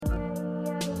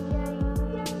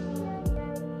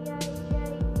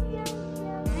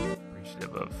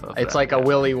of It's that. like Yeah. a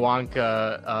Willy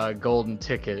Wonka golden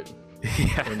ticket in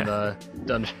Yeah. the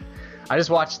dungeon. I just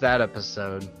watched that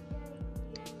episode.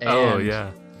 And, Oh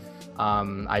yeah.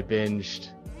 I binged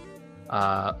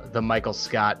the Michael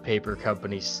Scott Paper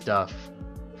Company stuff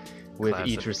with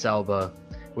Classic. Idris Elba,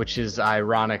 which is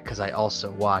ironic because I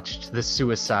also watched The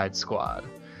Suicide Squad.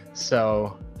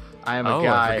 So I am a I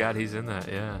guy. forgot he's in that.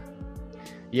 Yeah.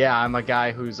 Yeah, I'm a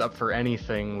guy who's up for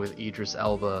anything with Idris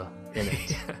Elba in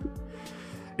it.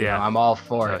 You know, I'm all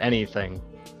for anything.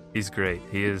 He's great.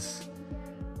 He is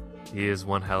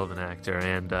one hell of an actor,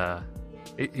 and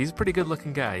he's a pretty good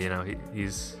looking guy. You know,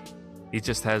 he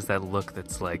just has that look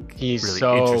that's like He's really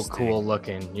so interesting. cool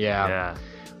looking. Yeah. Yeah.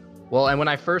 Well, and when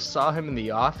I first saw him in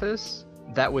The Office,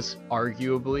 that was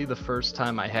arguably the first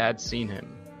time I had seen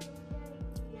him.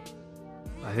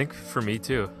 I think for me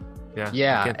too. Yeah.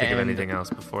 Yeah, I can't think of and- anything else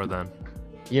before then.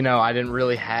 You know, I didn't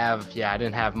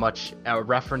have much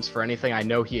reference for anything. I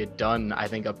know he had done, I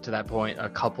think up to that point, a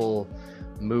couple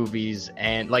movies,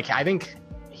 and like I think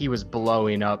he was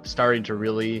blowing up, starting to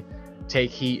really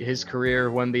take heat his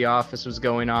career when The Office was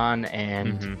going on,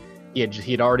 and Mhm.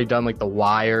 he had already done like The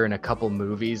Wire and a couple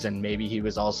movies, and maybe he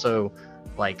was also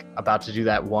like about to do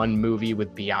that one movie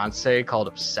with Beyonce called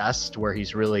Obsessed, where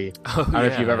he's really Oh, I don't know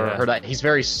if you've ever heard that. He's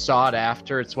very sought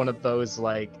after. It's one of those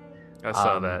like I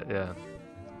saw that. Yeah.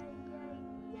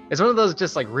 it's one of those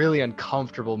just like really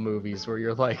uncomfortable movies where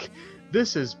you're like,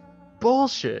 this is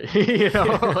bullshit. You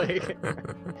know, like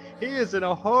he is in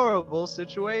a horrible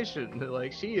situation.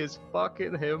 Like she is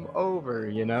fucking him over,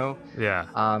 you know? Yeah.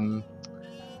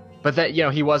 But that, you know,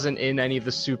 he wasn't in any of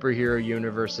the superhero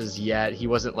universes yet. He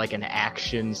wasn't like an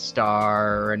action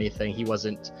star or anything. He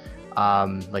wasn't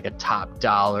like a top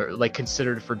dollar, like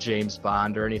considered for James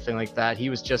Bond or anything like that. He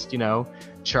was just, you know,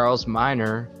 Charles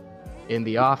Minor in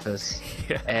The Office.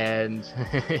 Yeah. And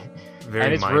Very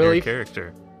and it's minor really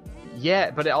character.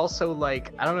 yeah, but it also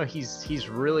like I don't know, he's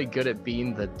really good at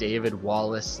being the David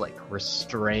Wallace, like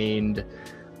restrained,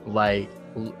 like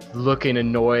looking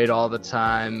annoyed all the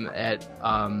time at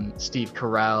Steve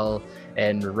Carell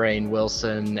and Rainn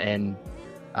Wilson and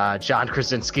John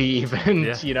Krasinski even.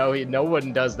 Yeah. You know, no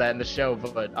one does that in the show,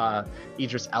 but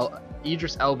Idris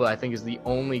Elba I think is the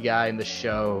only guy in the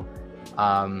show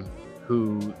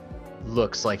who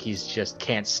looks like he's just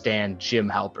can't stand Jim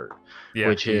Halpert. Yeah.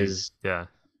 Which is yeah.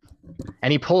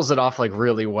 and he pulls it off like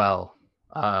really well.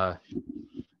 Yeah.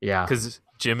 Because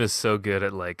Jim is so good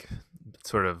at like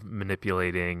sort of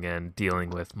manipulating and dealing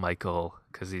with Michael,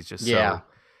 because he's just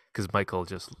because Michael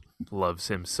just loves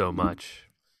him so much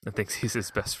and thinks he's his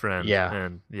best friend. Yeah.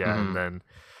 And and then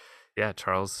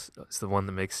Charles is the one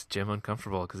that makes Jim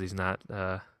uncomfortable because he's not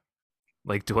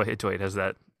like Dwight has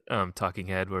that talking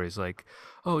head where he's like,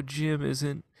 oh, Jim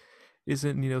isn't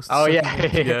you know Oh sucking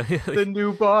yeah, up- yeah. the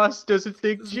new boss doesn't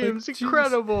think Like, Jim's Jim's-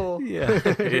 incredible. Yeah.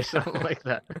 Yeah. Something like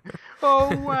that.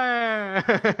 Oh wow.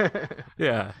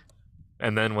 Yeah.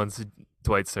 And then once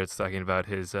Dwight starts talking about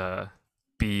his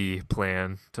bee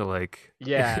plan to like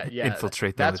Yeah.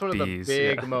 infiltrate them That's with one bees. of the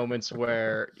big yeah. moments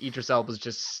where Idris Elba's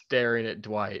just staring at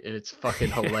Dwight, and it's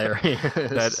fucking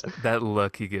hilarious. that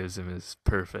look he gives him is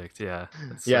perfect. Yeah.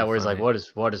 It's yeah, so where he's like, funny.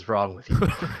 what is wrong with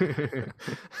you?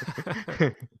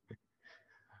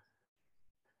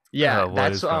 Yeah, What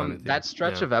that's is wrong with you? that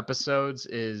stretch Yeah. of episodes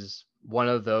is one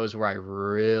of those where I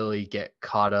really get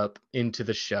caught up into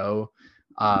the show.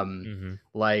 Mhm.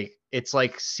 Like it's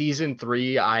like season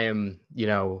 3, I am, you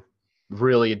know,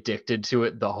 really addicted to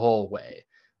it the whole way,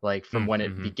 like from when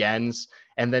it Mhm. begins,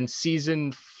 and then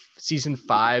season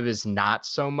 5 is not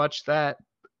so much that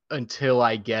until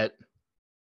I get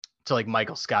to like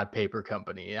Michael Scott Paper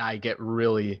Company. I get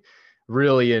really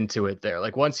into it there.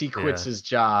 Like once he quits Yeah. his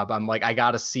job, I'm like, I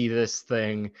gotta see this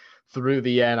thing through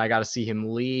the end. I gotta see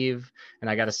him leave, and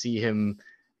I gotta see him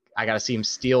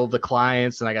steal the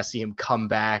clients, and I gotta see him come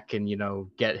back and, you know,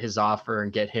 get his offer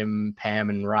and get him, Pam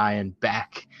and Ryan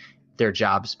back their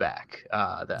jobs back.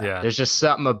 There's just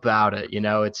something about it, you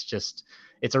know.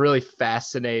 It's a really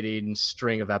fascinating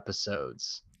string of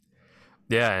episodes.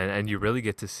 Yeah, and you really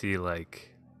get to see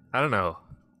like, I don't know,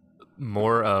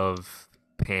 more of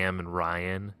Pam and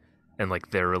Ryan and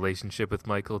like their relationship with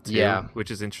Michael too, Yeah. which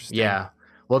is interesting. Yeah.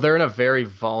 Well, they're in a very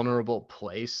vulnerable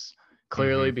place,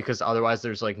 clearly, Mhm. because otherwise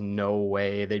there's like no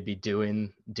way they'd be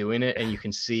doing it. And you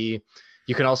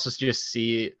can also just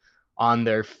see on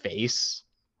their face,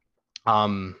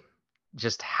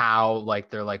 just how like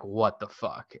they're like, what the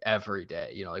fuck every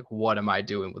day, you know, like what am I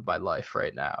doing with my life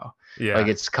right now? Yeah. Like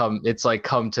it's come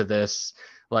to this,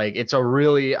 like it's a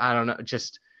really, I don't know,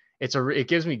 just it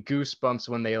gives me goosebumps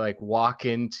when they like walk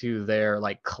into their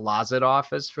like closet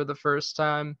office for the first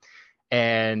time,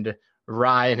 and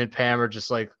Ryan and Pam are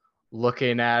just like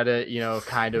looking at it,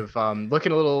 kind of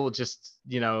looking a little just,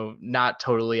 not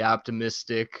totally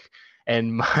optimistic.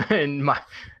 And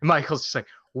Michael's just like,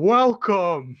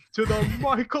 welcome to the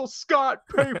Michael Scott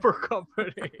Paper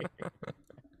Company.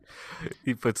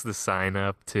 He puts the sign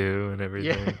up too and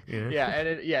everything.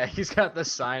 And he's got the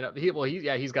sign up.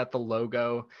 He's got the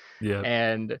logo. Yeah.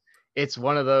 And it's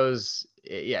one of those,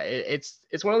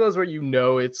 it's one of those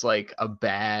where it's like a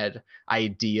bad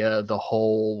idea the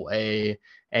whole way,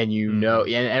 and and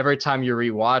every time you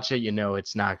rewatch it,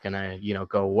 it's not gonna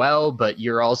go well, but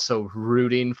you're also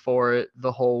rooting for it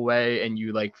the whole way, and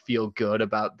you like feel good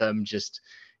about them just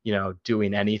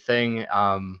doing anything.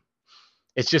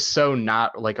 It's just so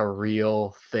not like a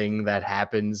real thing that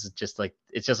happens. It's just like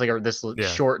this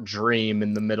short dream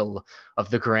in the middle of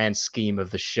the grand scheme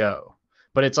of the show.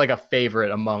 But it's like a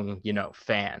favorite among,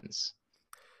 fans.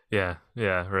 Yeah,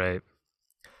 right.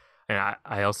 And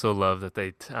I also love that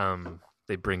they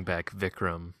bring back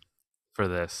Vikram for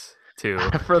this too.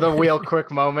 For the real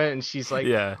quick moment, and she's like,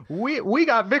 "Yeah, we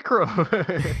got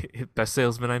Vikram, best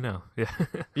salesman I know."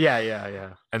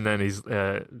 Yeah. And then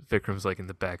Vikram's like in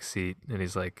the back seat, and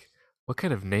he's like, "What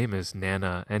kind of name is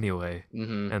Nana anyway?"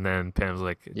 Mm-hmm. And then Pam's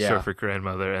like, "Short for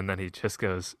grandmother," and then he just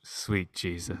goes, "Sweet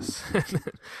Jesus,"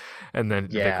 and then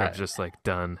Vikram's just like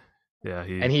done. Yeah,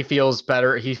 and he feels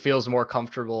better. He feels more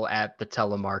comfortable at the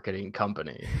telemarketing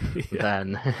company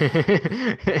than he's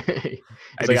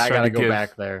like, I gotta go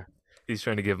back there. He's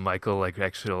trying to give Michael like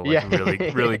actual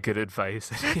really really good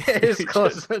advice. Just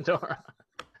close the door.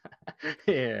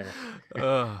 Yeah.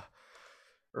 Right.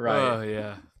 Oh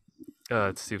yeah. Oh,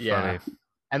 it's too funny.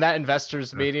 And that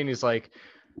investors meeting, he's like,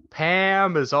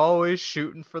 Pam is always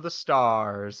shooting for the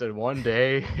stars, and one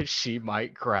day she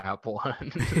might grab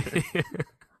one.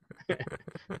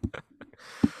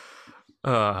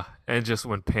 And just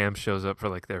when Pam shows up for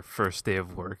like their first day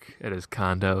of work at his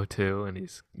condo too, and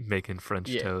he's making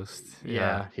French toast.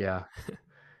 Yeah.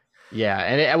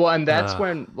 And that's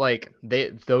when like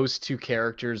those two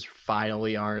characters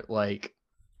finally aren't like,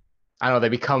 I don't know, they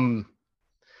become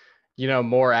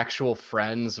more actual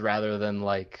friends rather than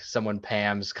like someone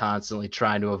Pam's constantly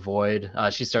trying to avoid.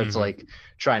 She starts like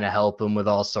trying to help him with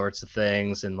all sorts of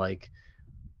things, and like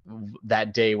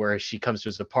that day where she comes to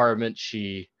his apartment,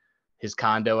 his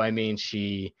condo, I mean,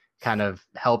 she kind of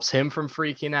helps him from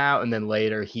freaking out, and then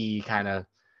later he kind of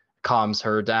calms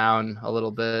her down a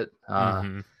little bit.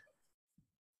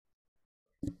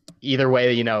 Either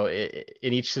way,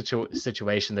 in each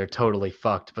situation they're totally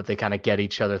fucked, but they kind of get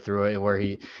each other through it. Where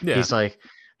he's like,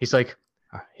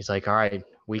 all right,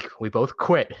 we both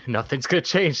quit. Nothing's gonna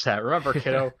change that. Remember,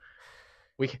 kiddo.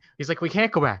 He's like, we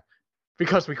can't go back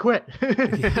because we quit.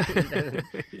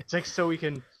 It's like, so we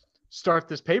can start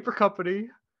this paper company,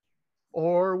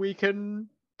 or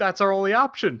that's our only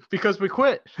option because we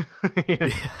quit.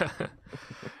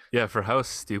 Yeah, for how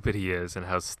stupid he is and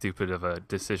how stupid of a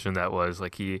decision that was,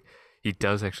 like he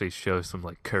does actually show some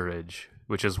like courage,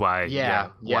 which is why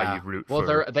why you root for.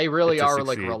 Well, they really are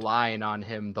like relying on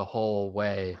him the whole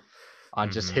way,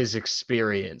 on just his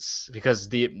experience, because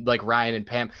like Ryan and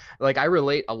Pam, like I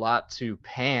relate a lot to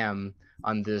Pam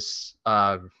on this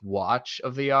watch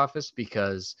of The Office,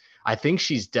 because I think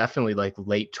she's definitely like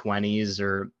late 20s,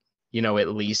 or at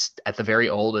least at the very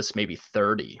oldest maybe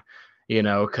 30,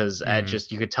 because at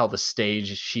just, you could tell the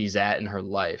stage she's at in her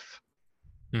life.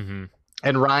 And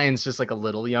Ryan's just like a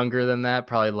little younger than that,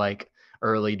 probably like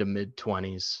early to mid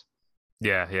 20s.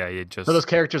 Yeah, so those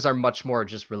characters are much more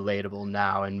just relatable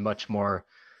now, and much more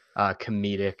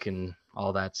comedic and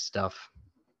all that stuff.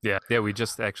 Yeah, we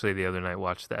just actually the other night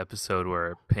watched the episode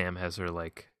where Pam has her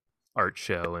like art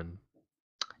show, and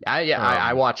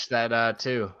I watched that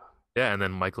too. Yeah, and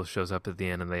then Michael shows up at the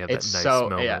end, and they have that nice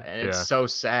moment. Yeah, and it's so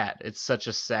sad. It's such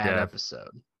a sad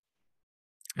episode.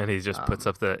 And he just puts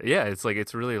up it's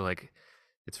really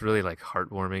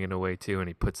heartwarming in a way too. And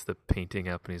he puts the painting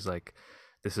up, and he's like,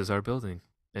 "This is our building,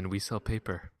 and we sell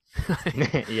paper."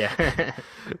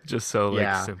 Just so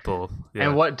simple. Yeah.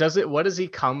 And what does he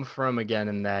come from again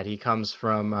in that? He comes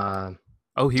from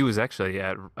he was actually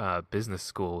at business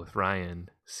school with Ryan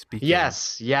speaking.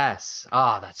 Yes.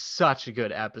 Oh, that's such a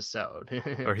good episode.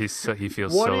 Or he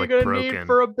feels what so are you gonna broken. Need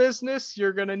for a business?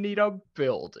 You're gonna need a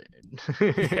building.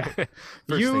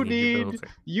 You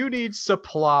need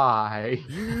supply.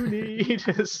 You need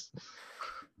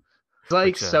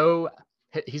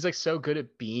he's like so good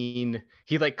at being,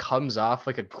 he like comes off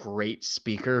like a great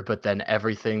speaker, but then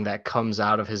everything that comes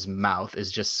out of his mouth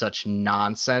is just such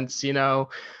nonsense,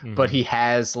 but he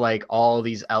has like all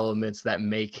these elements that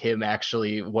make him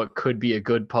actually what could be a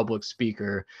good public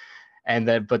speaker.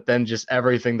 but then just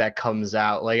everything that comes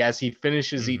out, like as he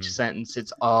finishes each Mm-hmm. sentence,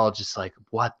 it's all just like,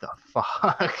 what the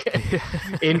fuck?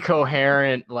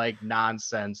 Incoherent, like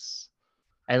nonsense.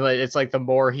 And like, it's like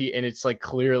it's like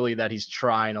clearly that he's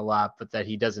trying a lot, but that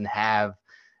he doesn't have,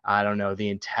 I don't know, the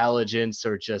intelligence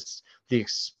or just the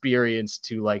experience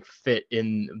to like fit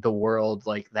in the world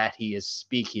like that he is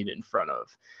speaking in front of.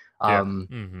 Yeah. Um,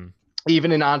 Mm-hmm.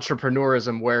 Even in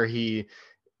entrepreneurism, where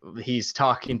he's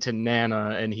talking to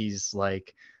Nana and he's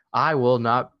like, I will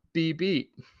not be beat.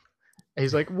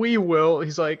 He's like, we will.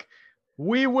 He's like,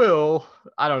 we will.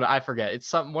 I don't know. I forget.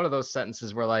 It's one of those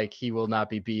sentences where like he will not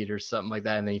be beat or something like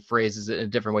that, and then he phrases it in a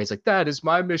different way. He's like, that is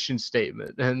my mission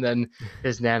statement. And then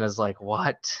his Nana's like,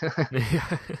 what?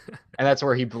 Yeah. And that's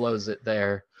where he blows it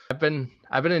there. I've been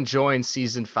enjoying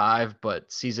season 5,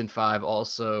 but season 5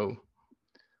 also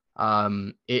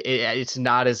it's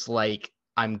not as like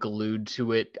I'm glued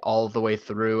to it all the way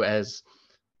through as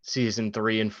season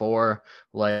 3 and 4.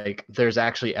 Like there's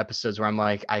actually episodes where I'm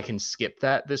like, I can skip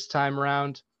that this time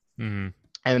around. Mm-hmm.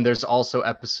 And there's also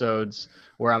episodes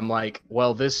where I'm like,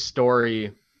 well, this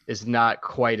story is not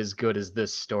quite as good as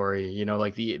this story. You know,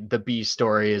 like the B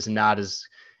story is not as,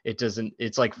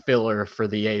 it's like filler for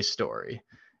the A story.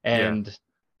 Yeah. And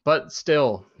but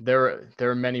still there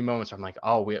are many moments where I'm like,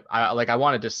 oh, I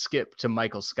wanted to skip to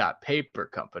Michael Scott Paper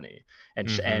Company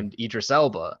Mm-hmm. and Idris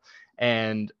Elba.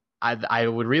 And I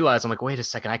would realize, I'm like, wait a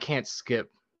second, I can't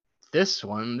skip this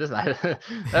one. Yeah.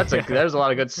 There's a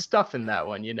lot of good stuff in that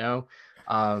one, you know.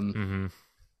 Um, Mm-hmm.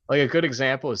 like a good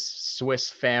example is Swiss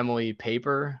Family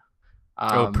Paper.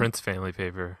 Oh, Um, Prince Family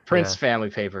Paper. Prince Yeah. Family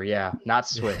Paper, yeah, not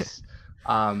Swiss.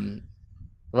 Um,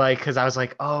 like, because I was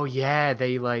like, oh yeah,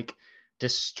 they like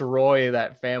destroy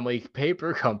that family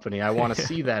paper company. I want to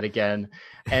see that again.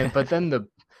 But then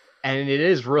and it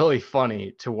is really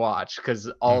funny to watch because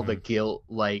all the Mm-hmm. guilt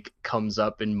like comes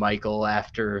up in Michael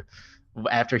after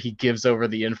he gives over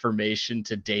the information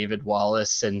to David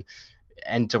Wallace, and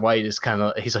Dwight is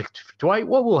he's like, Dwight,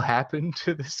 what will happen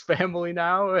to this family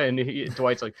now? And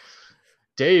Dwight's like,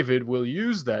 David will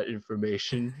use that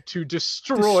information to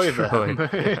destroy Destroy. them.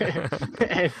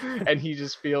 Yeah. and he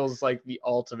just feels like the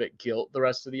ultimate guilt the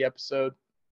rest of the episode.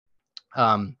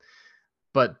 Um,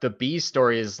 but the B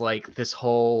story is like this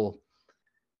whole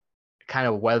kind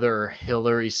of whether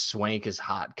Hillary Swank is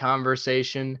hot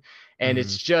conversation. And Mm-hmm.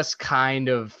 it's just kind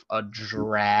of a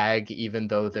drag, even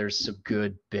though there's some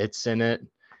good bits in it.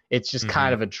 It's just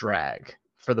kind Mm-hmm. of a drag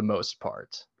for the most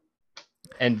part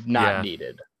and not Yeah.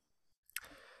 needed.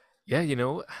 Yeah,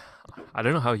 I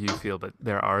don't know how you feel, but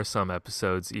there are some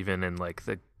episodes even in like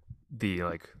the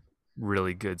like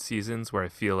really good seasons where I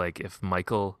feel like if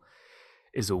Michael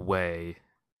is away,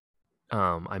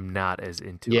 I'm not as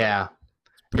into it. Yeah.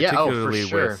 Yeah. Oh, for Particularly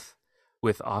sure.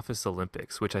 with Office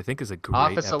Olympics, which I think is a great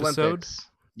Office episode. Olympics.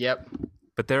 Yep.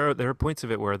 But there are points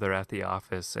of it where they're at the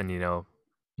office and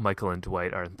Michael and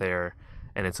Dwight aren't there,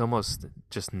 and it's almost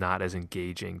just not as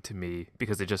engaging to me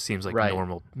because it just seems like Right.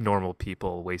 normal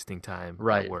people wasting time at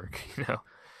Right. work.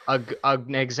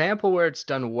 An example where it's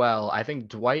done well, I think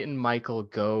Dwight and Michael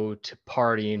go to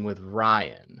partying with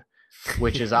Ryan,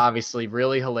 which is Yeah. obviously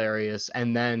really hilarious.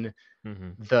 And then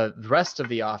Mm-hmm. the rest of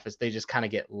the office, they just kind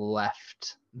of get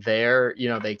left there. You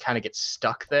know, they kind of get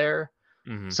stuck there.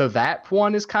 Mm-hmm. So that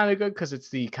one is kind of good because it's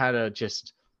the kind of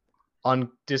just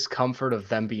discomfort of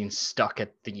them being stuck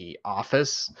at the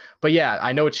office. But yeah,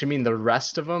 I know what you mean. The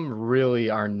rest of them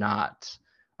really are not.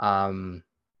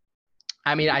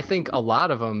 I mean, I think a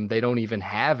lot of them, they don't even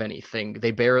have anything.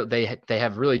 They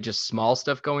have really just small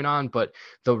stuff going on, but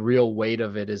the real weight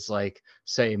of it is like,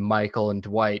 say, Michael and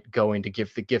Dwight going to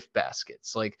give the gift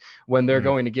baskets. Like when they're Mm-hmm.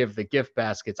 going to give the gift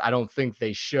baskets, I don't think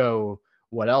they show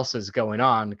what else is going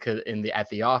on at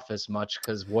the office much,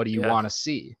 because what do you Yeah. want to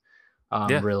see,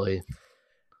 Yeah. really?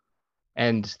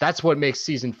 And that's what makes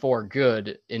season 4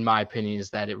 good, in my opinion, is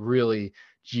that it really,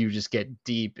 you just get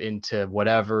deep into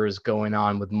whatever is going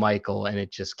on with Michael, and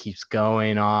it just keeps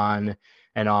going on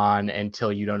and on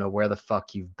until you don't know where the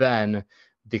fuck you've been.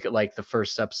 Like the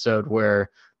first episode where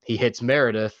he hits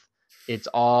Meredith, it's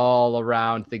all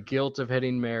around the guilt of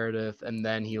hitting Meredith, and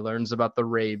then he learns about the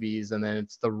rabies, and then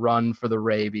it's the run for the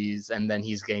rabies, and then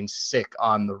he's getting sick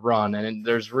on the run, and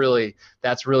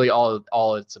that's really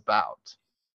all it's about.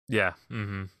 Yeah.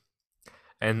 Mm-hmm.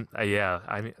 And yeah,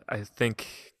 I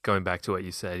think going back to what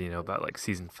you said, about like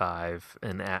season 5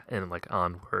 and like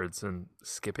onwards and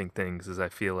skipping things, is I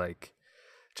feel like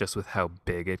just with how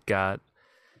big it got,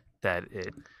 that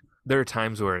there are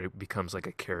times where it becomes like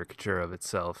a caricature of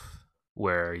itself,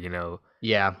 where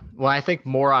Yeah. Well, I think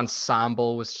more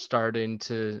ensemble was starting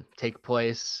to take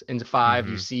place into 5.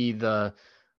 You hmm see a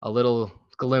little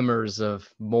glimmers of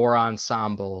more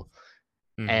ensemble,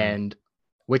 Mm-hmm. and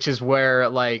which is where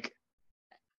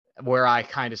I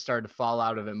kind of started to fall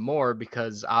out of it more,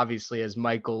 because obviously as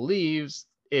Michael leaves,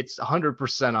 it's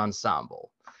 100%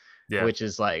 ensemble, Yeah. which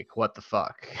is like, what the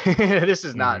fuck? This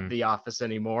is not Mm-hmm. The Office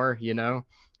anymore, you know?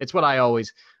 It's what I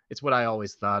always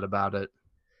thought about it.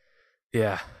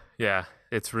 Yeah. Yeah.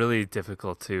 It's really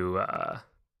difficult to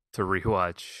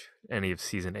rewatch any of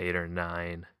season 8 or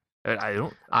 9. I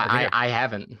don't. I think I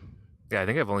haven't. yeah. I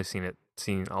think I've only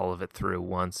seen all of it through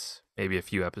once, maybe a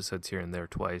few episodes here and there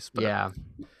twice. But Yeah.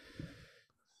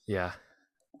 yeah.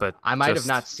 But I might have just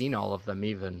not seen all of them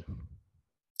even.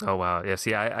 oh wow. Yeah.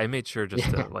 See, I made sure just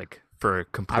to Yeah. like for I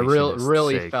completionist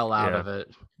really sake. fell out Yeah. of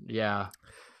it. Yeah.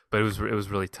 But it was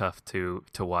really tough to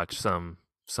watch some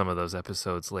of those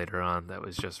episodes later on. That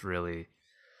was just really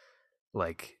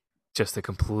like just a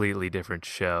completely different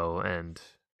show, and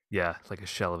yeah, like a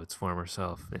shell of its former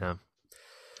self. Yeah.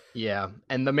 Yeah.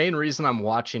 And the main reason I'm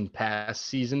watching past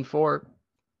season 4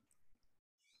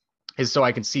 is so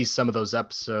I can see some of those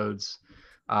episodes,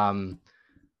 um,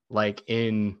 like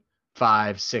in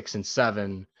 5, 6, and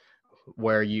 7,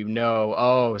 where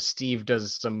oh, Steve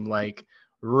does some like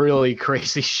really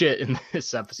crazy shit in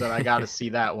this episode. I got to see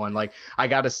that one. Like, I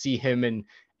got to see him and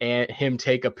him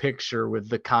take a picture with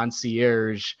the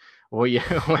concierge. Well,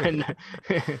 yeah, when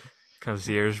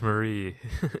Concierge Marie.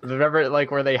 remember,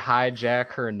 like, where they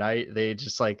hijack her night, they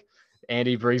just like,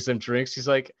 Andy brings them drinks. He's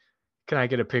like, "Can I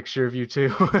get a picture of you too?"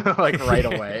 Like right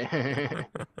away.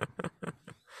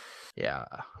 Yeah.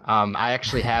 I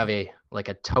actually have a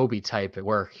Toby type at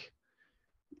work.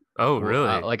 Oh,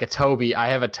 really? Like a Toby. I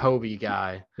have a Toby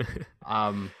guy.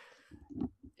 Um,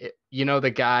 you know,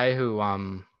 the guy who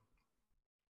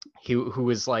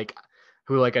was like,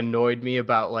 who like annoyed me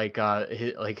about like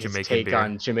his Jamaican take beer.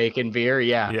 on Jamaican beer.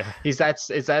 Yeah, Yeah. is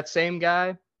that same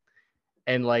guy.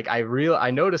 And like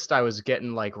I noticed I was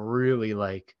getting like really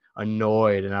like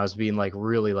annoyed, and I was being like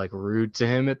really like rude to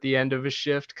him at the end of his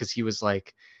shift, because he was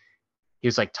like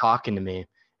talking to me,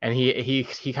 and he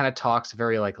kind of talks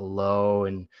very like low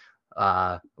and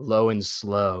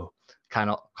slow, kind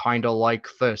of like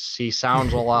this. He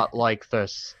sounds a lot like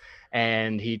this,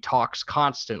 and he talks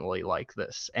constantly like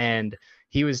this. And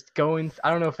he was going, I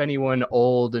don't know if anyone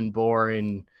old and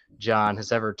boring, John,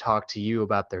 has ever talked to you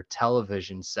about their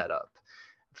television setup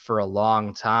for a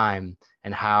long time,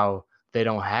 and how they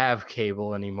don't have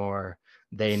cable anymore.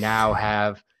 They now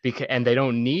have, and they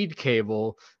don't need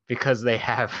cable because they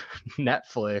have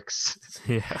Netflix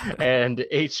Yeah. and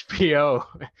HBO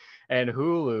and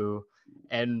Hulu.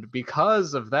 And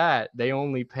because of that, they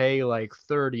only pay like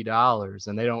 $30,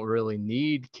 and they don't really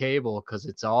need cable because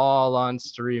it's all on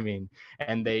streaming.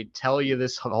 And they tell you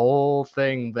this whole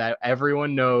thing that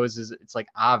everyone knows, is it's like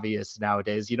obvious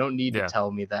nowadays. You don't need to Yeah.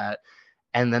 tell me that.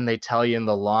 And then they tell you in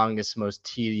the longest, most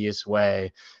tedious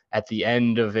way at the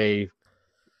end of a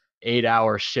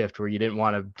 8-hour shift where you didn't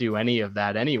want to do any of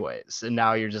that anyways, and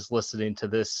now you're just listening to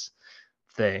this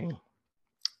thing.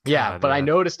 Yeah, God, but I yeah.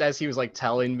 noticed as he was like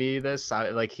telling me this,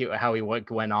 how he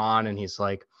went on, and he's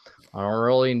like, "I don't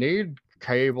really need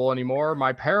cable anymore.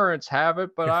 My parents have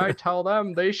it, but I tell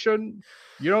them they shouldn't.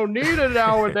 You don't need it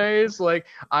nowadays." Like,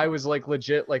 I was like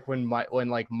legit, like when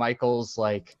like Michael's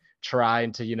like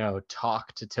trying to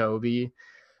talk to Toby,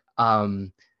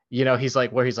 um he's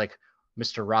like, where he's like,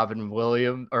 Mr. Robin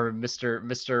Williams, or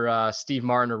Mr. Steve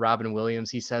Martin, or Robin Williams,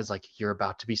 he says like, "You're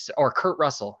about to be," or Kurt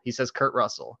Russell, he says Kurt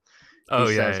Russell, he Oh,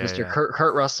 yeah, says, yeah, "Mr. yeah.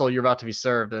 Kurt Russell, you're about to be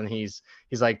served." And he's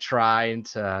like trying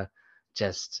to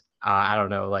just I don't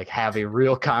know, like have a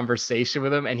real conversation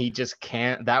with him, and he just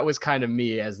can't. That was kind of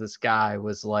me, as this guy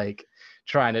was like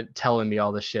trying to telling me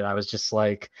all this shit. I was just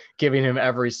like giving him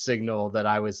every signal that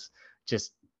I was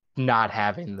just not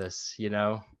having this.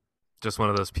 Just one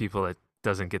of those people that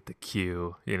doesn't get the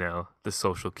cue, the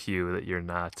social cue that you're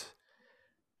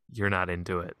not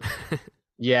into it.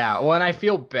 Yeah, well, and I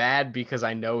feel bad because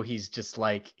I know he's just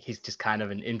kind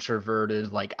of an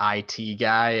introverted like IT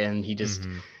guy, and he just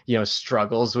Hmm.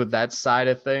 struggles with that side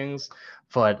of things.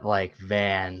 But like,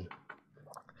 man,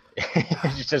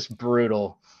 it's just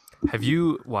brutal. Have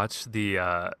you watched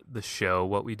the show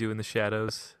What We Do in the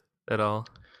Shadows at all?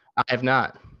 I have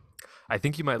not. I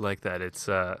think you might like that. It's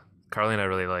Carly and I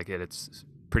really like it. It's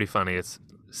pretty funny. It's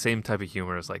same type of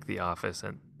humor as like The Office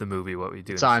and the movie What We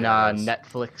Do in It's the on Shadows.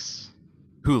 Netflix,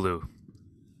 Hulu.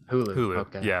 Hulu. Hulu.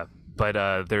 Okay. Yeah.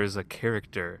 But there's a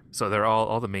character. So they're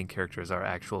all the main characters are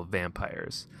actual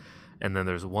vampires. And then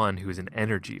there's one who's an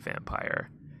energy vampire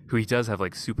who he does have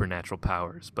like supernatural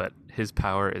powers, but his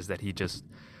power is that he just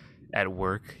at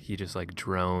work he just like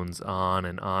drones on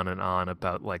and on and on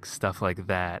about like stuff like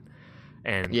that.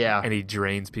 and Yeah. and he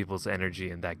drains people's energy,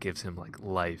 and that gives him like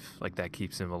life, like that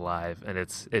keeps him alive. And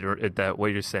it that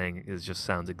what you're saying is just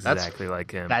sounds That's exactly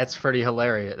like him. that's pretty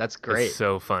hilarious. That's It's great.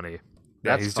 so funny.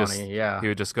 Yeah, That's funny. Yeah. he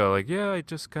would just go like, yeah, I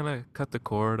just kind of cut the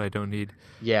cord. I don't need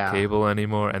Yeah. cable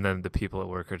anymore. And then the people at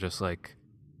work are just like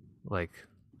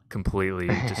completely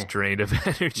just drained of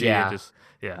energy and Yeah. just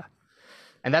yeah.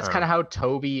 And that's kind Um, of how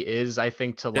Toby is, I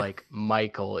think, to yeah. like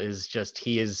Michael is just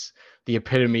he is the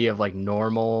epitome of like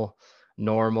normal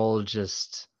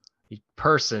just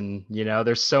person, you know.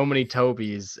 There's so many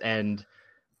Tobys, and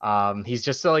he's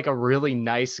just like a really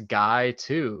nice guy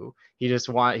too. He's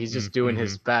just doing Mm-hmm.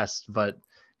 his best, but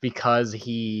because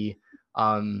he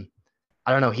um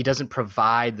I don't know, he doesn't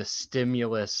provide the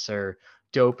stimulus or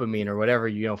dopamine or whatever,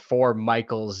 you know, for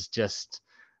Michael's just,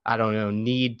 I don't know,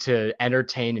 need to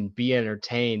entertain and be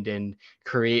entertained and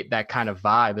create that kind of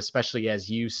vibe, especially as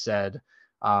you said,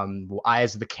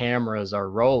 as the cameras are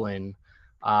rolling.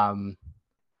 Um,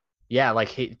 yeah,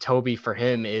 like Toby for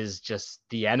him is just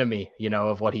the enemy, you know,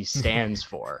 of what he stands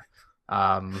for.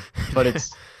 But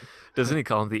it's Doesn't he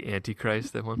call him the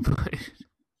Antichrist at one point?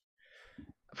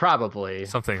 probably,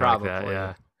 Something like that, probably.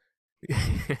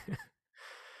 yeah.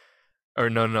 Or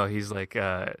no, he's like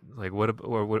what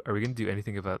are we gonna do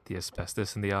anything about the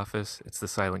asbestos in the office? It's the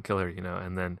silent killer, you know.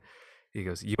 And then he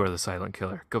goes, "You are the silent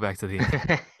killer. Go back to the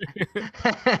end."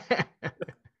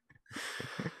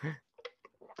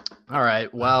 All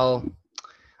right. Well,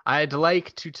 I'd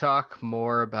like to talk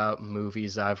more about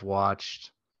movies I've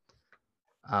watched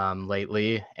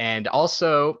lately. And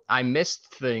also, I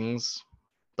missed things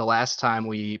the last time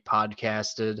we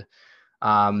podcasted.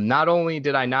 Not only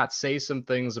did I not say some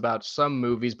things about some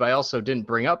movies, but I also didn't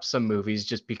bring up some movies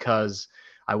just because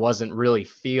I wasn't really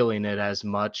feeling it as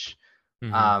much.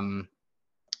 Hmm. Um,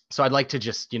 so I'd like to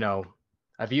just, you know,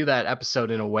 I view that episode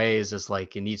in a ways as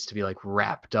like it needs to be like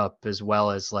wrapped up as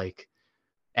well as like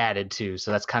added to.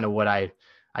 So that's kind of what I'd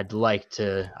like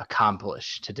to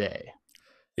accomplish today.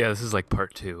 Yeah, this is like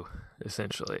part two,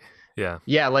 essentially. Yeah.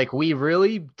 Yeah, like we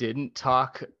really didn't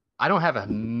talk. I don't have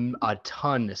a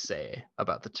ton to say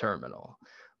about the terminal,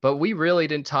 but we really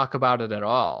didn't talk about it at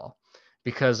all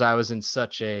because I was in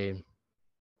such a,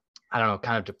 I don't know,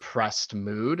 kind of depressed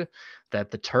mood that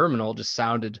the terminal just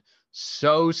sounded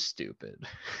so stupid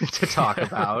to talk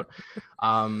about.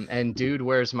 And Dude,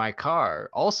 Where's My Car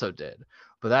also did.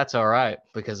 But that's all right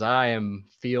because I am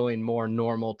feeling more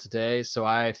normal today. So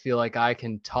I feel like I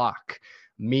can talk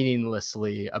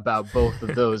meaninglessly about both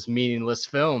of those meaningless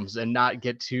films and not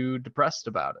get too depressed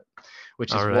about it,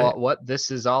 which All is right. what this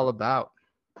is all about.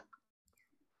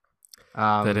 That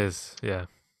Um, is, yeah,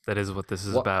 that is what this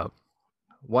is what about.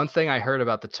 One thing I heard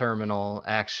about the terminal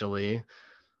actually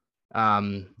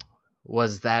um,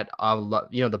 was that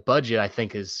you know, the budget I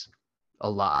think is a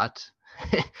lot,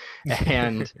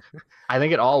 and I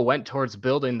think it all went towards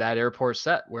building that airport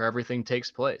set where everything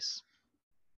takes place.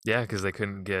 Yeah, because they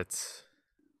couldn't get.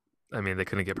 I mean, they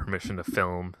couldn't get permission to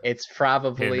film It's in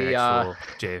probably actual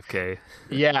JFK.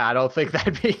 yeah, I don't think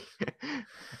that'd be.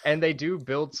 And they do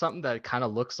build something that kind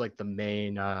of looks like the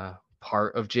main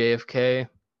part of JFK.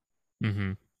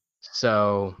 Hmm.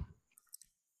 So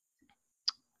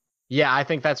yeah, I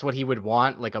think that's what he would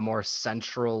want, like a more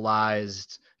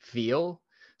centralized feel.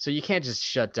 So you can't just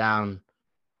shut down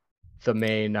the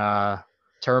main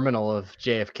terminal of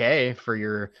JFK for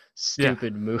your Yeah.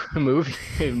 stupid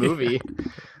movie.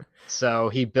 So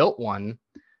he built one,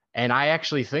 and I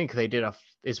actually think they did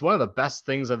it's one of the best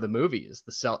things of the movie is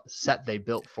the set they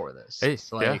built for this. Hey, It's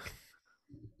yeah, like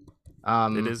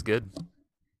it is good.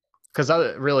 because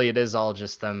really it is all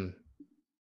just them.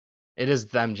 It is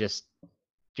them just,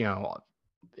 you know,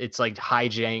 it's like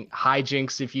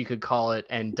hijinks if you could call it,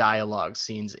 and dialogue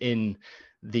scenes in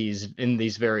these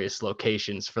various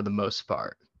locations for the most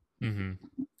part. Hmm.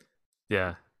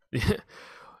 Yeah.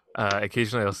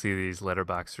 Occasionally, I'll see these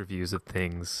letterbox reviews of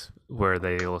things where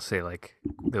they will say like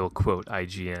they will quote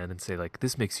IGN and say like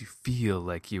this makes you feel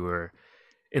like you were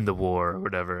in the war or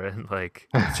whatever, and like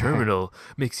the terminal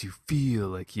makes you feel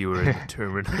like you were in the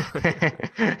terminal.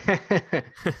 It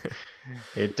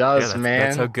Yeah, does,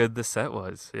 that's how man. good the set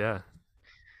was. Yeah.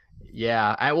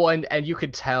 Yeah, and you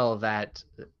could tell that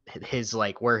his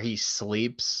like where he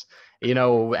sleeps, you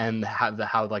know, and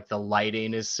how like the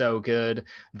lighting is so good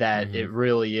that Hmm. it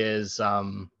really is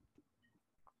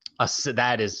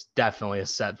that is definitely a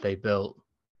set they built.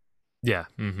 Yeah.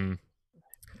 Hmm.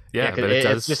 Yeah, Yeah, because but it it's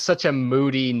just does. such a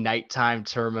moody nighttime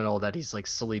terminal that he's like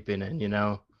sleeping in, you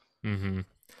know. Hmm.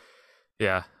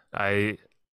 Yeah, I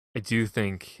do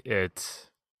think it.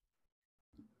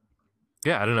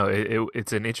 Yeah, I don't know.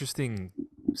 It's an interesting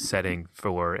setting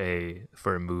for a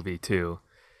movie too.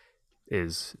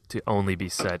 is to only be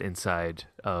set inside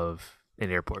of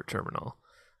an airport terminal.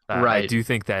 I Right. do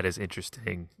think that is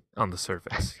interesting on the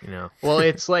surface, Well,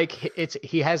 it's like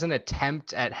he has an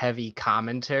attempt at heavy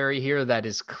commentary here that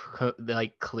is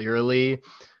like clearly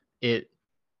it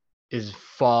is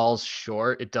falls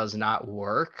short. It does not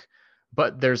work.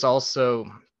 But there's also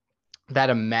that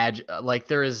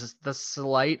there is the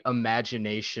slight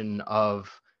imagination of,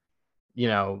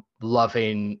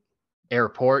 loving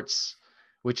airports,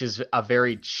 which is a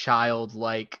very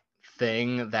childlike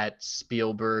thing that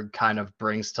Spielberg kind of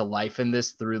brings to life in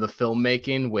this through the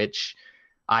filmmaking, which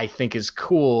I think is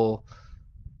cool.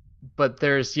 But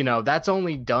there's, that's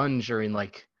only done during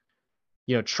like,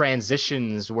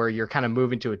 transitions where you're kind of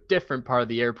moving to a different part of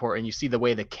the airport and you see the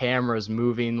way the camera's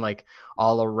moving like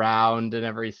all around and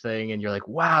everything, and you're like,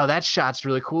 wow, that shot's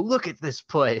really cool, look at this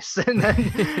place. And then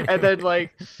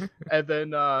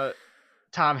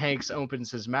Tom Hanks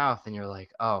opens his mouth and you're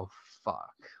like, oh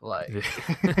fuck, like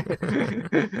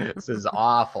this is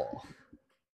awful.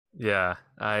 Yeah,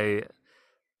 I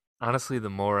honestly, the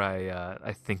more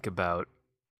I think about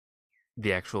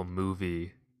the actual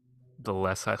movie, the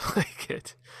less I like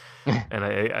it, and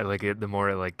I like it the more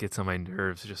it like gets on my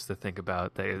nerves just to think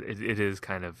about that. It is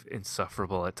kind of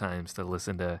insufferable at times to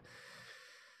listen to.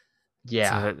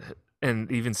 Yeah.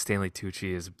 And even Stanley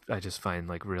Tucci is, I just find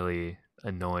like really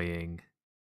annoying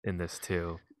in this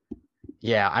too.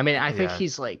 Yeah, I mean, Yeah. I think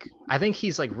he's like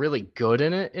really good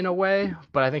in it in a way,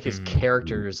 but I think his Mhm.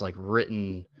 character is like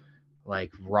written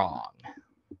like wrong.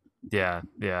 Yeah,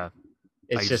 yeah.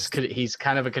 It's I just just he's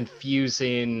kind of a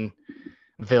confusing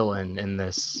villain in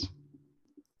this.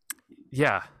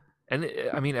 Yeah, and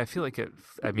I mean, I feel like it.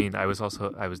 I mean, I was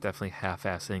definitely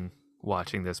half-assing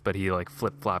watching this, but he like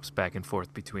flip-flops back and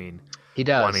forth between He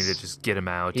wanting to does. just get him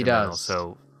out He and then does.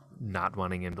 also not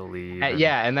wanting him to leave and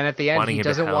Yeah, and then at the end wanting he him to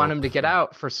doesn't want him help. to get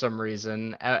out for some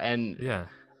reason, and Yeah,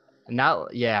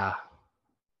 not yeah.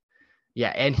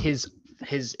 Yeah, and his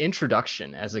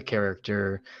introduction as a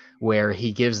character where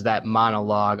he gives that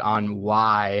monologue on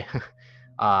why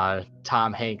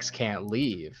Tom Hanks can't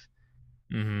leave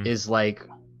mm-hmm. is like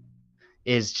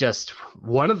is just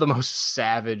one of the most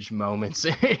savage moments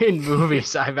in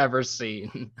movies I've ever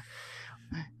seen.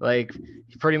 Like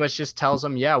he pretty much just tells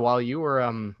him, yeah, while you were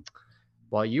on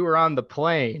the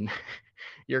plane,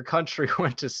 your country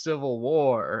went to civil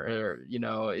war, or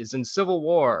is in civil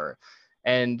war.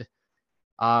 And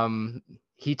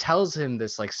he tells him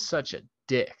this like such a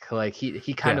dick. Like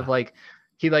he kind of Yeah, like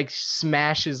he like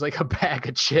smashes like a bag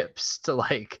of chips to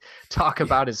like talk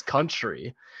about his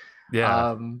country. yeah.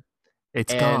 Um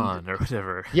It's and gone or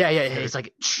whatever. yeah, he's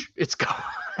like, it's gone.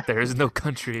 There is no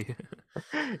country.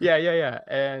 Yeah.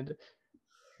 And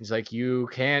he's like, you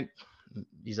can't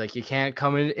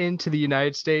come into the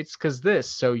United States because this.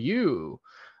 So you,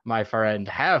 my friend,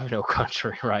 have no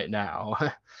country right now.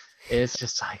 It's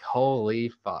just like, holy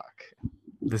fuck.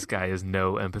 This guy has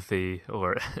no empathy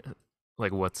or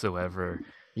like whatsoever.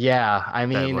 Yeah, I That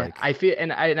mean, like, I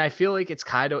feel like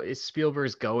it's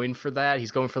Spielberg's going for that.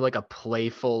 He's going for like a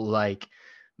playful like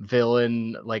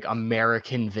villain, like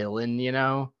American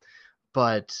villain,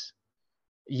 But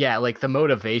yeah, like the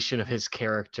motivation of his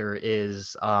character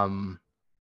is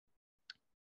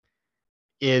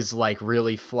like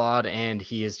really flawed, and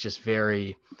he is just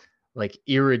very like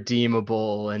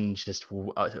irredeemable and just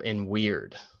and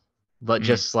weird. But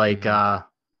just like mm-hmm.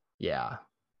 yeah.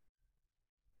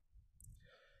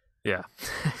 Yeah,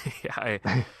 yeah.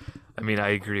 I mean, I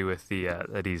agree with the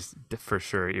that he's for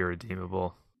sure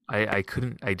irredeemable. I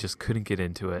just couldn't get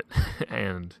into it,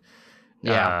 and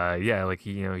Yeah. yeah, like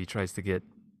he tries to get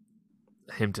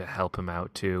him to help him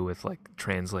out too with like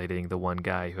translating the one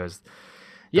guy who has the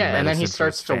Yeah, and then he medicine for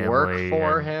his starts to work family,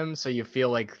 for and him, so you feel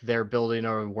like they're building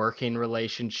a working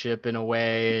relationship in a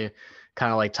way,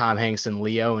 kind of like Tom Hanks and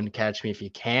Leo and Catch Me If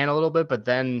You Can a little bit, but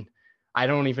then I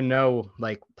don't even know,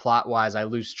 like plot wise, I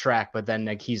lose track, but then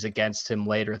like he's against him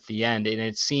later at the end, and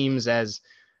it seems as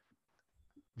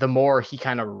the more he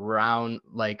kind of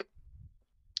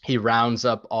he rounds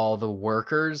up all the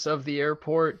workers of the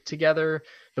airport together,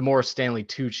 the more Stanley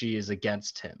Tucci is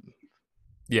against him.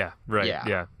 yeah, right, Yeah,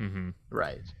 yeah, mm-hmm.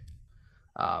 right.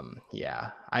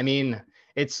 Yeah, I mean,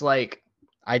 it's like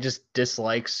I just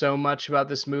dislike so much about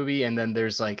this movie, and then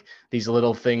there's like these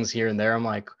little things here and there. I'm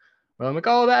like,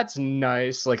 oh, that's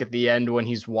nice. Like at the end when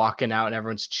he's walking out and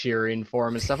everyone's cheering for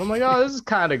him and stuff, I'm like, oh, this is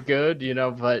kind of good,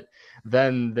 But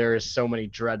then there's so many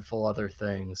dreadful other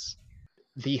things.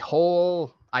 The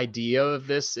whole idea of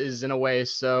this is in a way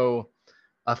so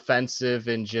offensive,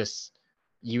 and just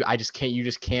you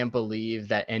just can't believe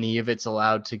that any of it's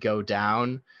allowed to go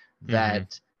down. Mm-hmm.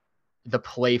 That the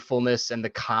playfulness and the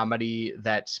comedy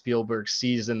that Spielberg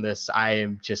sees in this, I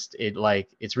am just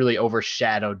it's really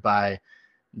overshadowed by,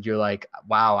 you're like,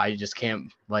 wow, I just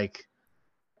can't, like,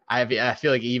 I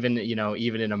feel like even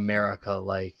in America,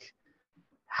 like,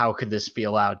 how could this be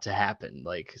allowed to happen?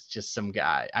 Like, it's just some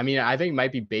guy. I mean, I think it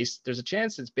might be based. There's a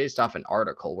chance it's based off an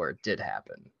article where it did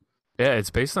happen. Yeah, it's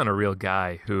based on a real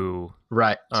guy who,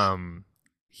 right.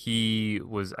 He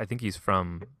was. I think he's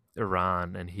from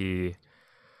Iran, and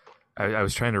I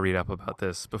was trying to read up about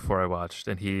this before I watched,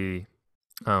 and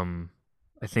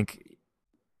I think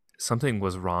something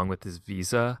was wrong with his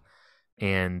visa,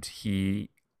 and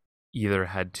he either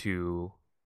had to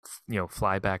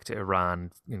fly back to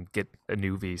Iran and get a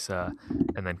new visa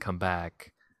and then come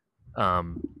back,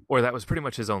 or that was pretty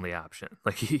much his only option.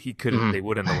 Like he couldn't, they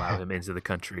wouldn't allow him into the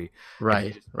country.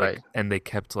 Right. And they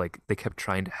kept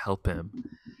trying to help him,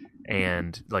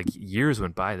 and like years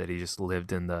went by that he just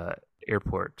lived in the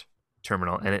airport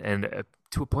terminal, and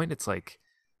to a point it's like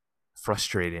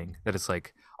frustrating that it's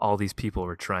like all these people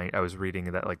were trying. I was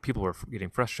reading that like people were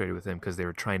getting frustrated with him because they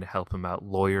were trying to help him out.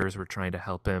 Lawyers were trying to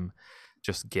help him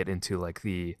just get into like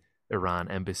the Iran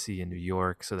embassy in New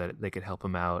York so that they could help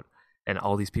him out. And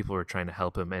all these people were trying to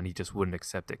help him, and he just wouldn't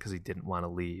accept it because he didn't want to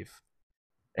leave.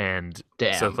 And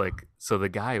Damn. so the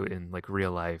guy in like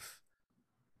real life,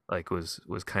 like was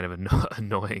kind of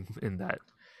annoying in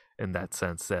that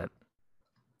sense that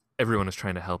everyone was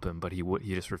trying to help him, but he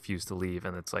just refused to leave.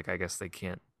 And it's like, I guess they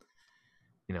can't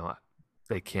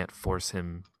force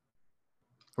him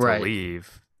to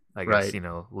leave, I guess,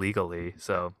 legally.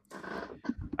 So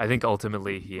I think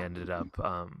ultimately he ended up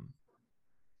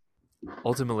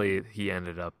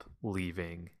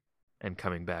leaving and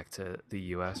coming back to the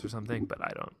US or something, but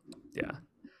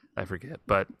I forget.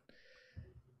 But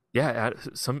yeah,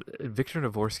 some Victor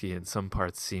Navorsky in some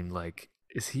parts seemed like,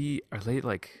 are they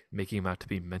like making him out to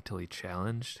be mentally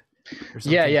challenged or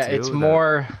something? Yeah, it's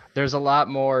more, there's a lot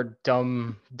more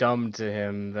dumb to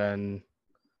him than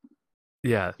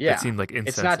it seemed like insensitive.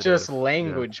 It's not just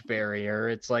language barrier.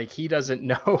 It's like he doesn't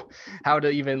know how to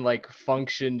even like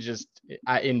function just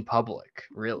in public,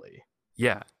 really.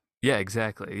 Yeah,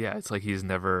 exactly. Yeah, it's like he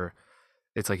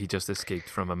just escaped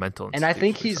from a mental institution. And I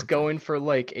think he's going for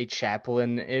like a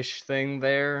Chaplin-ish thing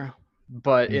there.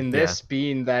 But in this,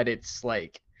 being that it's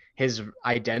like his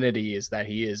identity is that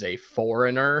he is a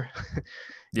foreigner,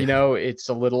 it's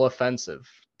a little offensive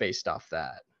based off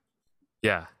that.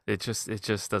 Yeah, it just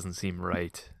doesn't seem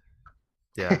right.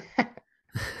 Yeah.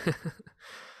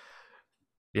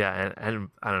 Yeah, and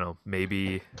I don't know,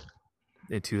 maybe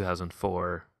in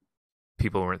 2004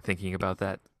 people weren't thinking about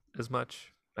that as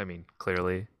much. I mean,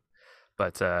 clearly.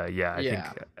 But I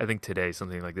think today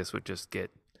something like this would just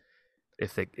get,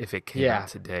 if it came out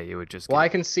today, it would just get, I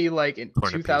can see like in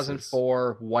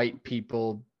 2004 white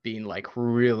people being like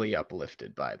really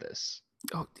uplifted by this.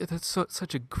 Oh, that's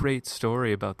such a great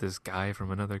story about this guy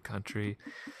from another country.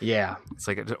 Yeah. It's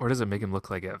like, or does it make him look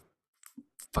like a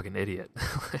fucking idiot?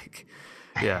 Like,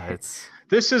 yeah, it's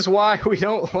this is why we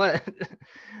don't let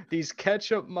these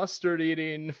ketchup mustard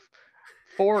eating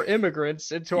 4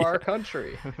 immigrants into our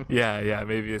country. yeah,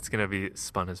 maybe it's gonna be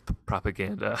spun as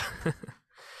propaganda.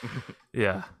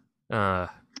 Yeah. I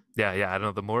don't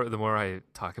know, the more I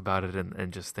talk about it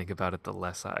and just think about it, the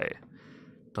less I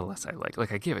like.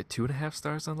 Like, I gave it 2.5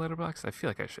 stars on Letterboxd. I feel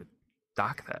like I should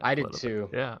dock that. I did too.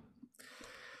 Yeah.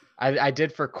 I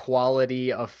did for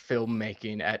quality of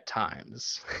filmmaking at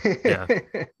times. Yeah.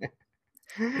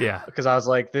 Yeah. Because I was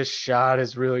like, this shot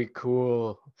is really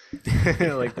cool.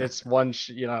 Like this one,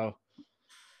 yeah.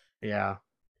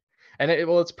 And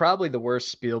it's probably the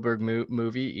worst Spielberg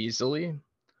movie easily.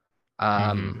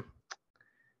 But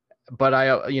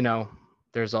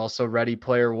there's also Ready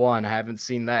Player One. I haven't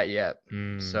seen that yet,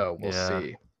 so we'll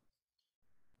see.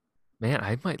 Man,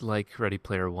 I might like Ready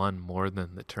Player One more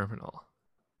than The Terminal,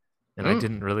 and I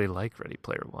didn't really like Ready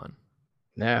Player One.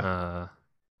 Yeah.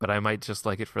 But I might just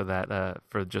like it for that,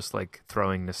 for just like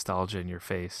throwing nostalgia in your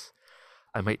face.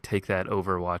 I might take that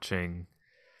over watching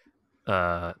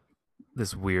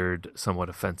this weird, somewhat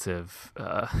offensive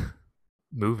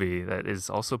movie that is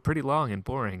also pretty long and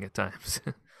boring at times.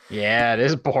 Yeah, it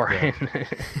is boring.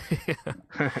 Yeah.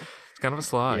 It's kind of a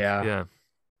slog. Yeah,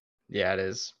 it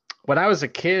is. When I was a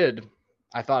kid,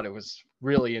 I thought it was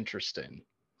really interesting.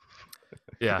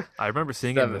 Yeah, I remember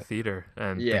seeing it in the theater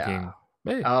and thinking,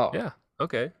 hey, yeah,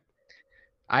 okay.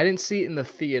 I didn't see it in the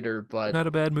theater, but not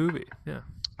a bad movie. Yeah,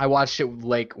 I watched it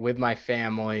like with my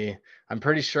family. I'm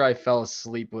pretty sure I fell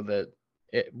asleep with it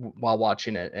while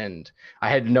watching it, and I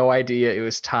had no idea it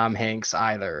was Tom Hanks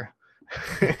either.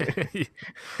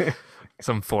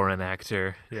 Some foreign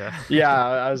actor. Yeah. Yeah,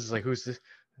 I was like, who's this?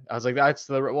 I was like, that's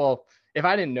the well. If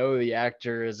I didn't know the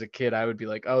actor as a kid, I would be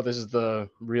like, oh, this is the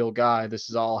real guy. This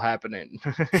is all happening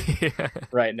Yeah.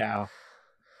 right now.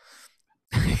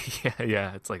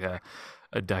 Yeah, it's like a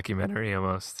documentary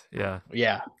almost. Yeah.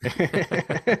 Yeah.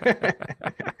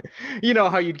 You know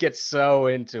how you'd get so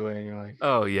into it, and you're like,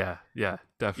 Oh yeah,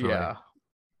 definitely. yeah.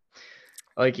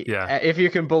 Like Yeah. if you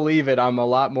can believe it, I'm a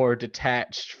lot more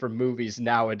detached from movies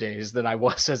nowadays than I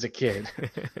was as a kid.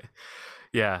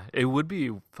 Yeah, it would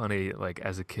be funny like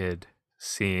as a kid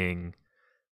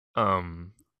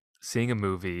um seeing a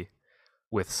movie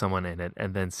with someone in it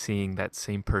and then seeing that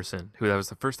same person who that was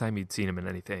the first time you'd seen him in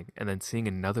anything and then seeing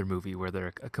another movie where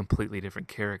they're a completely different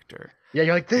character Yeah,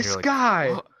 you're like and you're this like, guy.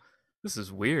 "Oh, this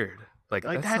is weird." Like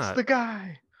Like that's that's not. the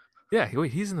guy. Yeah,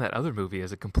 wait, he's in that other movie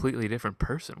as a completely different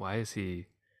person. Why is he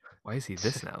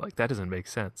this now? Like that doesn't make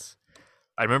sense.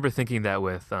 I remember thinking that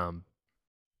with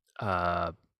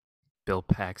uh Bill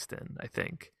Paxton, I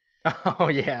think, Oh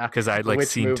yeah. because I'd like Which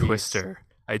seen movies? Twister.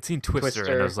 I'd seen Twister, and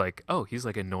I was Twister. like, oh, he's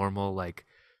like a normal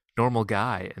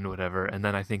guy and whatever. And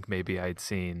then I think maybe I'd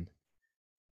seen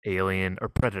Alien or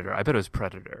Predator. I bet it was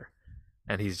Predator,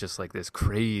 and he's just like this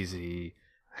crazy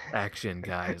action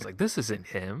guy. It's like this isn't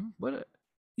him.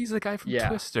 He's the guy from Yeah.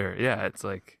 Twister. Yeah, it's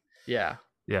like Yeah.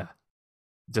 yeah.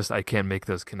 Just I can't make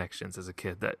those connections as a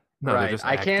kid. That no, they're Right. just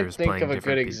I can't actors think playing of a good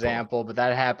different people. example, but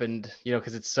that happened,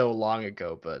 because it's so long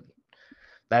ago, but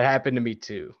that happened to me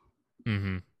too.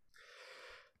 Mm-hmm.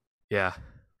 Yeah,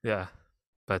 yeah.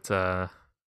 But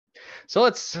So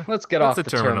let's get that's off the the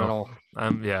terminal.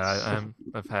 terminal.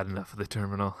 I've had enough of the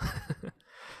terminal.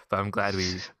 But I'm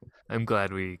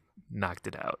glad we knocked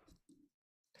it out.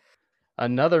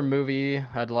 Another movie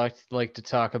I'd like to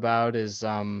talk about is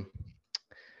the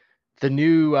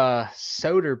new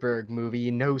Soderbergh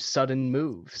movie, No Sudden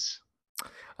Moves,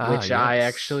 Ah, which I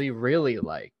yes. actually really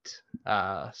liked.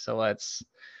 So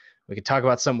we can talk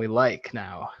about something we like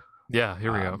now. Yeah,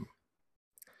 here we go. Um,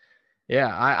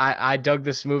 yeah, I dug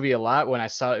this movie a lot when I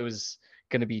saw it was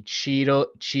going to be Cheadle,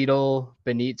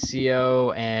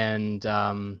 Benicio, and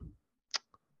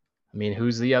I mean,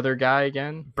 who's the other guy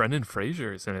again? Brendan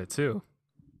Fraser is in it too.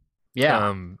 Yeah,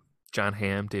 Um, John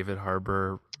Hamm, David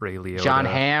Harbour, Ray John Liotta.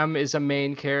 Hamm is a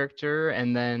main character,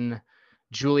 and then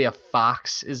Julia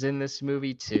Fox is in this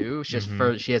movie too.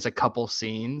 Mm-hmm. She has a couple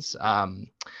scenes,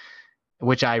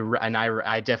 which I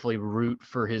definitely root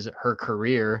for her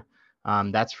career.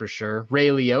 That's for sure. Ray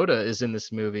Liotta is in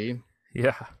this movie.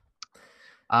 Yeah.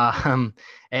 Um,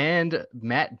 and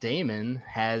Matt Damon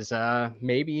has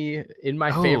maybe in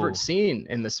my favorite Oh, scene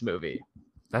in this movie.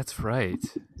 that's right.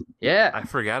 Yeah. I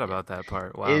forgot about that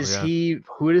part. Wow. Is Yeah. he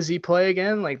who does he play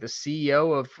again? Like the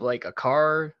CEO of like a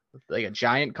car, like a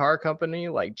giant car company,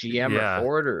 like GM or Yeah.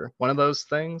 Ford or one of those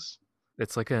things?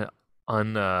 It's like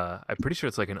I'm pretty sure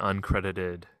it's like an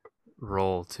uncredited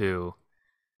role too,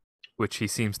 which he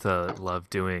seems to love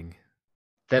doing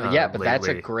That yeah, but that's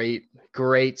a lately.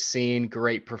 great scene,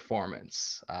 great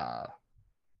performance.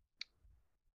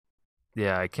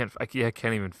 Yeah, I can't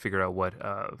even figure out what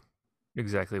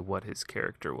exactly what his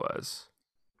character was.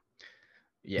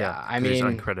 Yeah, Yeah, I because he's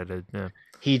mean, uncredited. Yeah.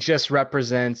 he just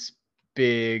represents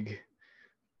big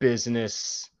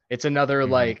business. It's another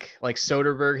Hmm. like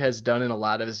Soderbergh has done in a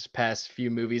lot of his past few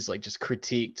movies, like just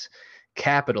critiqued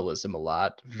capitalism a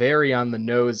lot. Very on the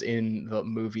nose in the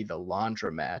movie The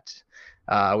Laundromat,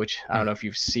 which I don't know if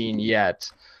you've seen yet.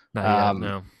 Not yet. Um,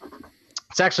 No.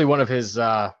 it's actually one of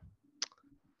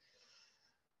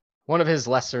his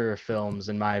lesser films,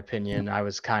 in my opinion. I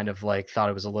was kind of like thought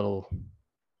it was a little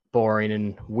boring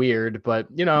and weird, but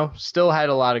still had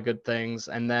a lot of good things.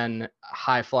 And then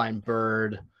High Flying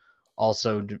Bird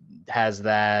also has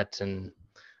that, and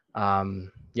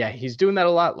yeah, he's doing that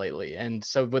a lot lately. And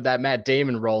so with that Matt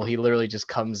Damon role, he literally just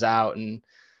comes out and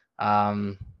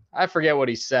I forget what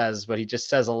he says, but he just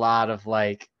says a lot of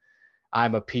like,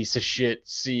 I'm a piece of shit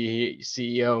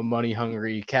CEO, money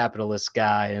hungry capitalist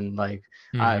guy, and like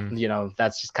Hmm.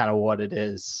 that's just kind of what it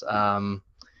is.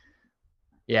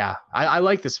 Yeah, I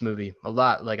like this movie a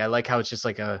lot. Like I like how it's just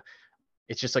like a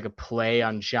play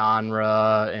on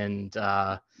genre and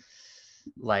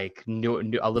like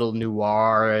a little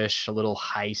noirish, a little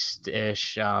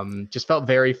heist-ish. Just felt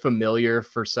very familiar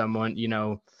for someone.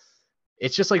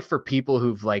 It's just like for people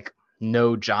who've like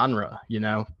no genre.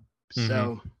 Hmm.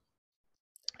 So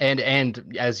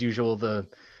and as usual, the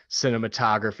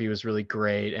cinematography was really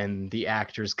great, and the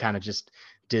actors kind of just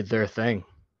did their thing.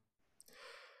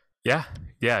 Yeah.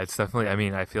 Yeah. It's definitely. I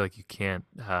mean, I feel like you can't.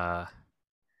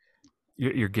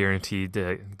 You're guaranteed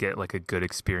to get like a good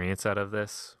experience out of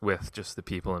this with just the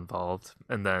people involved,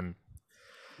 and then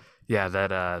yeah,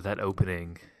 that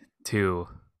opening too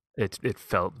it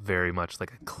felt very much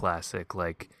like a classic,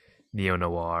 like neo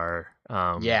noir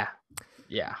Yeah.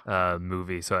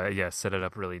 movie. So yeah, set it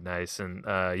up really nice, and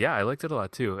yeah, I liked it a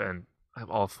lot too. And I'm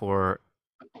all for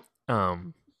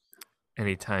um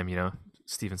anytime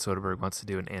Steven Soderbergh wants to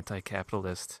do an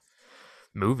anti-capitalist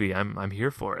movie, I'm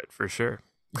here for it for sure.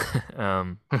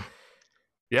 um,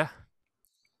 yeah,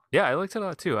 yeah, I liked it a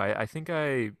lot too. I think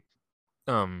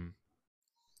um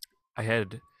I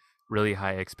had really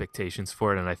high expectations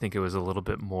for it, and I think it was a little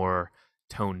bit more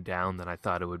toned down than I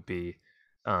thought it would be,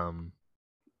 um,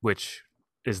 which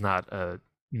is not a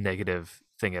negative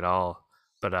thing at all.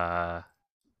 But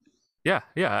yeah,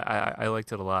 I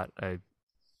liked it a lot. I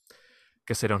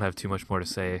guess I don't have too much more to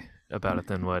say about it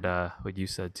than what you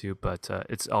said too. But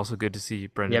it's also good to see Yeah,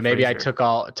 Brendan maybe I Fraser.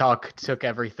 took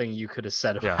everything you could have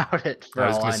said Yeah, about it for I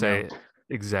was all gonna I know. say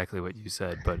exactly what you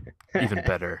said, but even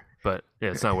better. But yeah,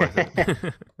 it's not worth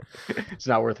it. It's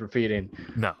not worth repeating.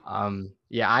 No.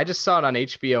 Yeah, I just saw it on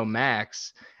HBO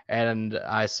Max, and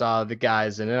I saw the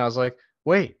guys in it. I was like,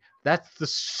 wait, that's the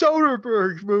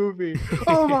Soderbergh movie.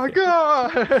 Oh my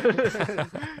god!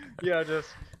 Yeah, just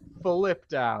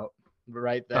flipped out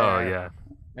right there. Oh yeah.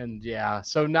 And yeah,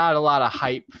 so not a lot of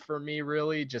hype for me,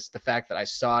 really. Just the fact that I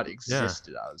saw it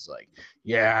existed. I was like,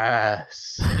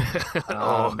 yes.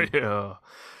 Oh yeah.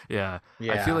 Yeah.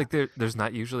 I feel Yeah. like there's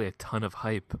not usually a ton of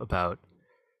hype about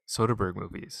Soderbergh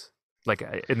movies. Like,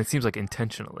 and it seems like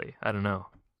intentionally. I don't know.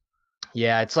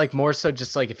 Yeah, it's like more so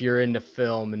just like if you're into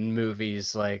film and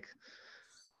movies, like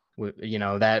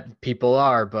that people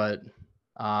are, but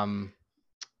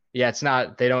yeah, it's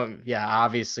not. They don't. Yeah,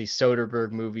 obviously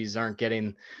Soderbergh movies aren't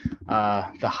getting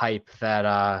the hype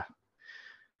that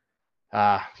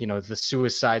the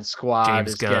Suicide Squad James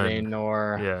is Gunn. getting,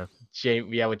 or Yeah.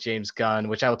 with James Gunn,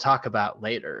 which I will talk about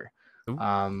later.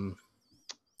 Ooh.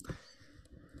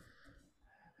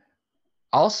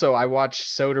 Also, I watched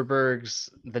Soderbergh's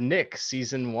The Knick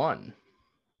season 1.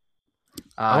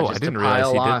 I Just to didn't realize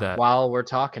pile he did on that. while we're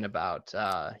talking about.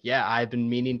 Yeah, I've been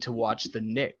meaning to watch The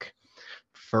Knick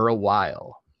for a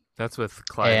while. That's with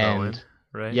Clive Owen,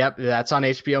 right? Yep, that's on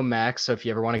HBO Max. So if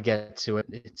you ever want to get to it,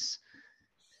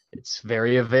 it's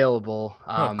very available.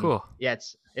 Oh, cool. Yeah,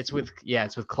 it's with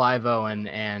Clive Owen,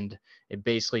 and it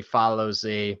basically follows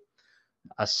a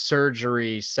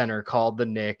surgery center called the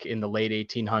Knick in the late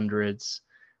 1800s,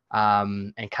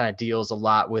 and kind of deals a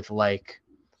lot with like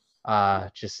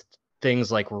just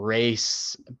things like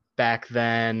race back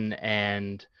then,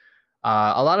 and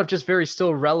a lot of just very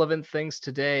still relevant things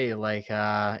today, like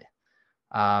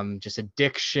just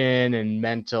addiction and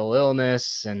mental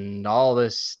illness and all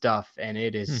this stuff. And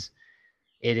it is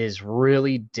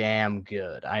really damn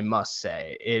good, I must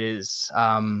say. It is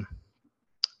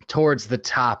towards the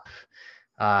top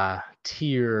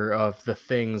tier of the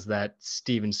things that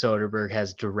Steven Soderbergh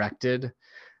has directed.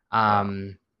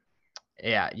 Wow.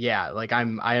 Yeah, like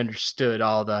I understood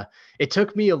it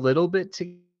took me a little bit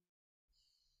to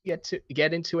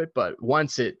get into it, but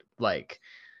once it once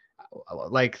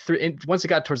it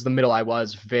got towards the middle, I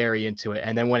was very into it.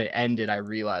 And then when it ended, I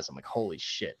realized, I'm like, holy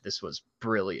shit, this was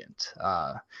brilliant.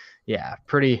 Yeah,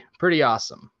 pretty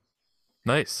awesome.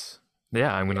 Nice.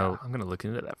 Yeah, I'm gonna look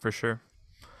into that for sure.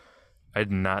 I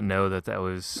did not know that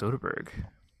was Soderbergh.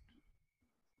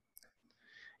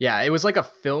 Yeah, it was like a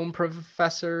film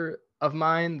professor of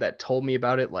mine that told me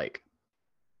about it. Like,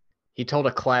 he told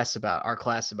our class about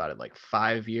it like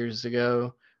 5 years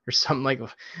ago or something.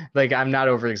 Like I'm not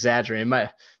over exaggerating. It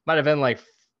might have been like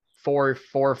four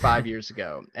or 5 years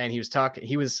ago. And he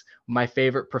was my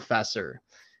favorite professor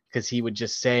because he would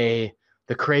just say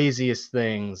the craziest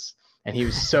things, and he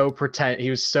was so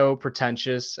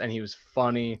pretentious, and he was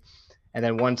funny. And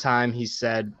then one time he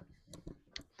said,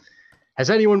 "Has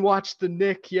anyone watched The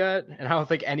Knick yet?" And I don't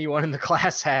think anyone in the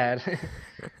class had.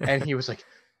 And he was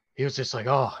just like,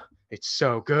 "Oh, it's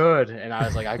so good." And I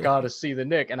was like, "I gotta see The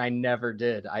Knick," and I never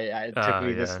did. It took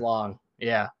me this long.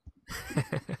 Yeah.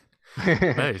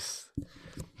 Nice.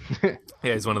 Yeah,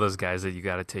 he's one of those guys that you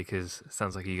got to take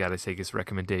sounds like you got to take his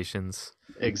recommendations.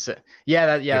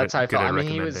 Yeah, that's how I felt. I mean,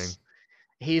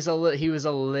 he was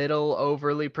a little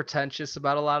overly pretentious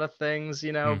about a lot of things,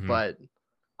 but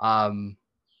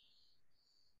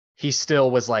he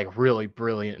still was like really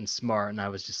brilliant and smart, and I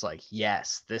was just like,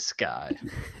 yes, this guy.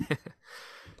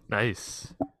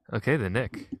 Nice. Okay, The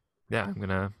Knick. Yeah, I'm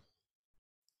gonna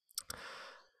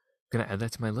add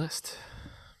that to my list.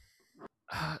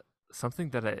 Something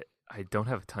that I don't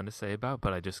have a ton to say about,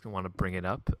 but I just want to bring it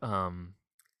up.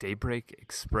 Daybreak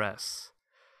Express,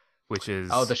 which is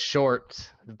the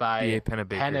short by B.A.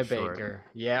 Pennebaker.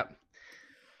 Yep.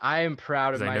 I am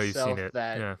proud of myself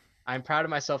that I'm proud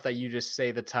of myself that you just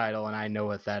say the title and I know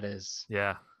what that is.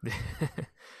 Yeah.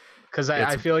 Because It's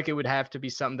I feel like it would have to be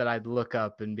something that I'd look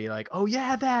up and be like, oh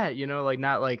yeah, that, like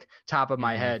not like top of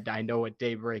my mhm. head. I know what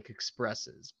Daybreak Express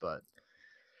is, but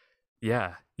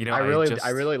Yeah. I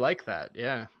really like that.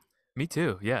 Yeah, Me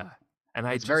too. Yeah. And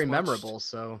it's very memorable.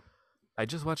 So I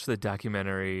just watched the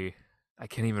documentary. I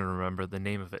can't even remember the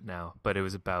name of it now, but it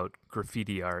was about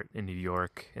graffiti art in New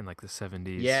York in like the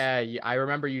 70s. yeah, I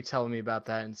remember you telling me about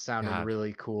that and it sounded God,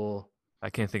 really cool. I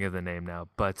can't think of the name now,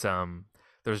 but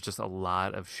there's just a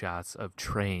lot of shots of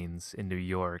trains in New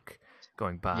York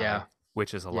going by, Yeah,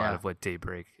 which is a lot yeah, of what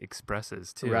Daybreak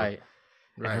expresses too. right,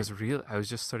 And right. I was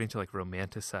just starting to like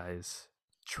romanticize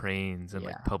trains and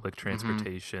like Yeah. public Mm-hmm.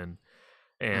 transportation,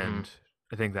 Mm-hmm. and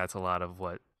I think that's a lot of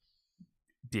what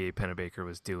D.A. Pennebaker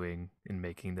was doing in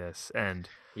making this. And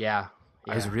Yeah.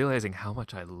 I was Yeah. realizing how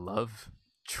much I love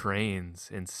trains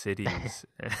in cities.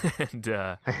 And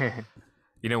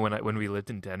when we lived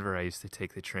in Denver, I used to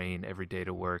take the train every day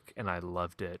to work, and I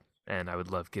loved it. And I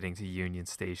would love getting to Union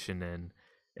Station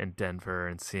in Denver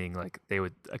and seeing like they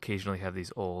would occasionally have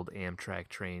these old Amtrak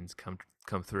trains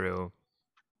come through.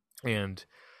 And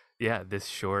yeah, this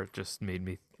short just made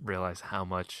me realize how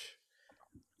much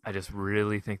I just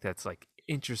really think that's like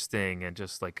interesting, and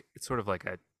just like it's sort of like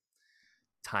a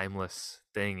timeless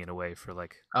thing in a way for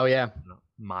like, Oh yeah.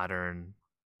 modern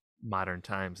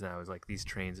times now. Is like these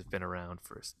trains have been around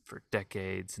for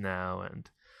decades now. And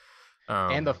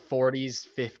And the um 40s,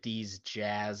 50s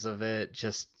jazz of it,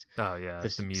 just oh yeah, the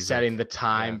this setting music. the Yeah.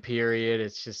 time period.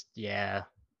 It's just, yeah.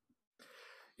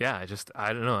 Yeah,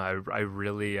 I don't know, I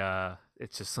really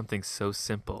it's just something so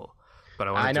simple, but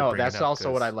I I wanted to know. bring it That's up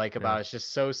also what I because like yeah. about it. It's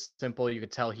just so simple. You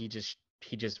could tell he just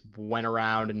went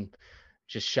around and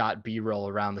just shot B-roll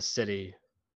around the city.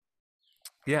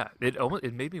 Yeah, it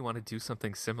made me want to do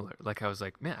something similar. Like I was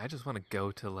like, man, I just want to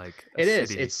go to like a It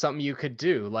is. It's city. something you could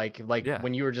do. Like Yeah.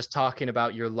 when you were just talking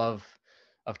about your love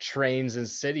of trains and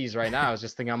cities right now, I was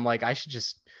just thinking, I'm like, I should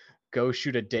just go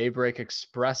shoot a Daybreak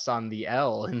Express on the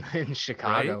L in Right?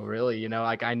 Chicago, really.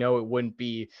 Like I know it wouldn't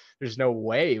be, there's no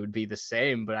way it would be the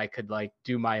same, but I could like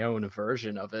do my own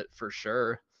version of it for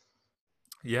sure.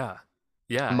 Yeah.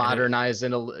 Yeah, Modernize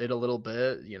it a little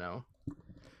bit.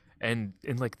 and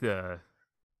in like the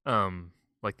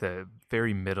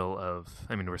very middle of,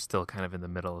 I mean, we're still kind of in the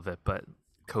middle of it, but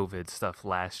COVID stuff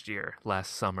last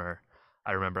summer,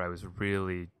 I remember I was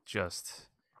really just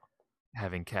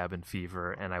having cabin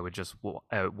fever, and I would just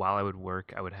while I would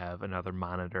work, I would have another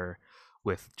monitor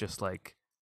with just like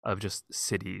of just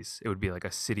cities. It would be like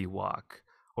a city walk,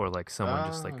 or like someone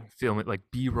just like Ah, filming like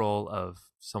B-roll of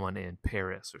someone in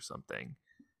Paris or something.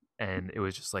 And it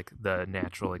was just like the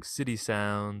natural like city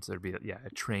sounds. There'd be, yeah, a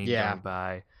train going yeah,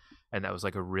 by, and that was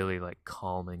like a really like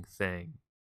calming thing.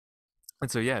 And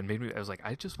so yeah, it made me. I was like,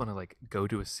 I just want to like go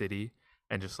to a city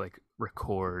and just like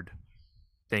record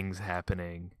things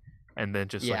happening, and then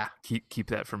just yeah, like keep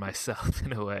that for myself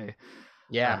in a way,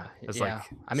 yeah, as yeah. like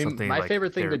I mean, something my like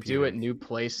favorite thing to do at therapeutic. new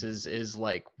places is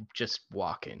like just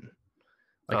walking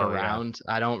like Oh yeah. around.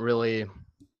 I don't really,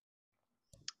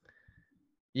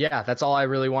 yeah, that's all I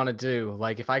really want to do.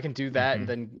 Like if I can do that and Hmm.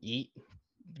 then eat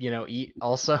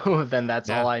also, then that's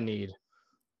all Yeah. I need.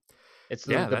 It's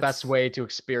the, Yeah. the best That's way to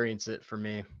experience it for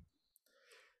me.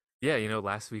 yeah.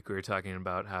 Last week we were talking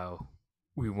about how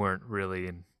we weren't really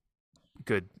in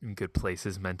good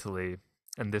places mentally,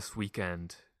 and this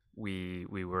weekend we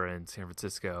were in San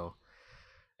Francisco.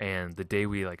 And the day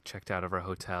we like checked out of our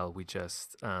hotel, we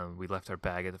left our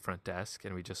bag at the front desk,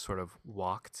 and we just sort of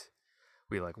walked.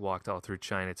 We like walked all through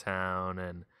Chinatown,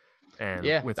 and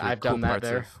Yeah, went through I've cool done that parts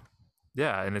there. of,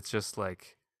 yeah. And it's just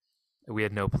like we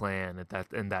had no plan at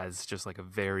that, and that is just like a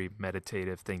very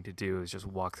meditative thing to do, is just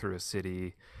walk through a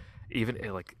city. Even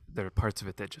like there are parts of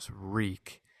it that just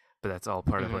reek, but that's all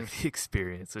part of like Hmm. the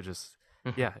experience. So just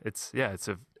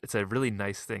it's a really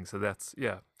nice thing. So that's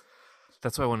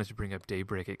why I wanted to bring up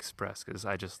Daybreak Express, because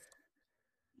I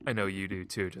know you do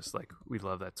too. Just like we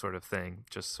love that sort of thing,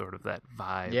 just sort of that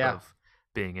vibe Yeah, of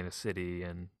being in a city,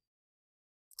 and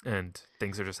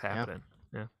things are just yeah. happening.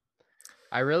 Yeah.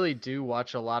 I really do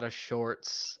watch a lot of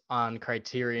shorts on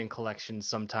Criterion Collection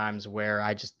sometimes where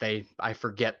I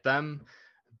forget them,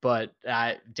 but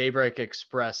Daybreak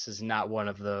Express is not one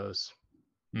of those.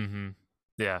 Mm-hmm.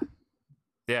 Yeah.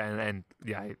 Yeah, and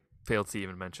yeah, I failed to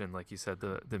even mention, like you said,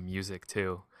 the music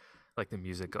too, like the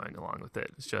music going along with it.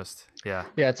 It's just, yeah.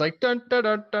 Yeah, it's like dun dun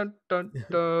dun dun dun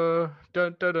dun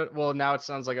dun dun. Dun. Well, now it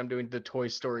sounds like I'm doing the Toy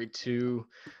Story 2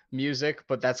 music,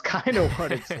 but that's kind of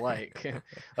what it's like.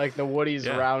 Like the Woody's Yeah.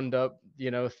 Roundup,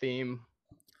 theme.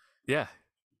 Yeah.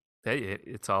 Hey,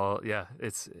 it's all, yeah.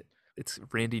 it's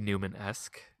Randy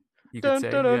Newman-esque, you could Dun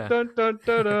say. dun dun Yeah. dun dun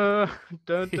dun dun dun Yeah.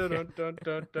 dun dun dun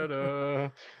dun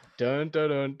dun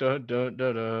dun dun dun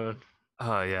dun dun.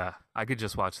 Oh yeah, I could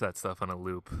just watch that stuff on a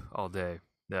loop all day.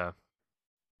 Yeah.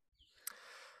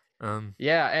 Um.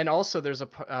 Yeah, and also there's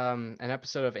an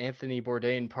episode of Anthony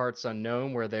Bourdain Parts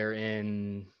Unknown where they're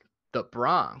in the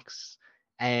Bronx,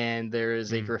 and there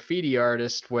is a mm, graffiti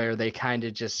artist where they kind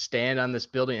of just stand on this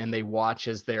building and they watch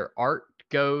as their art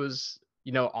goes,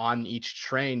 on each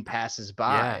train passes yeah.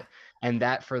 by, and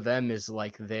that for them is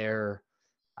like their,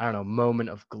 I don't know, moment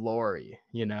of glory,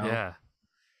 Yeah.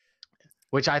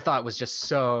 which I thought was just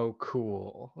so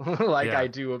cool. Like I Yeah.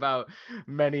 do about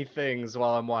many things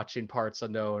while I'm watching Parts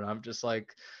Unknown. I'm just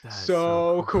like, That's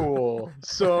so so cool. cool,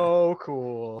 so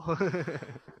cool.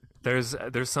 There's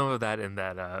some of that in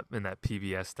that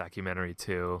PBS documentary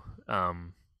too,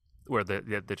 where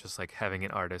they're just like having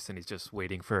an artist and he's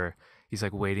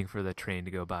like waiting for the train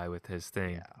to go by with his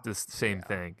thing, Yeah, this same yeah,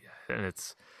 thing, and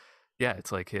it's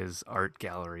like his art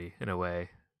gallery in a way,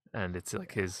 and it's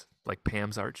like yeah. his like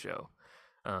Pam's art show,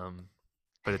 um,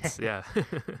 but it's yeah, The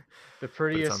but it's on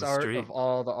prettiest the art of street.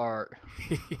 all the art.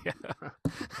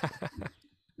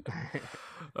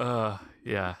 Yeah.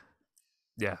 Yeah,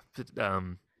 yeah,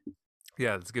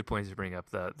 yeah. It's a good point to bring up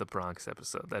the Bronx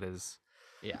episode. That is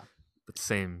Yeah. the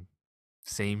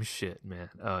same shit, man.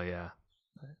 Oh yeah,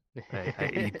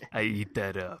 I eat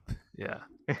that up. Yeah.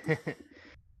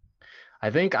 I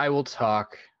think I will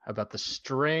talk about the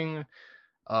string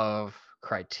of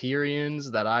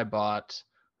criterions that I bought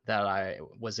that I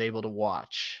was able to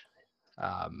watch.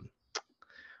 Um,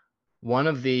 One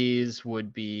of these uh,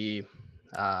 would be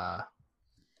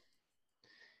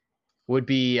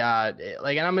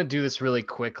like, and I'm gonna do this really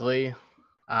quickly,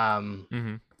 um,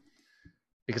 Mm-hmm.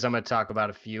 because I'm gonna talk about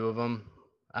a few of them.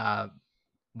 Uh,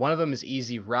 One of them is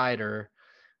Easy Rider,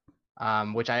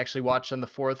 which I actually watched on the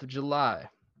 4th of July,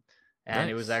 and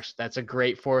it was Nice. actually that's a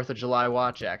great 4th of July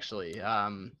watch actually.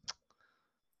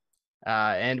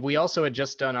 And we also had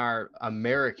just done our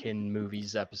American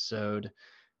movies episode,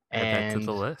 Add that to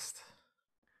the and list.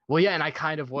 well, yeah, and I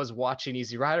kind of was watching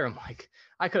Easy Rider. I'm like,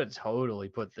 I could have totally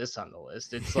put this on the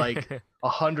list. It's like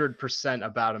 100%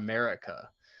 about America,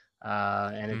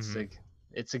 and Mm-hmm.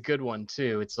 it's a good one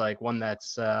too. It's like one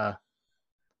that's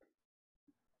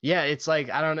yeah, it's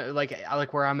like I don't know, like I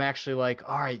like where I'm actually like,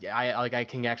 all right, I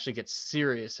can actually get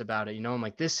serious about it. I'm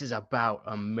like, this is about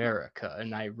America,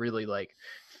 and I really like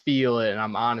feel it, and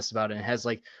I'm honest about it. And it has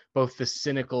like both the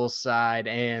cynical side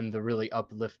and the really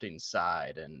uplifting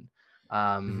side, and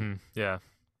Mm-hmm. Yeah.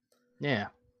 yeah.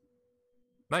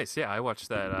 Nice. Yeah, I watched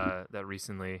that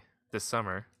recently this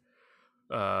summer,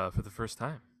 for the first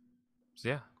time. So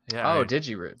yeah, yeah, Oh, did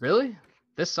you really?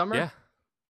 This summer? yeah.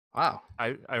 Wow.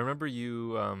 I remember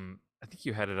you. I think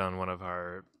you had it on one of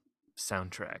our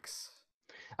soundtracks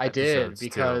I did episodes too.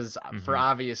 because for Mm-hmm.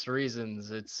 obvious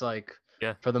reasons, it's like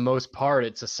Yeah. for the most part,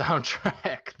 it's a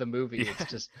soundtrack. The movie, it's Yeah.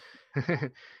 just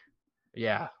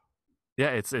yeah. Yeah.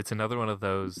 It's another one of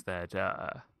those that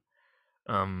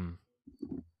um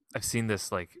I've seen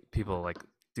this like people like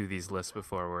do these lists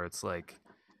before where it's like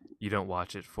you don't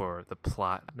watch it for the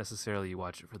plot necessarily, you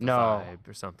watch it for the No, vibe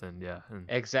or something. Yeah. And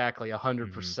exactly, a hundred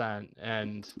mm-hmm. percent.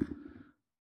 And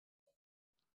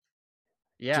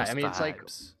yeah, I Just mean, it's like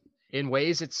vibes. in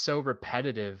ways it's so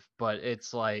repetitive, but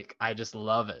it's like I just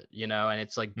love it, and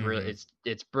it's like Mm-hmm.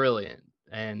 it's brilliant.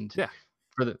 And Yeah.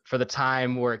 for the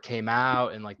time where it came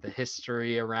out and like the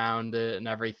history around it and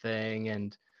everything,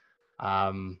 and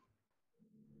um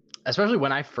especially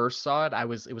when I first saw it, it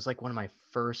was like one of my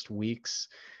first weeks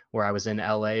where I was in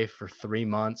LA for 3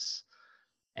 months,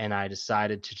 and I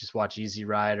decided to just watch Easy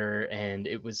Rider, and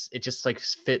it just like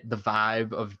fit the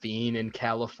vibe of being in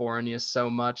California so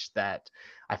much that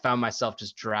I found myself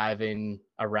just driving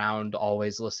around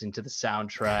always listening to the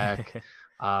soundtrack.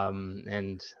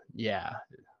 And yeah,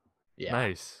 yeah.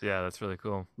 Nice. Yeah, that's really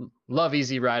cool. Love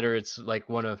Easy Rider. It's like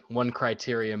one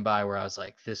criterion by where I was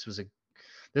like, this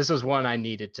was one I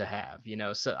needed to have,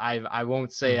 So I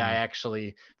won't say I Mm-hmm.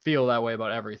 actually feel that way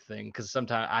about everything, because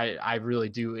sometimes I really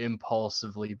do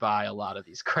impulsively buy a lot of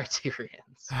these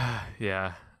criterions.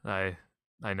 Yeah, I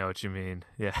know what you mean.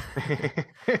 Yeah.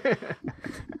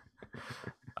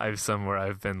 I've somewhere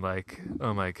I've been like,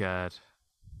 oh my god,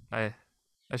 I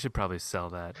I should probably sell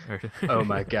that. Oh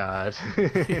my god.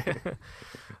 Yeah,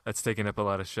 that's taking up a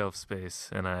lot of shelf space,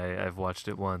 and I've watched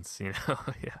it once.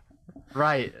 Yeah,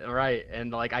 Right, right.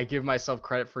 And like I give myself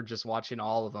credit for just watching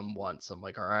all of them once. I'm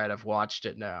like, all right, I've watched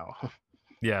it now.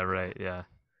 yeah, right, yeah.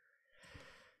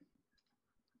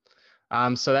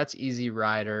 So that's Easy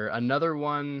Rider. Another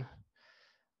one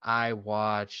I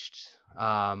watched.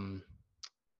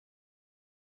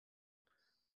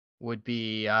 would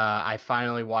be I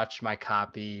finally watched my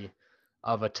copy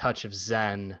of A Touch of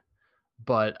Zen,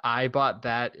 but I bought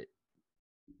that.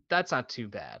 That's not too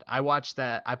bad. I watched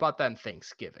that. I bought that in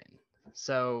Thanksgiving,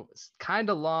 so it's kind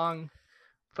of long,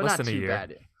 but Less not than a too year.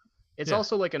 bad. It's Yeah.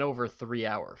 also like an over 3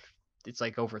 hour. It's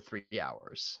like over 3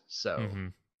 hours. So, Mm-hmm.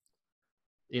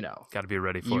 you know, Got to be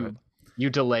ready for it. you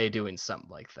delay doing something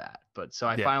like that. But so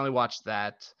I Yeah. finally watched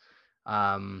that.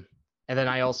 And then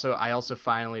I also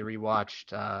finally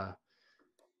rewatched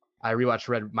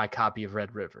my copy of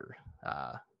Red River,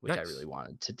 which I really Nice.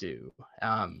 wanted to do.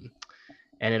 And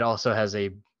it also has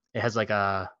like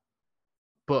a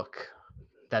book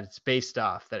that it's based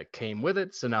off that it came with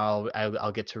it. So now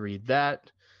I'll get to read that.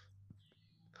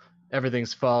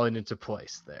 Everything's falling into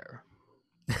place there.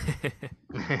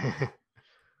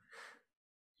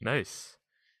 Nice.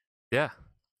 Yeah.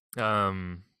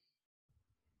 Um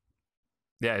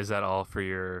yeah, is that all for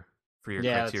your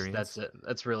Yeah, that's criterions? it.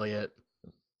 That's really it.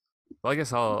 Well, I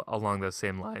guess I'll along those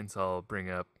same lines I'll bring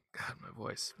up God, my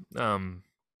voice.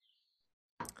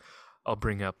 I'll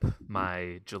bring up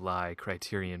my July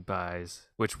criterion buys.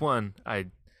 Which one I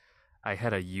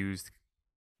had a used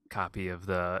copy of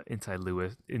the Inside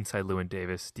Llewyn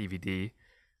Davis DVD.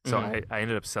 So Mm-hmm. I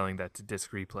ended up selling that to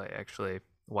Disc Replay actually a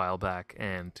while back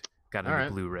and got a All new right.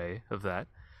 Blu-ray of that.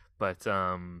 But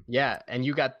Yeah, and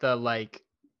you got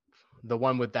the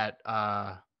one with that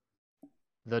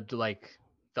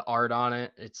the art on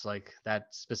it. It's like that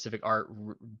specific art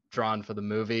drawn for the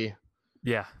movie.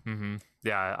 yeah,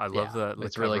 yeah, I love Yeah, the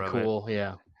it's really cover of it. cool.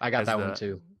 Yeah, I got Has that one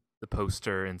too. the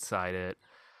poster inside it.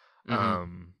 Mm-hmm.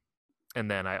 Um and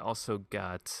then I also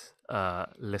got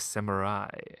Le Samurai,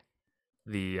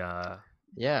 the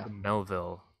Yeah, the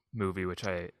Melville movie, which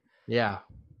I yeah.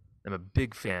 am a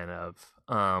big fan of.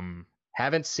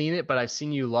 Haven't seen it, but I've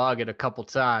seen you log it a couple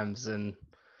times, and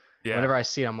Yeah. whenever I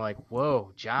see it, I'm like,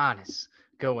 "Whoa, John is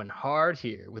going hard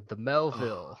here with the Oh,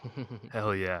 Melville."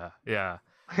 hell yeah. Yeah.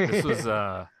 This was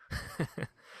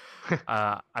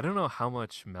I don't know how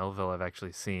much Melville I've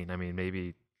actually seen. I mean,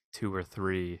 maybe two or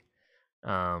three.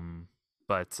 Um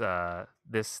but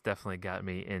this definitely got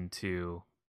me into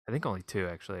I think only two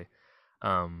actually.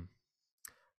 Um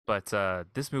but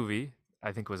this movie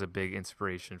I think was a big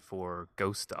inspiration for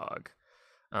Ghost Dog.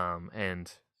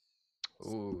 And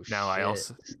Oh now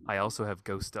shit! I also have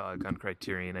Ghost Dog on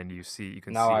Criterion, and you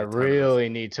can Now see I a ton of really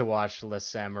need to watch Le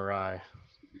Samurai.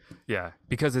 yeah,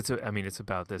 because I mean it's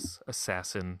about this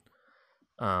assassin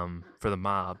for the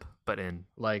mob, but in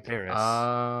Like, Paris,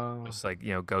 just like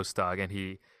Ghost Dog, and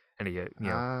he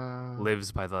uh,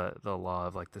 lives by the law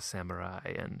of like the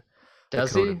samurai and the does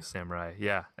code of he? the samurai.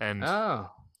 Yeah, and Oh,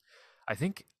 I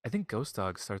think Ghost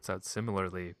Dog starts out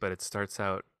similarly, but it starts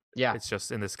out yeah, it's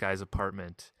just in this guy's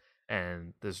apartment,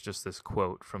 and there's just this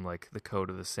quote from like the code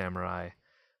of the samurai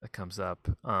that comes up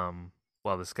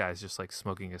while this guy's just like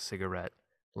smoking a cigarette,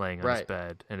 laying on his right.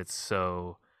 bed, and it's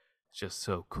just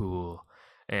so cool,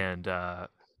 and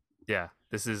yeah,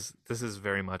 this is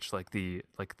very much like the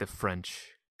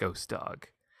French Ghost Dog.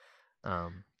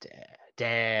 Um,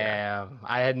 yeah, Damn,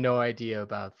 I had no idea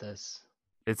about this.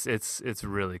 it's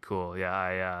really cool.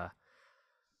 Yeah,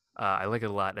 I like it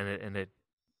a lot, and it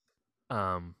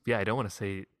yeah, I don't want to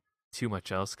say too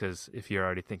much else because if you're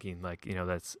already thinking like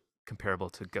that's comparable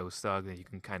to Ghost Dog, then you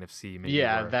can kind of see maybe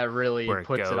Yeah, that really where it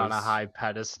puts it on a goes. high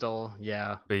pedestal.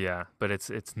 Yeah. But yeah, but it's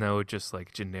no just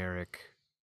like generic.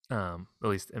 At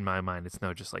least in my mind, it's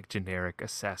no just like generic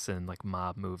assassin like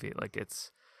mob movie. Like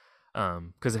it's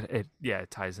because it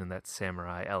ties in that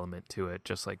samurai element to it,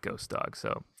 just like Ghost Dog.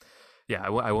 So yeah,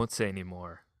 I won't say any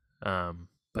more.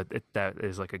 But that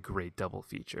is like a great double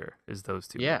feature. Is those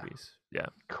two Yeah. movies? Yeah,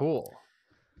 Cool.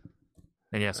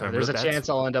 and yeah, so I'm There's really a chance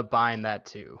I'll end up buying that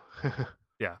too.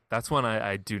 that's one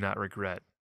I do not regret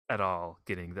at all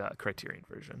getting the Criterion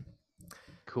version.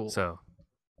 Cool. So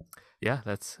yeah,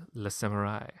 that's Le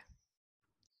Samurai.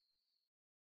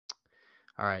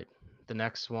 All right. The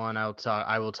next one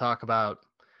I will talk about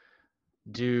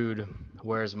Dude,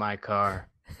 Where's My Car?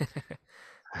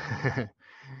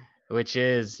 Which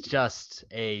is just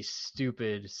a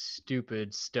stupid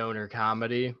stoner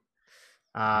comedy.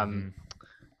 Um, hmm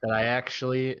that I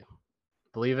actually,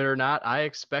 believe it or not, I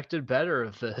expected better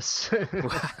of this.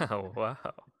 Wow, wow.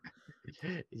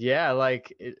 Yeah,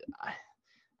 like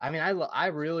I mean, I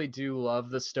really do love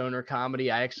the stoner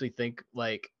comedy. I actually think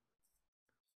like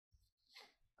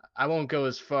I won't go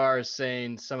as far as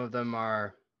saying some of them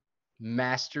are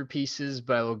masterpieces,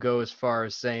 but I will go as far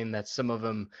as saying that some of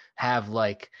them have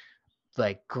like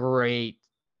great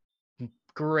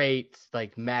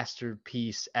like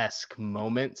masterpiece esque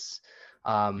moments.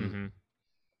 Um, hmm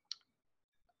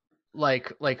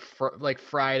like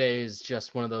Friday is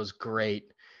just one of those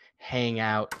great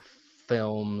hangout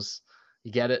films.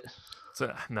 You get it?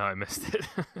 So no, I missed it.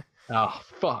 Oh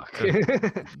fuck.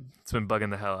 It's been bugging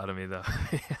the hell out of me though.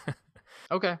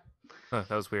 Okay. Oh,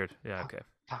 that was weird. Yeah. Okay.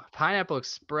 Pineapple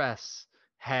Express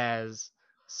has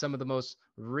some of the most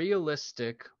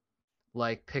realistic,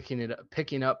 like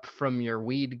picking up from your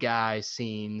weed guy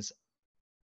scenes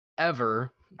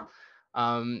ever.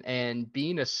 And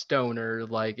being a stoner,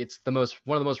 like it's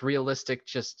one of the most realistic,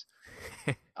 just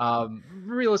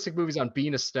realistic movies on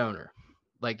being a stoner.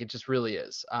 Like it just really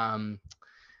is.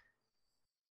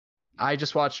 I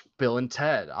just watched Bill and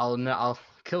Ted. I'll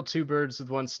kill two birds with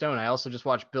one stone. I also just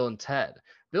watched Bill and Ted.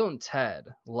 Bill and Ted,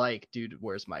 like Dude,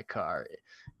 Where's My Car? It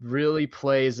really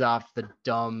plays off the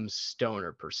dumb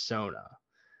stoner persona.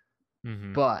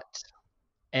 Mm-hmm. But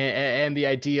and the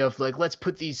idea of like, let's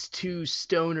put these two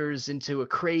stoners into a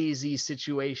crazy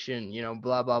situation, you know,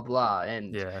 blah blah blah,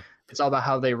 and Yeah. it's all about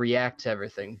how they react to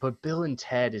everything. But Bill and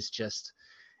Ted is just,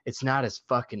 it's not as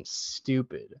fucking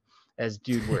stupid as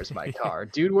Dude, Where's My Car?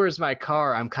 Dude, Where's My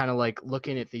Car? I'm kind of like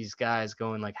looking at these guys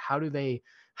going like, how do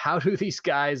these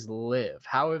guys live?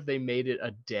 How have they made it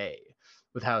a day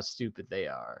with how stupid they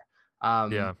are?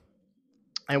 Yeah.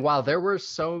 And while there were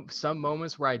some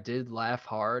moments where I did laugh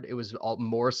hard, it was all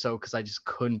more so because I just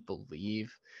couldn't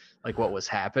believe like what was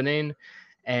happening.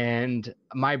 And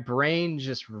my brain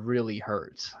just really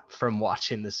hurt from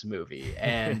watching this movie.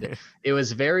 And it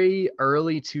was very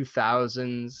early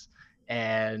 2000s,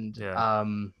 and Yeah.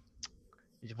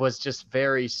 it was just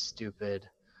very stupid.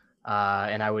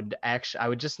 And I would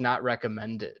just not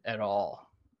recommend it at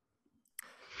all.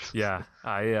 Yeah.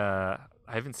 I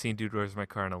haven't seen Dude Where's My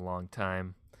Car in a long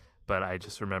time, but I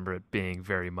just remember it being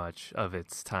very much of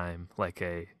its time, like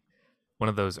one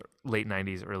of those late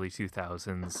 '90s, early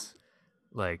 2000s,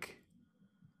 like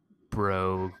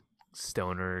bro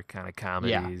stoner kind of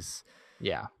Yeah, comedies.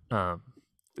 yeah, Um,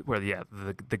 where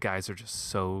the guys are just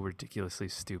so ridiculously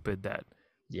stupid that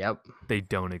yep, they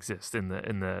don't exist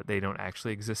they don't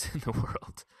actually exist in the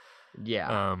world.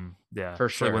 yeah, Yeah. for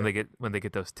So like sure. when they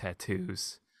get those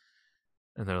tattoos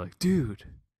and they're like, dude,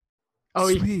 Oh,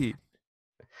 yeah. sweet,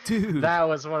 dude, That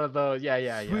was one of those. Yeah,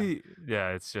 yeah, yeah. sweet. Yeah,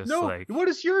 it's just No, like what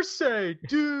does yours say,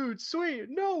 dude? Sweet.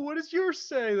 No, what does yours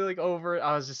say? They're like over it.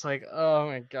 I was just like, oh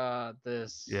my god,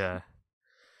 this. yeah,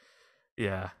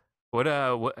 yeah. What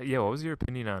was your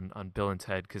opinion on Bill and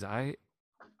Ted? Because I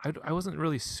wasn't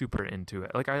really super into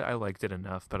it. Like I liked it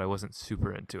enough, but I wasn't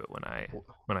super into it when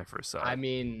I first saw I it.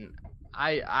 mean,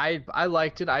 I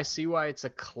liked it. I see why it's a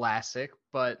classic,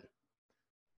 but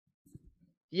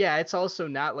yeah, it's also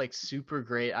not like super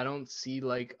great. I don't see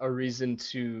like a reason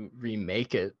to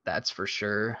remake it. That's for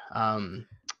sure.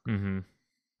 Mm-hmm.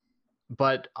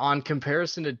 But on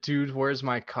comparison to Dude, Where's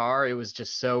My Car? It was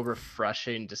just so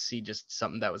refreshing to see just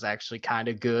something that was actually kind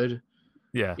of good,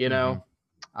 Yeah. you Mm-hmm. know?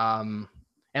 Um,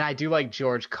 and I do like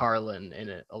George Carlin in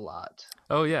it a lot.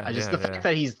 Oh yeah, I just, yeah, the fact yeah.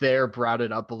 that he's there brought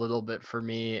it up a little bit for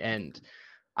me. And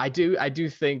I do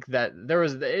think that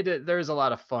there's a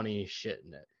lot of funny shit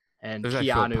in it. And There's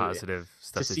actual Keanu, positive to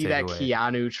stuff to see take that away.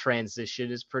 Keanu transition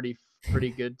is pretty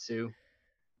good too.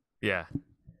 Yeah.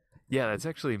 Yeah, that's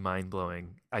actually mind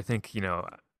blowing. I think,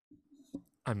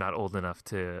 I'm not old enough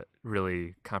to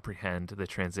really comprehend the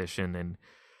transition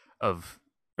of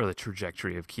or the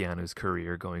trajectory of Keanu's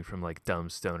career going from like dumb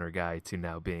stoner guy to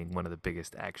now being one of the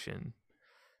biggest action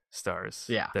stars.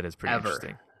 Yeah, That is pretty ever.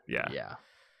 interesting. Yeah. Yeah.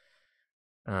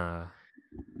 Uh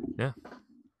yeah.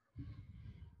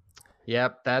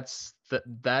 Yep, that's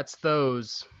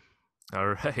those. All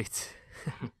right.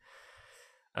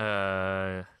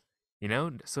 uh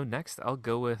so next I'll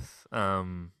go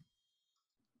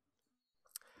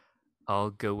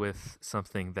with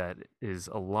something that is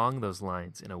along those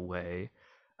lines in a way.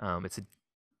 It's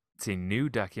a new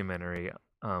documentary,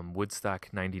 Woodstock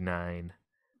 '99,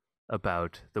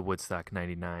 about the Woodstock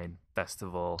 '99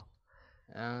 festival.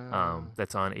 Uh,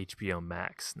 That's on HBO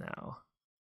Max now.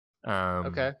 Um,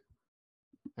 okay.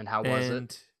 And how was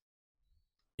it?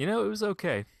 and it was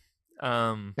okay.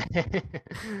 Um,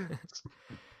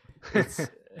 it's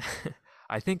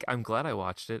I think I'm glad I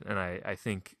watched it, and I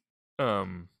think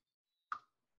um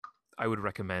I would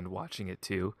recommend watching it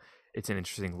too. It's an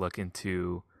interesting look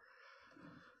into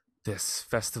this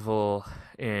festival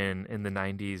in the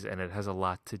 90s, and it has a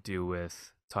lot to do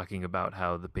with talking about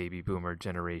how the baby boomer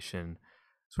generation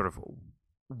sort of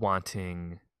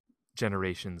wanting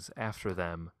generations after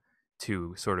them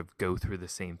to sort of go through the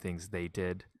same things they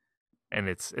did. And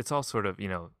it's all sort of,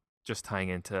 just tying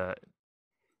into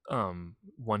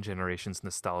one generation's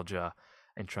nostalgia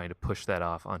and trying to push that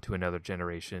off onto another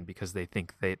generation because they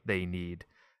think they need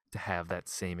to have that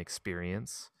same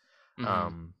experience.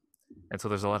 Mm-hmm. And so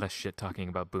there's a lot of shit talking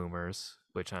about boomers,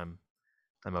 which I'm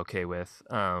okay with.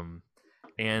 And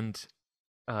it's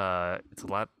a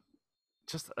lot,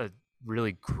 just a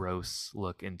really gross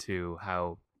look into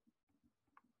how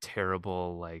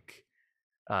terrible, like,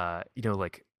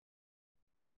 like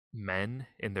men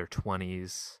in their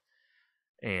 20s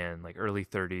and like early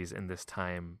 30s in this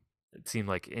time, it seemed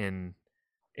like in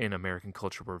American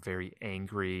culture were very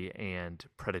angry and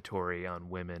predatory on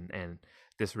women, and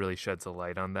this really sheds a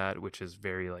light on that, which is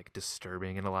very like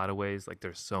disturbing in a lot of ways. Like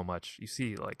there's so much you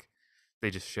see, like they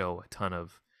just show a ton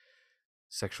of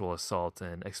sexual assault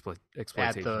and At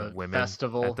exploitation of the women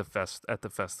festival. at the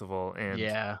festival, and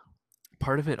Yeah.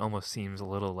 part of it almost seems a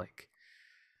little like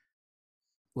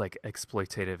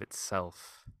exploitative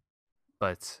itself,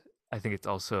 but I think it's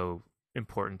also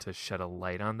important to shed a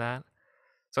light on that.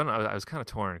 So I don't know, I was kind of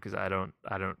torn because I don't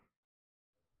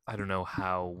know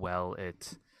how well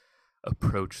it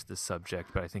approached the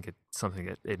subject, but I think it's something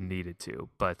that it needed to.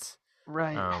 But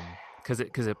Right. because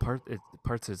it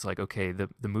parts it's like, okay, the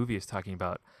movie is talking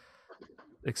about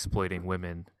exploiting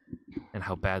women and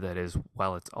how bad that is,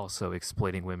 while it's also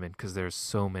exploiting women because there's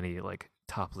so many like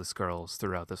topless girls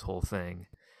throughout this whole thing,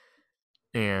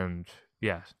 and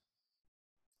yeah,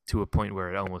 to a point where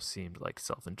it almost seemed like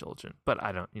self-indulgent. But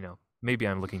I don't, maybe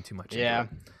I'm looking too much into Yeah. it.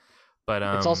 But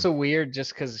It's also weird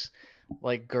just because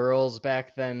like girls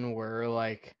back then were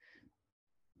like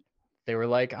they were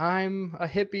like, I'm a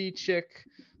hippie chick,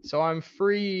 so I'm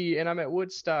free and I'm at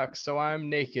Woodstock, so I'm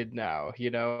naked now,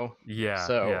 you know? yeah,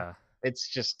 So yeah, it's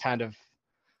just kind of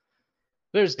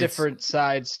there's it's different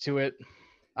sides to it.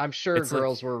 I'm sure it's like,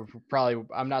 girls were probably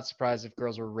I'm not surprised if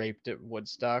girls were raped at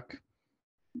Woodstock.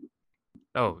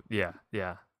 oh yeah,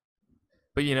 yeah.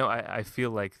 But I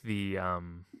feel like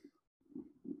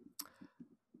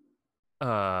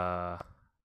uh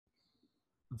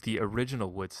the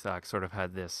original Woodstock sort of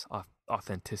had this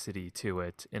authenticity to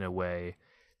it in a way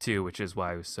too, which is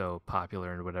why it was so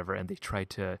popular and whatever. And they tried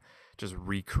to just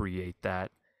recreate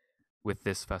that with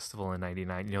this festival in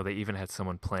 '99. They even had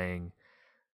someone playing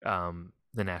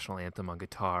the national anthem on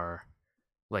guitar,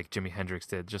 like Jimi Hendrix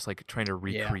did, just like trying to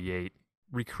Yeah.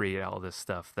 recreate all this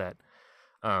stuff that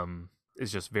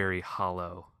is just very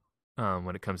hollow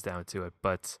when it comes down to it.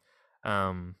 But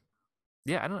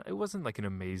yeah, I don't. It wasn't like an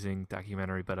amazing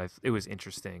documentary, but it was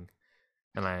interesting,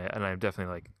 and I'm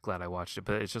definitely like glad I watched it.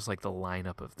 But it's just like the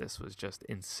lineup of this was just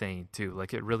insane too.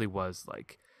 Like it really was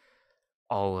like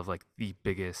all of like the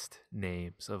biggest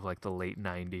names of like the late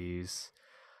 '90s,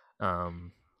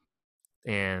 um,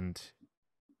 and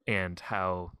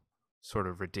how sort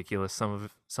of ridiculous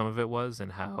some of it was,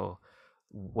 and how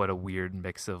what a weird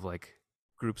mix of like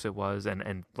groups it was,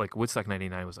 and like Woodstock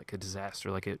 '99 was like a disaster.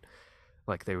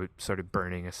 Like they started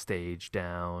burning a stage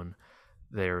down.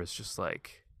 There was just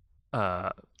like,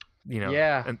 uh,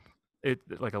 Yeah. and it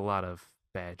like a lot of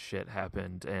bad shit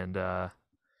happened, and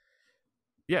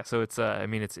yeah. So it's I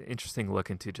mean it's an interesting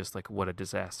look into just like what a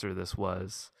disaster this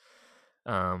was,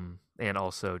 and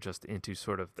also just into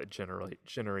sort of the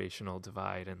generational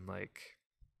divide, and like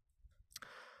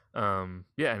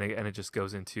yeah, and it just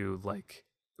goes into like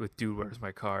with Dude Where's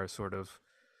My Car, sort of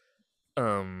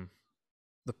um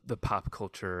the pop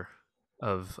culture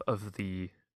of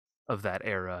that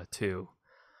era too,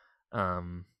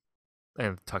 um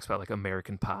and it talks about like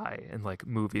American Pie and like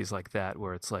movies like that,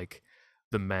 where it's like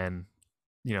the men,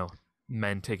 you know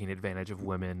men taking advantage of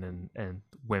women, and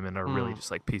women are really Mm.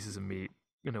 just like pieces of meat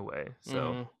in a way.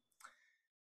 So Mm.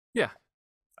 yeah,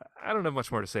 I don't have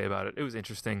much more to say about it. It was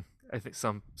interesting. I think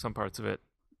some parts of it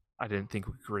I didn't think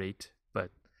were great,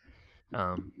 but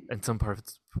and some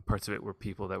parts of it were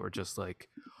people that were just like,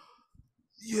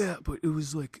 yeah, but it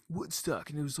was like Woodstock,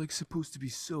 and it was like supposed to be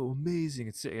so amazing.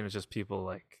 It's just people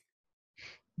like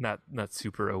not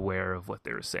super aware of what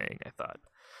they were saying, I thought.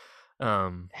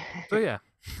 So yeah.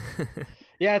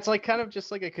 Yeah, it's like kind of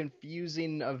just like a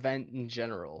confusing event in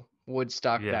general.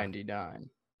 Woodstock Yeah, 99.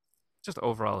 just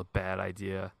overall a bad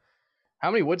idea.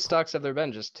 How many Woodstocks have there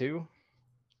been? Just two?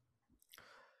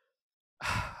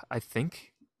 I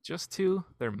think just two.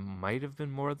 There might have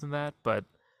been more than that, but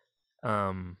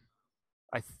um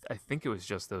I think it was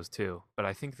just those two. But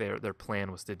I think their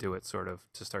plan was to do it, sort of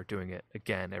to start doing it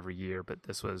again every year, but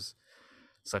this was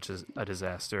such a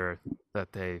disaster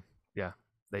that they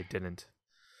didn't.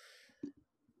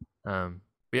 But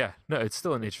yeah, no, it's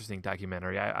still an interesting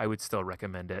documentary. I would still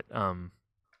recommend it.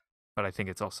 But I think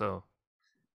it's also,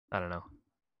 I don't know,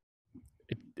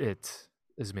 it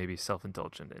is maybe self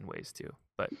indulgent in ways too.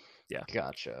 But yeah,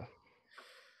 Gotcha.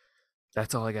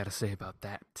 that's all I got to say about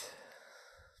that.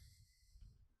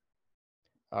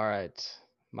 All right.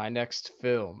 my next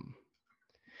film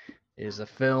is a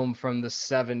film from the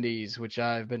 70s, which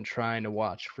I've been trying to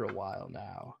watch for a while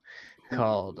now,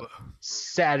 called Ooh.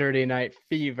 Saturday Night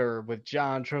Fever with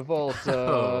John Travolta.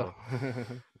 Oh,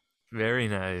 very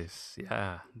nice.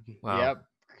 Yeah. Wow. Yep.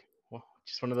 Well,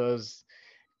 just one of those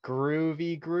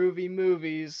groovy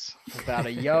movies about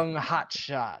a young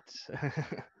hotshot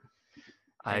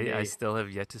and I still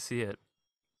have yet to see it.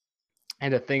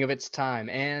 a thing of its time.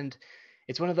 And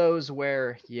it's one of those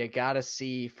where you gotta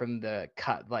see from the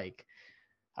cut, like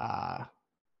uh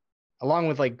along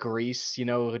with like Grease,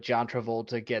 John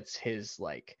Travolta gets his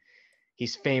like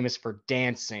he's famous for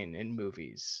dancing in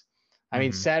movies. I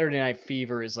mean, Hmm. Saturday Night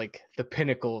Fever is like the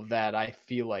pinnacle of that, I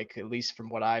feel like, at least from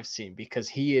what I've seen, because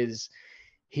he is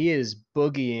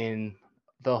boogieing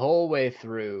the whole way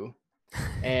through.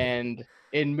 And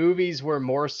in movies where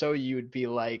more so you would be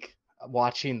like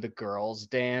watching the girls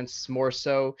dance, more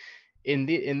so in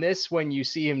this, when you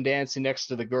see him dancing next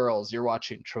to the girls, you're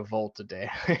watching Travolta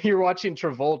dance. You're watching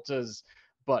Travolta's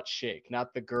butt shake,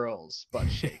 not the girls' butt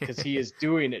shake, because he is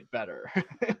doing it better.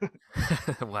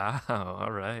 Wow.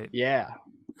 All right. Yeah.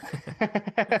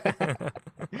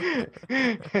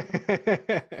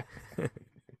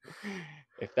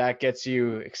 If that gets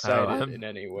you Oh, excited in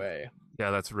any way.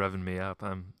 yeah, that's revving me up.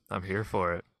 I'm here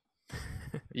for it.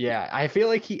 Yeah, I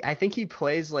think he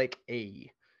plays like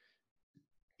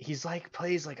he's like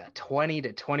plays like a 20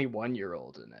 to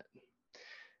 21-year-old in it.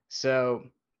 So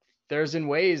there's in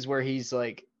ways where he's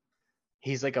like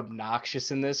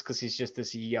obnoxious in this because he's just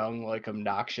this young, like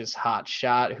obnoxious hot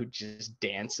shot who just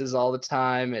dances all the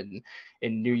time and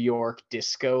in New York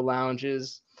disco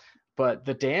lounges. But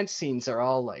the dance scenes are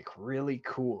all like really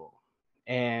cool.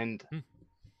 And Hmm.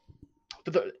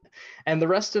 but the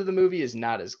rest of the movie is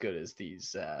not as good as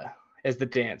these as the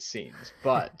dance scenes,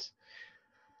 but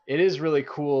it is really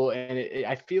cool. And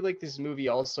I feel like this movie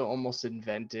also almost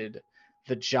invented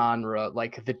the genre,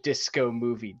 like the disco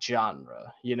movie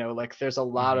genre. Like there's a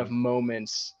lot of Hmm.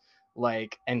 moments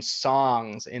like and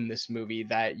songs in this movie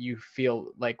that you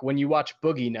feel like when you watch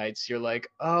Boogie Nights, you're like,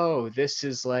 oh, this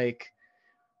is like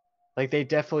they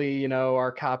definitely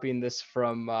are copying this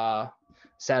from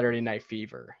Saturday Night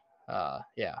Fever.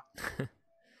 Yeah.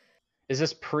 Is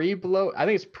this pre-blow? I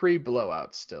think it's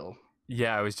pre-blowout still.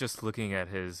 Yeah, I was just looking at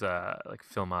his like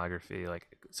filmography. Like,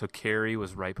 so Carrie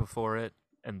was right before it,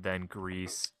 and then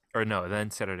Grease, or no, then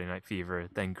Saturday Night Fever,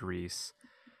 then Grease,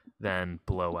 then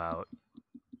Blowout,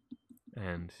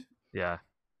 and yeah,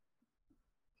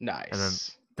 and then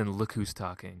Nice. Look Who's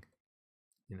Talking.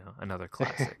 Another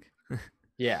classic.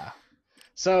 Yeah.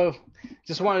 So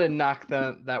just wanted to knock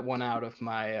that one out of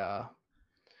my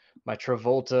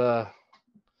Travolta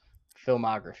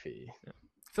filmography. Yeah.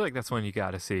 I feel like that's one you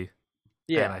got to see,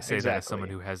 and I Yeah, say that as someone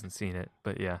exactly. who hasn't seen it.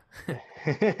 But yeah,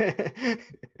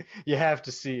 You have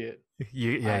to see it.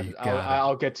 you I'll gotta.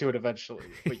 I'll get to it eventually,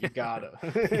 but you Yeah,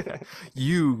 gotta.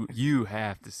 you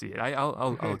have to see it.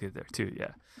 I'll get there too.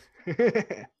 Yeah.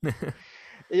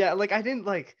 Yeah, like I didn't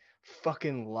like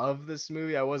fucking love this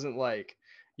movie. I wasn't like,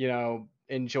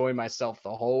 enjoying myself the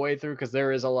whole way through because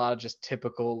there is a lot of just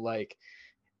typical like,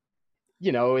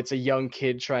 it's a young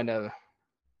kid trying to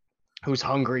who's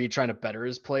hungry, trying to better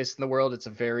his place in the world. It's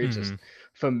a very Hmm. just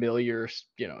familiar,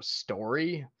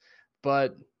 story.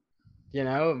 But,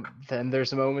 then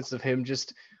there's moments of him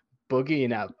just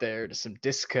boogieing out there to some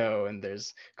disco and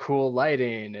there's cool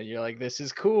lighting and you're like, this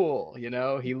is cool,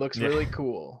 he looks Yeah. really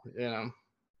cool.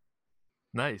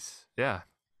 Nice. Yeah.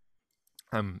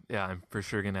 I'm for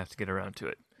sure gonna have to get around to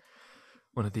it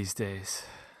one of these days.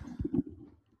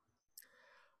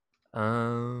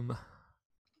 Um.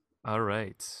 All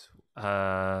right.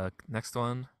 Next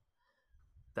one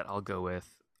that I'll go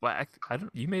with. Well, I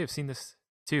don't. You may have seen this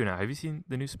too. Now, have you seen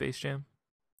the new Space Jam?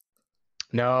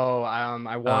 No, I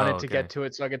Oh, wanted to okay. get to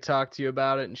it so I could talk to you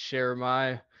about it and share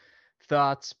my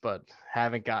thoughts, but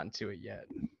haven't gotten to it yet.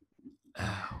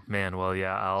 Oh man. Well,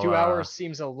 yeah. I'll. 2 hours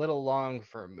seems a little long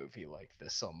for a movie like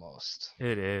this almost.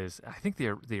 It is. I think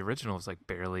the original is like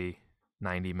barely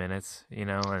 90 minutes. And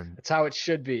That's how it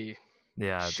should be.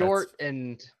 yeah, that's Short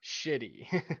and shitty.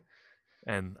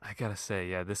 and I gotta say,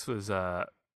 yeah, this was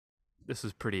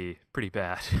pretty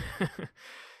bad.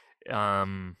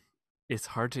 um, it's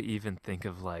hard to even think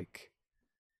of like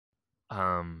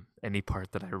any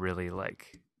part that I really like.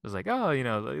 It was like, oh,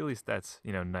 at least that's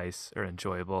nice or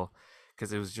enjoyable,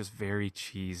 because it was just very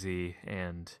cheesy,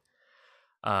 and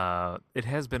it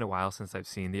has been a while since I've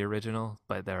seen the original,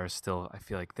 but there are still, I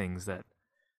feel like, things that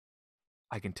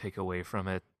I can take away from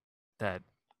it that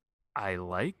I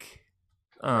like.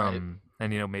 Right.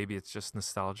 And maybe it's just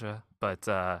nostalgia, but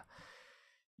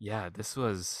yeah, this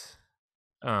was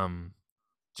um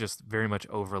just very much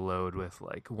overload with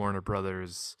like Warner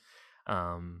Brothers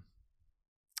um,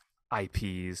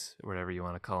 IPs, whatever you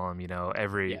want to call them. You know,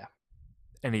 Yeah.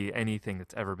 anything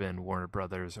that's ever been Warner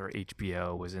Brothers or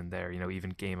HBO was in there. You know,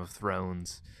 even Game of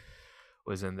Thrones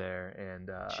was in there,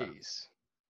 Jeez.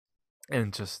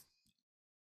 and just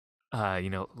you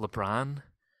know,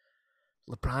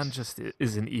 LeBron just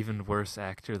is an even worse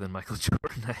actor than Michael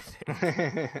Jordan, I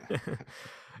think.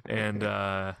 And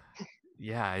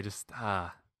yeah, I just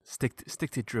stick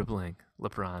to dribbling,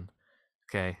 LeBron.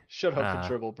 Okay. Shut up and Uh,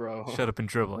 dribble, bro. shut up and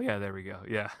dribble. Yeah, there we go.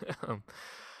 Yeah.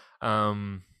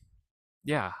 um,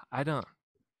 yeah, I don't.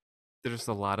 There's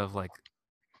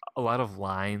a lot of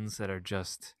lines that are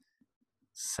just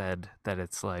said that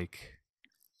it's like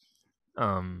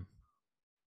um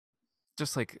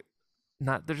just like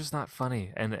not they're just not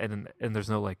funny, and there's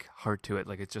no like heart to it.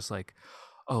 Like it's just like,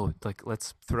 oh, like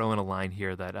let's throw in a line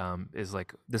here that is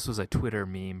like, this was a Twitter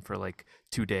meme for like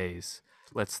 2 days.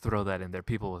 Let's throw that in there.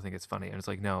 People will think it's funny, and it's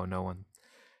like, no, no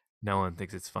one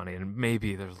thinks it's funny, and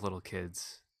maybe there's little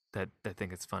kids that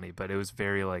think it's funny, but it was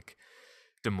very like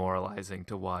demoralizing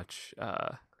to watch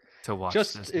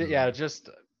Just this yeah, movie. just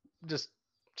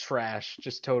trash,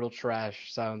 just total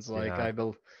trash. Sounds like Yeah,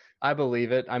 I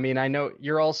believe it. I mean, I know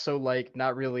you're also like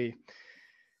not really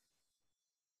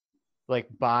like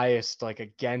biased like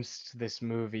against this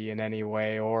movie in any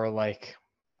way or like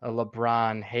a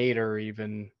LeBron hater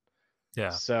even.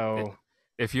 yeah. So,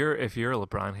 If you're a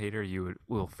LeBron hater,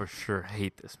 will for sure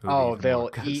hate this movie oh, even more they'll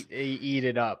because eat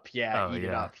it up. Yeah, oh eat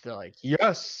it yeah, up. They're like,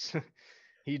 "Yes,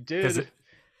 he because did.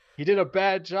 He did a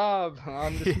bad job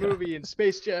on this yeah, movie in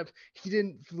Space Jam. He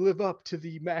didn't live up to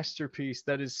the masterpiece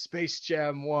that is Space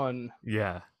Jam 1."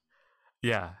 yeah.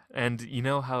 Yeah, and you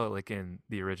know how like in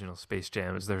the original Space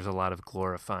Jams, there's a lot of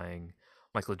glorifying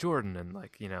Michael Jordan and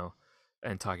like, you know,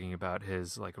 and talking about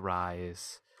his like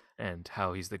rise and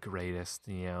how he's the greatest,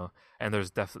 you know. And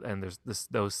there's this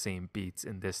those same beats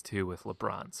in this too with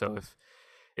LeBron. So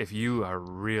if you are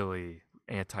really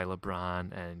anti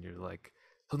LeBron and you're like,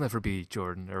 he'll never be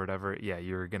Jordan or whatever, yeah,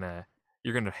 you're gonna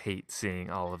hate seeing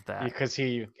all of that. Because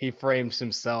he frames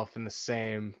himself in the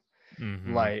same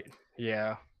Hmm. light.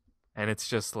 Yeah. And it's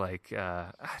just like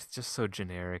it's just so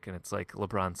generic, and it's like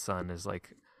LeBron's son is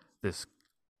like this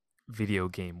video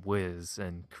game whiz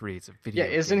and creates a Yeah, video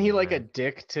isn't he game, like a and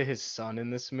dick to his son in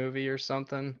this movie or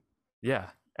something? yeah,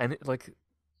 and like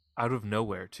out of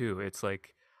nowhere too.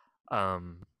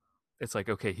 Um it's like,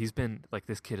 okay, he's been like,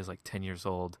 this kid is like 10 years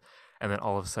old, and then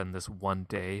all of a sudden this one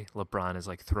day LeBron is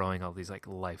like throwing all these like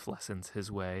life lessons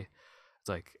his way. It's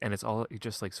like, and it's all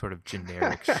just like sort of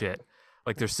generic shit.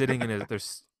 Like they're sitting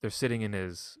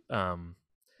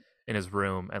in his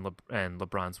room, and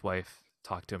LeBron's wife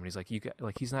talked to him, and he's like, you got,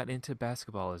 like, he's not into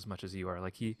basketball as much as you are.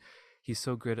 Like he's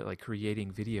so good at like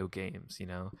creating video games, you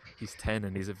know. He's 10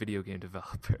 and he's a video game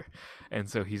developer. And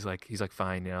so he's like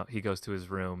fine, you know. He goes to his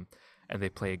room and they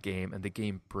play a game, and the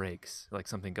game breaks, like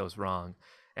something goes wrong,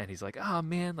 and he's like, "Oh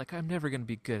man, like I'm never going to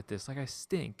be good at this. Like I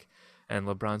stink." And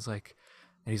LeBron's like,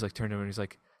 and he's like turned to him and he's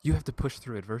like, "You have to push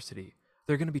through adversity.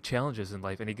 There are going to be challenges in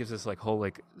life." And he gives this like whole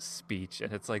like speech,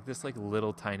 and it's like this like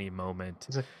little tiny moment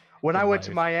He's like, when I in went to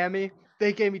life. Miami,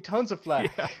 they gave me tons of Yeah,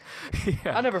 flack.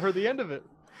 I yeah. never heard the end of it.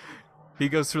 He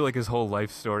goes through like his whole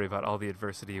life story about all the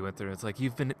adversity he went through. It's like,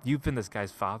 you've been this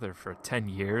guy's father for 10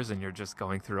 years, and you're just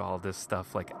going through all this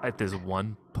stuff like at this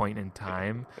one point in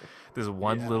time, this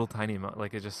one Yeah, little tiny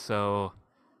like it's just so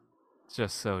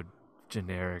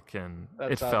generic, and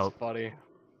that sounds funny.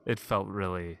 it felt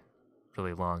really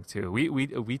really long too.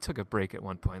 We took a break at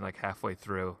one point, like halfway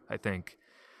through, I think.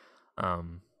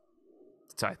 Um,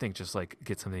 to, I think, just like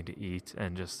get something to eat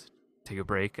and just take a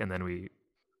break, and then we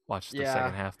watched the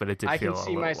second Yeah, half. But it did I can feel a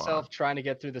see little long. myself trying to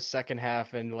get through the second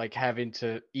half and like having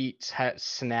to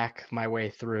snack my way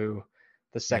through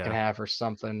the second Yeah, half or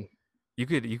something. you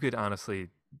could honestly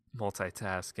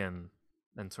multitask and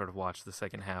sort of watch the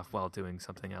second half while doing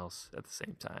something else at the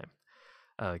same time.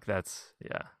 Like that's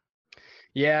yeah,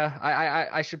 Yeah,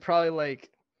 I should probably like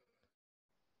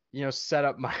set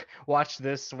up my watch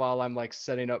this while I'm like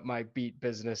setting up my beat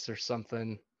business or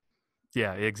something.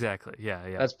 yeah, exactly, yeah,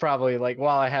 yeah. That's probably like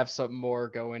while I have something more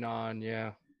going on.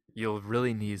 Yeah. You'll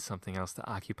really need something else to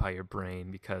occupy your brain,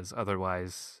 because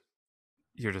otherwise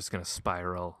you're just gonna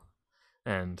spiral,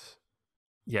 and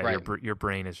yeah, Right. your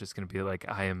brain is just gonna be like,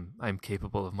 I'm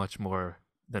capable of much more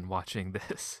than watching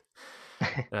this.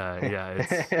 Yeah,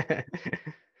 it's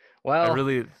Well,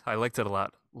 I liked it a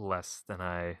lot less than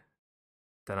I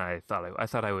thought. I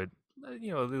thought I would,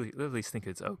 you know, at least think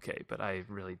it's okay, but I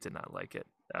really did not like it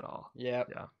at all. yeah.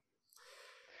 Yeah.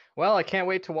 Well, I can't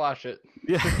wait to watch it.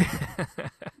 Yeah.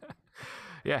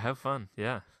 Yeah, have fun.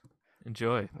 Yeah,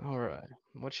 enjoy. All right.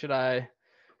 What should I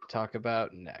talk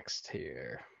about next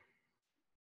here?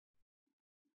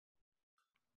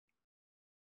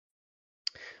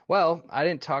 Well, I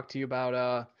didn't talk to you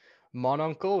about Mon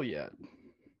Uncle yet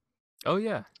Oh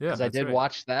yeah, yeah, because I that's did right.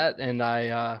 watch that and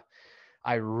I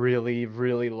really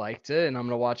really liked it, and I'm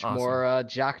gonna watch Awesome. more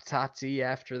Jacques Tati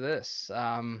after this.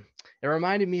 It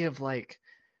reminded me of like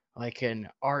an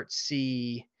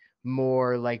artsy,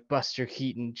 more like Buster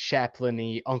Keaton,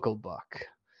 Chaplin-y Uncle Buck.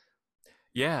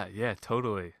 Yeah, yeah,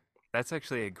 totally. That's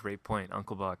actually a great point,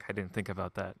 Uncle Buck. I didn't think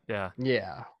about that. Yeah.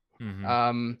 Yeah. Mm-hmm.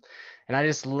 Um, and I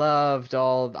loved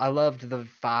the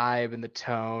vibe and the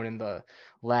tone and the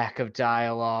lack of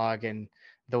dialogue, and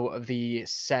the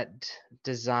set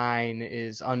design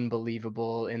is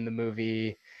unbelievable in the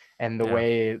movie, and the Yeah.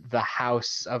 way the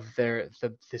house of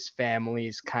this family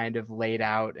is kind of laid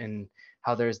out, and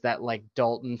how there's that like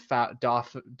dolphin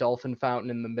fountain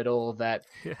in the middle that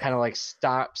Yeah. kind of like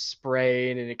stops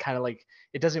spraying, and it kind of like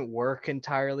it doesn't work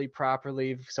entirely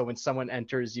properly. So when someone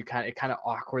enters, it kind of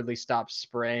awkwardly stops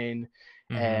spraying,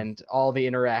 Mm-hmm. and all the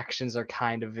interactions are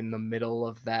kind of in the middle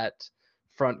of that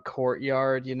front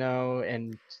courtyard, and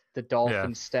the Yeah.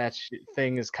 dolphin statue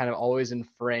thing is kind of always in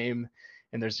frame,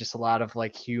 and there's just a lot of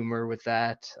like humor with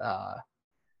that.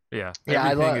 Yeah. Yeah,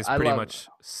 Everything is I pretty love. much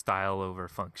style over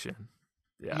function.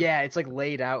 Yeah. Yeah, it's like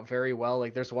laid out very well.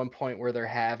 Like there's one point where they're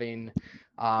having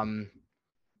um,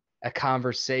 a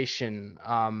conversation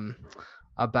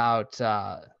about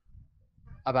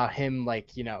about him, like,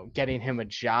 getting him a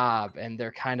job, and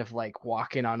they're kind of like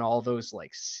walking on all those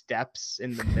like steps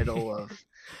in the middle of,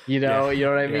 Yeah. you know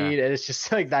what I Yeah. mean? And it's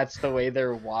just like that's the way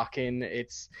they're walking.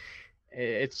 It's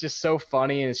just so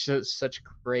funny, and it's just such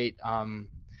great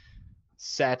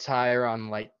satire on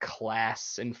like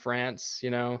class in France.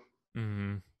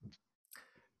 Mm-hmm.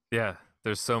 Yeah.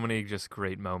 There's so many just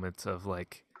great moments of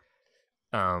like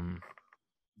um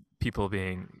people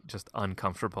being just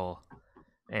uncomfortable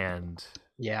and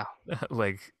Yeah.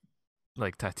 like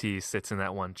Tati sits in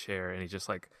that one chair and he's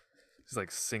like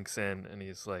sinks in and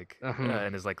he's like Uh-huh.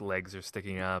 and his like legs are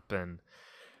sticking up and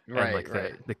Right, like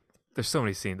right. the there's so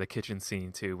many scenes, the kitchen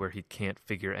scene too, where he can't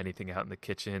figure anything out in the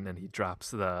kitchen and he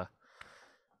drops the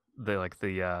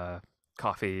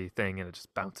coffee thing and it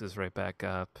just bounces right back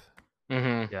up.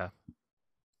 Mm-hmm. Yeah.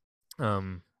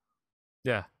 Um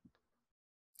yeah.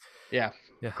 Yeah.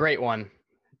 Yeah. Great one.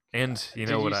 And you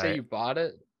know Did what you say you bought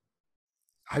it?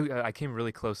 I came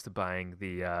really close to buying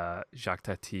the Jacques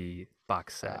Tati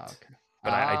box Oh, set, okay.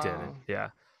 but I didn't. Ah. Yeah,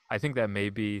 I think that may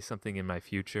be something in my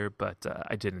future, but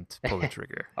I didn't pull the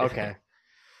trigger. Okay.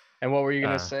 And what were you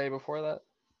gonna uh, say before that?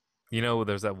 you know,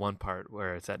 there's that one part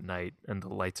where it's at night and the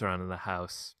lights are on in the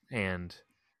house, and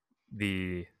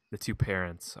the two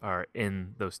parents are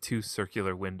in those two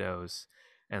circular windows,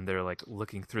 and they're like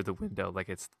looking through the window like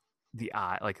it's the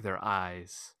eye, like their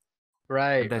eyes, and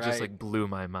Right, that just right. like blew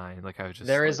my mind. Like I was just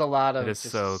There is a like, lot that of is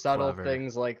just so subtle clever.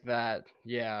 things like that.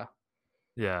 Yeah.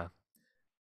 Yeah.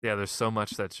 Yeah, there's so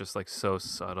much that's just like so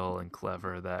subtle and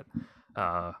clever that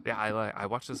yeah, I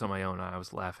watched this on my own. I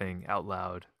was laughing out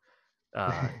loud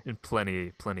in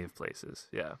plenty of places.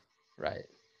 Yeah. Right.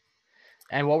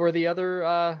 And what were the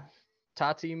other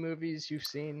Tati movies you've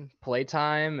seen?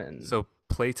 Playtime and So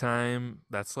Playtime,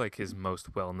 that's like his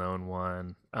most well-known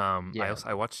one. yeah,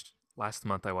 I watched last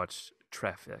month I watched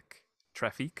Traffic.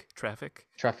 Traffic.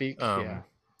 Yeah.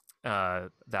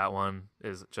 Um that one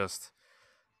is just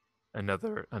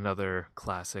another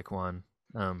classic one.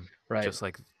 Right. Just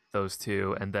like those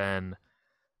two and then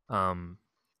um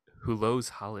Hulot's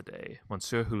Holiday,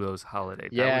 Monsieur Hulot's Holiday.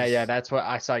 Yeah, yeah. That's what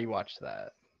I saw you watch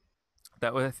that.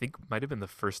 That was I think might have been the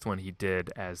first one he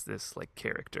did as this like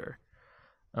character.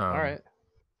 All Um, right.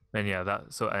 and yeah,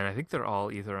 that so and I think they're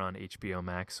all either on HBO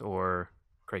Max or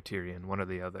Criterion, one or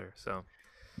the other. So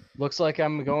Looks like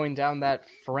I'm going down that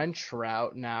French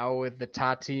route now with the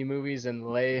Tati movies and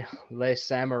Les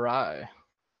Samurai.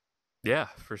 yeah,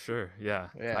 for sure. Yeah,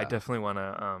 I Yeah. definitely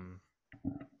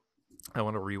I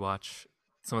want to rewatch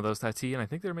some of those Tati, and I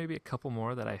think there may be a couple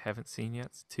more that I haven't seen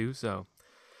yet too. So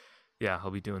yeah, I'll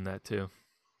be doing that too.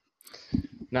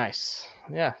 Nice.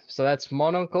 Yeah. So that's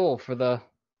Mon Uncle for the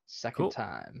second Cool.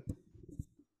 time.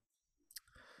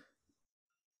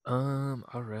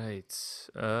 All right.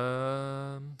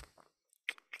 I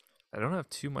don't have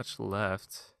too much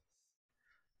left.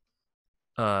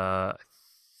 I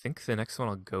think the next one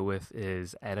I'll go with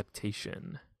is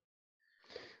Adaptation.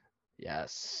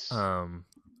 Yes. Um,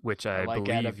 which I like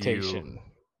adaptation.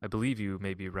 I believe you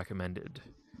maybe recommended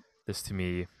this to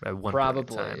me at one point in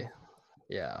time. Probably.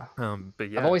 Yeah. But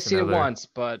I've yeah, only it's seen it another. once,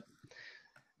 but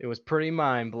it was pretty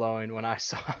mind blowing when I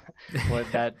saw what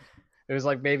that. It was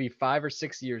like maybe 5 or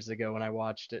 6 years ago when I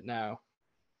watched it now.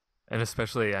 And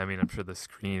especially, I mean, I'm sure the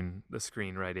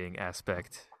screenwriting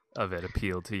aspect of it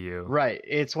appealed to you. Right.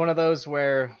 It's one of those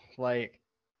where like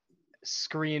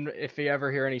if you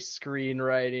ever hear any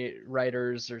screenwriting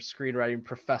writers or screenwriting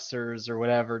professors or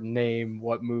whatever name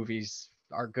what movies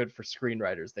are good for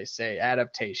screenwriters, they say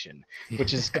adaptation,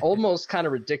 which is almost kind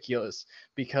of ridiculous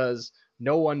because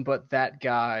no one but that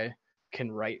guy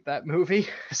can write that movie.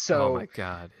 Oh my So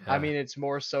God. I Yeah. mean, it's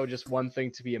more so just one thing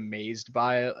to be amazed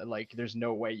by it. Like, there's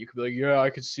no way you could be like, yeah, I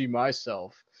could see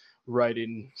myself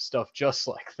writing stuff just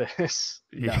like this.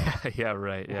 No. Yeah. Yeah.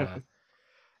 Right. Yeah.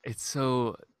 It's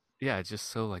so, yeah, it's just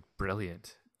so like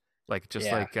brilliant. Like just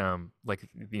Yeah. like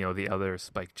the other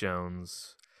Spike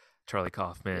Jonze, Charlie Yeah.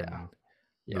 Kaufman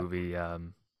Yep. movie,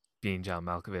 being John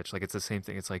Malkovich. Like it's the same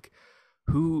thing. It's like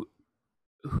who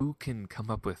who can come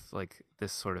up with like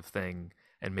this sort of thing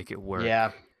and make it Yeah.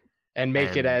 work? And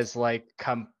make it And as like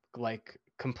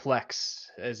complex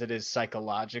as it is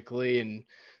psychologically and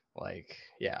like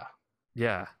yeah.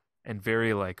 yeah, and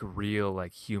very like real,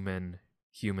 like human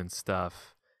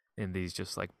stuff in these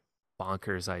just like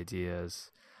bonkers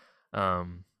ideas.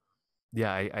 Um,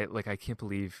 yeah, I like I can't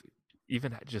believe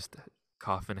even just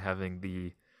Coffin having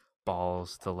the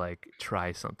balls to like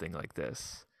try something like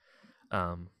this.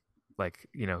 Um, like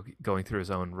going through his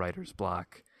own writer's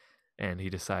block, and he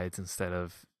decides instead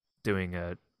of doing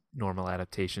a normal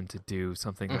adaptation to do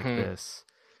something like Hmm. this.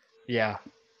 Yeah.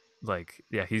 Like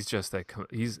yeah, he's just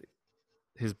he's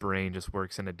his brain just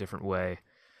works in a different way.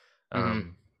 Hmm.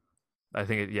 Um, I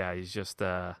think yeah, he's just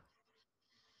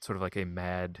sort of like a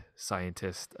mad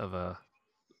scientist of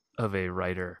a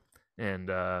writer, and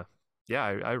yeah,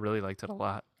 I really liked it a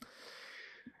lot.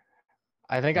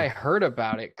 I think I Like heard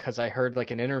about it because I heard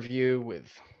like an interview with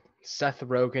Seth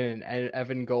Rogen and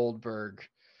Evan Goldberg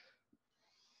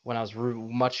when I was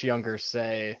much younger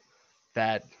say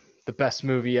that the best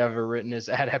movie ever written is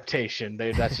adaptation.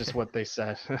 That's just what they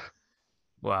said.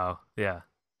 wow, yeah,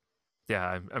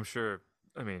 yeah, I'm sure.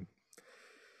 I mean,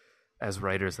 as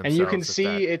writers And you can themselves,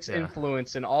 that see its yeah.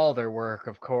 influence in all their work,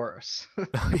 of course.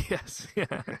 Yes,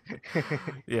 yeah,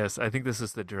 yes. I think this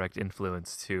is the direct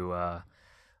influence to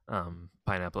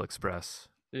Pineapple Express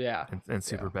Yeah. and Yeah.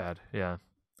 Super Bad. Yeah,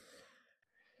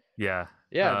 yeah.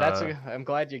 Yeah, I'm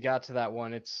glad you got to that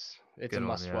one. It's a Good one.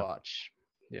 must Yeah, watch.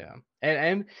 Yeah.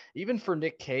 And even for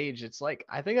Nick Cage, it's like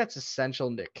I think that's essential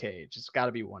Nick Cage. It's got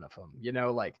to be one of them.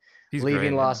 Like he's Leaving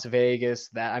great. Yeah, Las Vegas,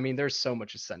 that I mean there's so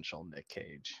much essential Nick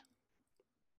Cage.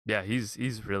 yeah.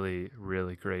 He's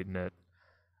really great in it.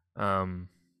 Um,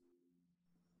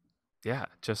 yeah.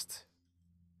 Just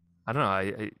I don't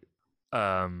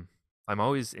know. I'm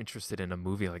always interested in a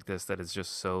movie like this that is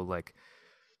just so like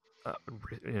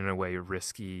in a way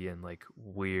risky and like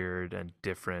weird and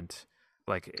different.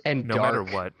 Like And no matter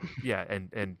dark. what, yeah,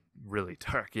 and really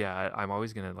dark. Yeah, I'm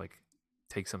always gonna like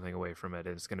take something away from it.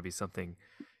 It's gonna be something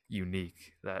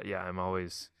unique. That yeah, I'm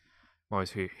always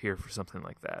here for something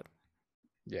like that.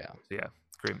 Yeah. So yeah,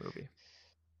 great movie.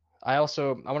 I want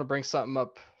to bring something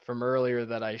up from earlier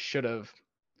that I should have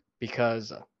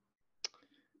because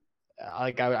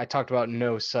like I talked about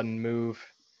No Sudden Move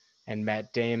and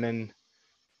Matt Damon.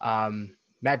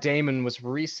 Matt Damon was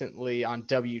recently on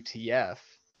WTF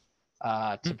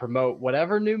to Hmm. promote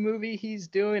whatever new movie he's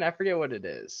doing. I forget what it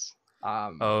is.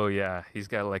 Oh yeah, he's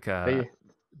got like a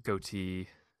But goatee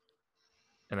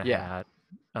and a yeah,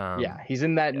 hat. yeah, he's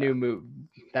in that Yeah. new movie.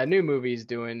 That new movie he's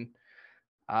doing.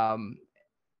 Um,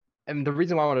 and the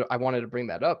reason why I wanted to bring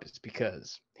that up is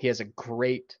because he has a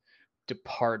great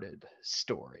Departed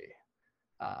story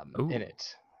in Ooh,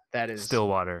 it. That is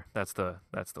Stillwater. That's the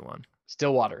one.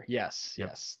 Stillwater. Yes, Yep.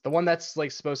 yes. The one that's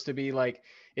like supposed to be like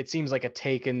it seems like a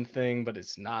Taken thing, but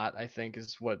it's not. I think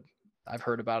is what I've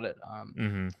heard about it.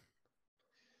 Mm-hmm.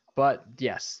 But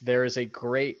yes, there is a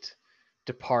great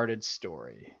Departed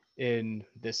story in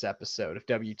this episode of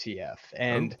WTF, Oh,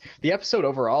 and the episode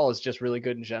overall is just really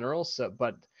good in general. So,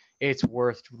 but it's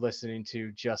worth listening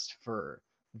to just for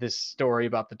this story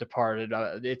about the Departed.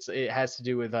 It has to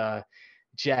do with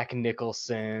Jack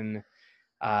Nicholson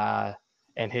uh,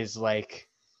 and his like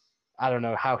I don't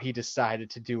know how he decided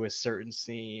to do a certain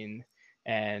scene,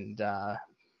 and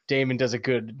Damon does a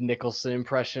good Nicholson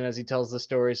impression as he tells the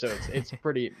story, so it's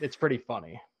pretty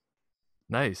funny.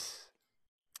 nice.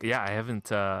 Yeah, I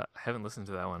haven't listened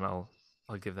to that one. I'll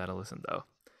give that a listen though.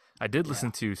 I did Yeah,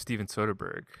 listen to Steven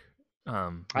Soderbergh, who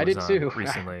I was did on too.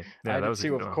 recently. Yeah, I that did was a too,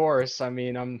 good of one. course. I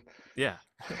mean, I'm. Yeah,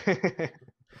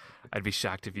 I'd be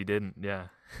shocked if you didn't. Yeah,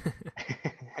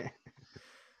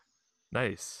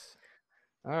 nice.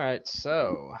 All right,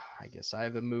 so I guess I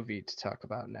have a movie to talk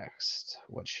about next.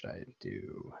 What should I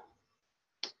do?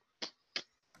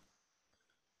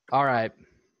 All right,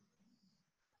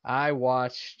 I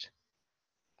watched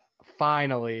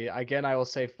finally. Again, I will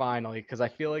say finally because I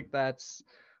feel like that's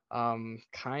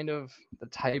kind of the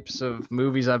types of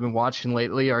movies I've been watching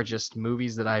lately are just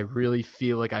movies that I really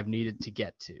feel like I've needed to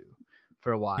get to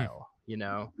for a Hmm. while. You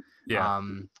know, Yeah.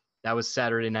 um, that was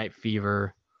Saturday Night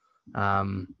Fever.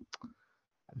 Um,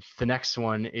 the next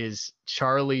one is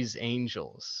Charlie's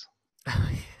Angels,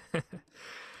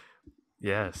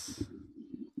 Yes.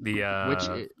 The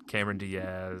which Cameron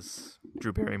Diaz,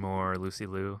 Drew Barrymore, Lucy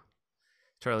Liu,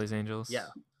 Charlie's yeah, Angels.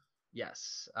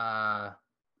 yes,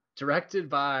 directed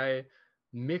by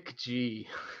Mick G.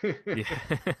 Yeah.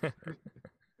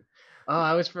 Oh,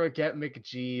 I always forget Mick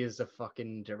G is a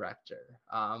fucking director.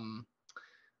 I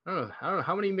don't know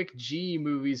how many Mick G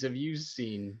movies have you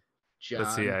seen,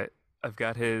 Let's see. John? I've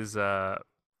got his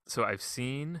so I've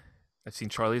seen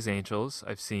Charlie's Angels,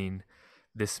 I've seen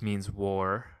This Means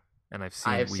War, and I've I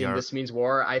seen have We seen Are This Means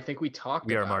War. I think we talked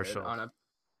We Are about it Marshall. on a,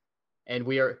 and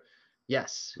we are,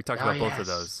 yes, We talked oh about both of yes,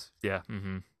 those. Yeah.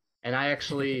 Mm-hmm. and I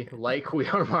actually like We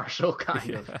Are Marshall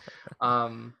kind of. Yeah.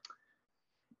 Um,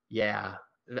 yeah,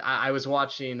 I was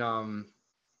watching.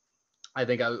 I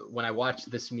think when I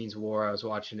watched This Means War, I was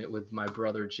watching it with my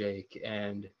brother Jake,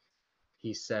 and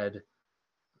he said,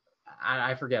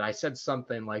 I forget. I said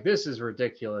something like, "This is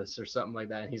ridiculous" or something like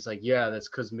that. And he's like, "Yeah, that's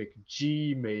because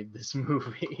McG made this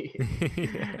movie."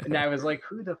 And I was like,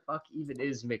 "Who the fuck even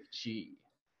is McG?"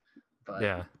 But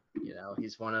Yeah.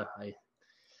 he's one of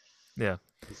Yeah.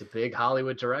 he's a big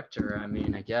Hollywood director. I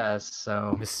mean, I guess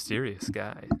so. Mysterious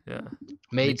guy. Yeah.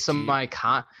 Made some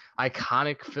McG.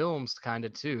 iconic films, kind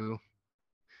of too.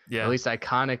 At Yeah. least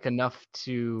iconic enough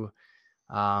to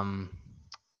um,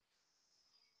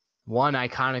 one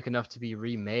iconic enough to be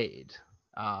remade.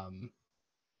 Um,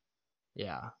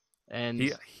 yeah, He, and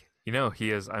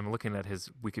he is. I'm looking at his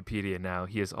Wikipedia now.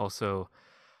 He has also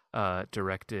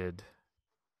directed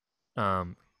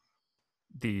um,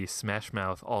 the Smash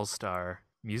Mouth All Star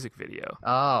music video.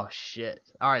 oh shit!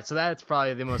 All right, so that's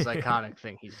probably the most iconic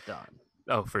thing he's done.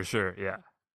 Oh, for sure. Yeah,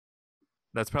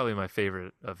 that's probably my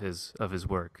favorite of his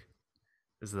work.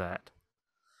 Is that?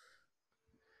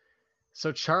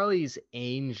 So Charlie's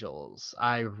Angels,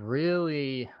 I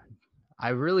really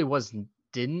was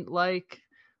didn't like,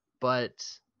 but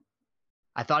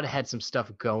I thought it had some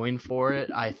stuff going for it.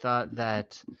 I thought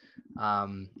that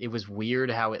it was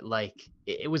weird how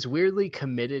it was weirdly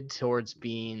committed towards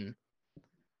being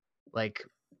like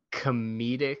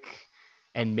comedic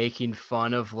and making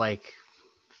fun of like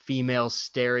female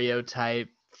stereotype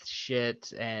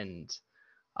shit and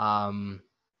um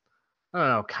I don't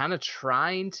know, kind of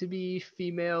trying to be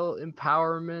female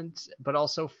empowerment, but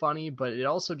also funny, but it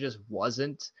also just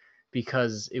wasn't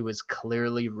because it was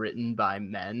clearly written by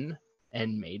men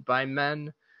and made by men.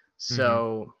 Mm-hmm.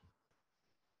 So,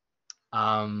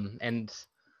 and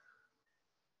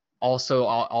also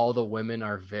all the women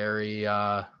are very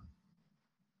um,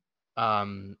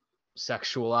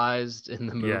 sexualized in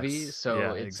the movie. Yes. So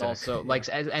Yeah. it's also Exactly. like,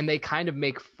 Yeah. and they kind of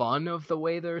make fun of the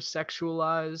way they're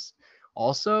sexualized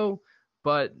also,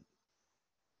 but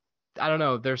I don't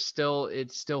know.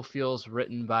 It still feels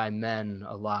written by men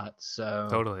a lot, so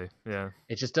Totally. Yeah.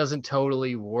 it just doesn't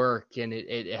totally work, and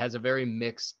it has a very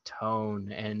mixed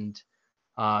tone, and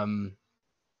um,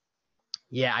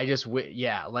 yeah,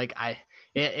 yeah, like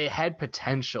it had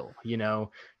potential, to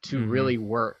Mm-hmm. really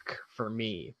work for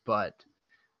me, but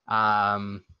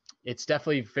um, it's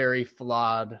definitely very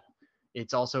flawed.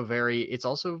 It's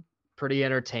also pretty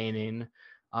entertaining,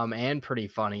 and pretty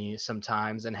funny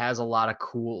sometimes, and has a lot of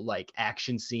cool like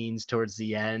action scenes towards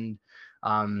the end.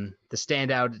 The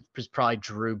standout is probably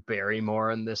Drew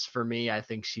Barrymore in this for me. I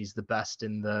think she's the best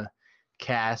in the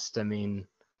cast. I mean,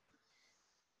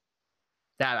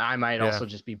 that I might Yeah. also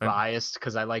just be I'm biased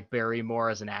because I like Barrymore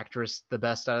as an actress the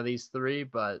best out of these three,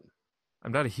 but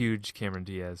I'm not a huge Cameron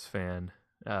Diaz fan,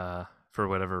 for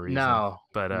whatever reason, no,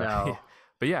 but no.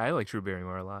 but yeah, I like Drew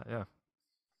Barrymore a lot. Yeah.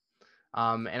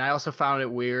 And I also found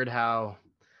it weird how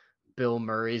Bill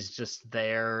Murray's just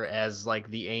there as like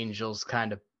the Angels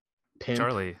kind of pimp.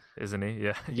 Charlie, isn't he?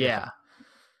 Yeah. Yeah.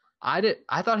 Yeah.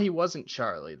 I thought he wasn't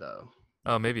Charlie though.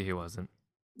 Oh, maybe he wasn't.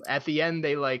 At the end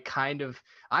they like kind of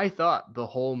I thought the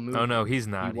whole Oh no, movie he's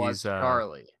he not. was He's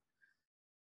Charlie.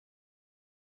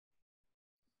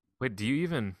 wait, do you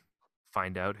even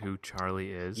find out who Charlie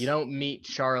You is? don't meet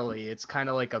Charlie. It's kind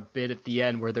of like a bit at the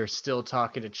end where they're still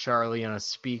talking to Charlie on a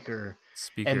speaker and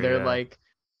Speaker, they're like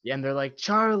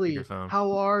Charlie, speakerphone.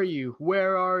 how are you?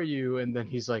 Where are you? And then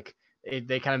he's like,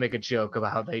 they kind of make a joke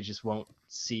about how they just won't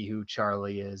see who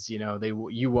Charlie is.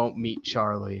 You won't meet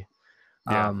Charlie.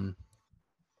 Yeah.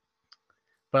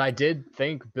 But I did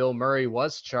think Bill Murray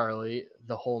was Charlie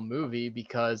the whole movie,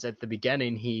 because at the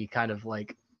beginning he kind of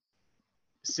like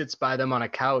sits by them on a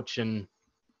couch and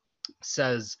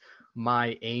says,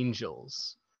 "My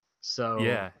angels." So,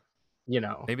 Yeah. you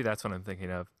know, Maybe that's what I'm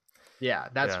thinking of. yeah,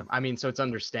 Yeah. I mean, so it's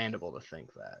understandable to think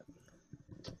that.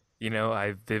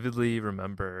 I vividly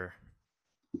remember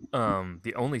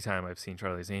the only time I've seen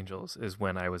Charlie's Angels is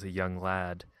when I was a young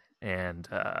lad, and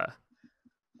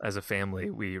as a family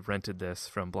we rented this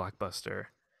from Blockbuster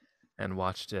and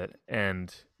watched it,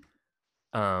 and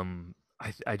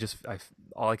I just I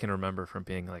all I can remember from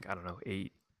being like, I don't know,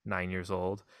 8 9 years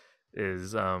old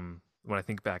is when I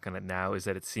think back on it now, is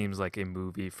that it seems like a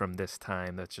movie from this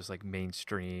time that's just like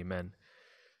mainstream and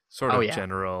sort Oh of yeah,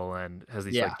 general and has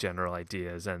these yeah, like general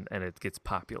ideas, and it gets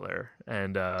popular,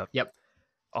 and yep.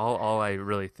 all I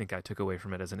really think I took away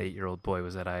from it as an 8-year-old boy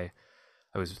was that I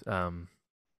was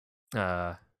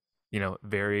uh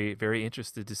very very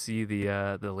interested to see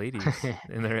the ladies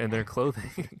in their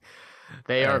clothing.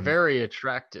 They are And very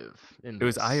attractive in it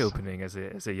was eye this. opening as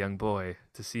a young boy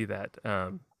to see that.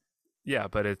 Yeah,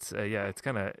 but it's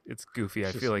kind of it's goofy.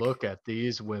 I feel Just like look at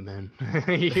these women.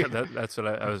 that's what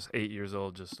I was 8 years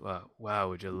old. Just wow,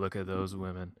 would you look at those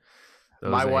women,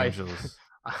 My those wife, angels?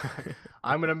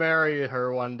 I'm gonna marry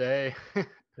her one day.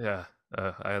 Yeah,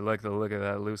 I like the look of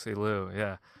that Lucy Liu.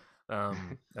 Yeah,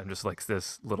 I'm just like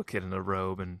this little kid in a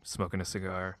robe and smoking a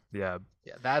cigar. Yeah,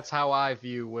 Yeah, that's how I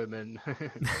view women.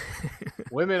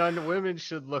 Women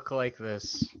should look like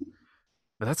this.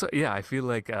 but that's what, yeah. I feel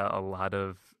like a lot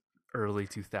of early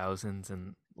 2000s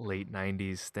and late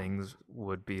 90s things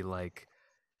would be like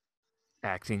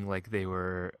acting like they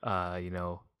were,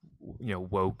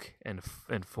 woke and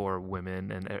for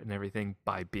women and everything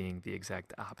by being the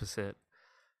exact opposite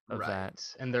of that.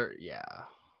 Right. And they're yeah.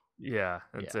 Yeah,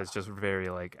 Yeah. it's just very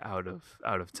like out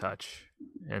of touch,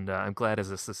 and I'm glad as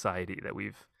a society that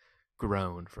we've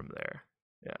grown from there.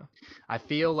 Yeah. I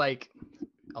feel like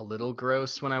a little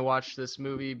gross when I watched this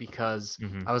movie, because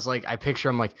Hmm. I was like, I picture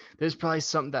I'm like, there's probably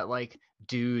something that like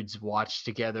dudes watch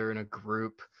together in a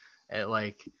group at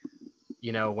like,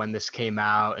 when this came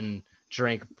out, and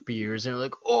drank beers and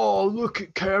like, oh, look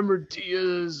at Cameron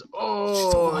Diaz. She's so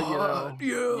Oh, hot.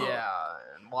 Yeah. yeah,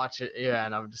 and watch it. Yeah,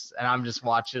 and I'm just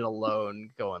watching alone,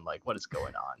 going like, what is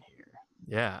going on here?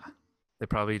 Yeah. They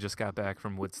probably just got back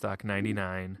from Woodstock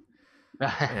 '99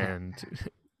 and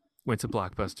went to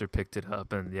Blockbuster, picked it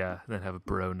up, and yeah, then have a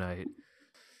bro night.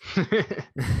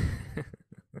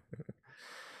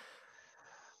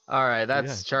 All right, Yeah,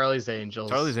 that's Charlie's Angels.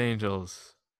 Charlie's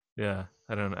Angels. Yeah,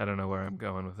 I don't know where I'm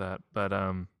going with that, but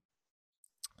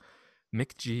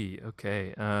Mick G.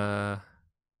 Okay, I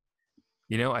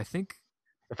think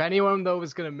If anyone though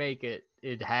was gonna make it,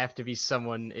 it'd have to be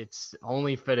someone. It's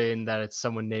only fitting that it's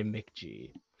someone named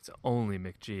McG. it's only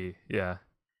Mick G. Yeah,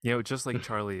 just like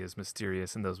Charlie is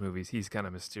mysterious in those movies, he's kind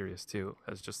of mysterious too.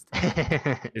 As just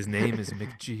his name is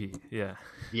Mick G. Yeah,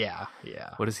 Yeah,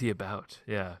 yeah. what is he about?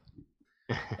 Yeah.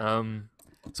 Um,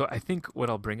 so I think what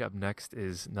I'll bring up next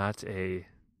is not a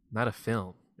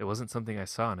film. It wasn't something I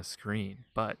saw on a screen,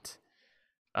 but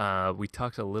we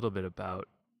talked a little bit about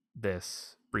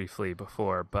this briefly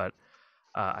before. But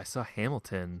I saw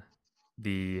Hamilton,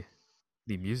 the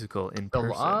the musical in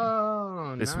person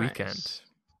Oh, this nice. weekend.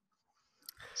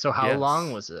 So how long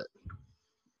Yes, was it?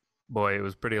 boy, it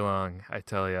was pretty long. I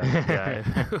tell you. Yeah,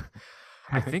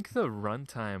 I think the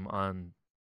runtime on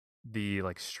the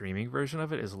like streaming version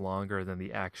of it is longer than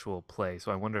the actual play.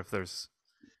 So I wonder if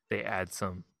they add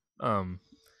um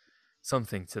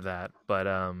something to that. But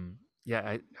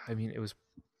yeah, I mean it was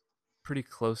pretty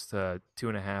close to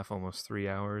 2.5, almost 3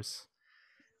 hours.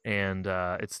 And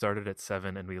it started at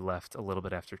 7 and we left a little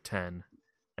bit after 10.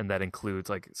 And that includes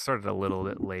like it started a little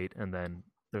bit late and then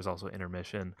there's also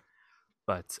intermission.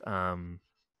 But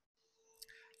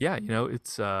yeah,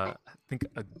 it's I think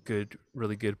a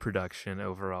really good production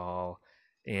overall,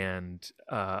 and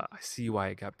I see why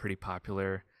it got pretty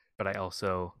popular. But I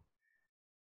also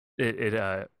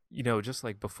just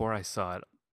like before I saw it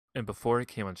and before it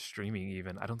came on streaming,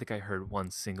 even I don't think I heard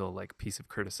one single like piece of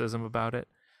criticism about it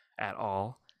at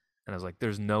all. And I was like,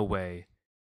 there's no way,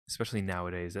 especially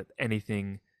nowadays, that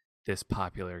anything this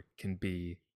popular can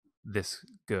be this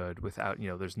good without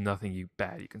there's nothing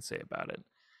bad you can say about it.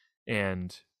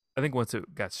 And I think once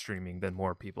it got streaming, then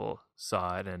more people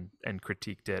saw it and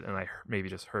critiqued it, and I maybe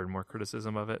just heard more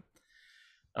criticism of it.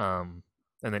 Um,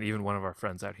 and then even one of our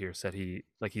friends out here said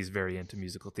he's very into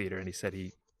musical theater, and he said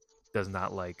he does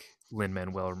not like Lin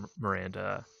Manuel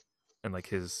Miranda and like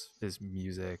his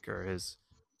music or his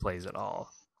plays at all.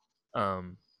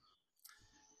 Um,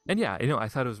 and yeah, I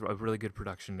thought it was a really good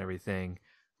production and everything.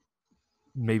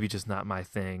 Maybe just not my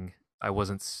thing.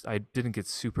 I didn't get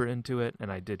super into it,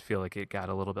 and I did feel like it got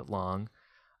a little bit long.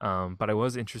 But I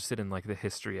was interested in like the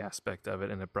history aspect of it,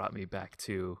 and it brought me back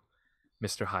to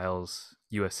Mr. Hiles'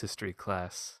 U.S. history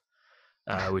class,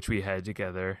 which we had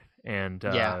together. And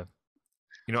Yeah.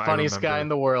 I Funniest guy in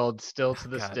remember, the world, still to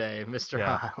this God, day, Mr.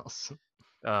 yeah, Hiles.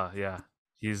 yeah,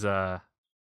 he's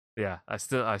yeah, I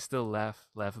still laugh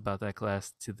about that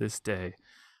class to this day.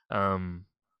 Um,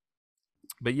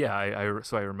 but yeah,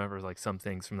 so I remember like some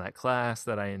things from that class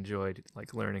that I enjoyed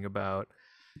like learning about,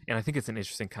 and I think it's an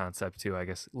interesting concept too. I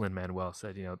guess Lin Manuel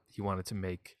said he wanted to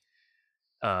make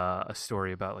a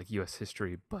story about like U.S.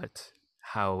 history, but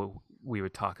how we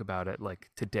would talk about it like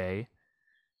today.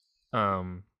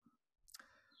 Um,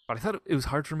 but I thought it was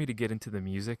hard for me to get into the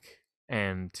music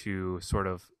and to sort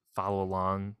of follow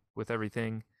along with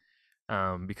everything,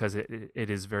 because it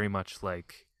is very much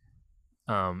like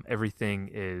everything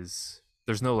is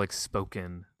there's no like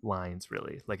spoken lines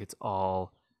really. Like it's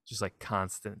all just like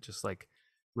constant, just like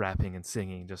rapping and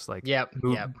singing, just like Yep.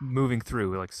 moving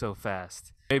through like so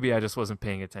fast. Maybe I just wasn't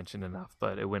paying attention enough,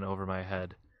 but it went over my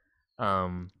head.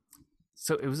 Um,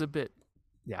 so it was a bit,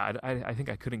 yeah. I think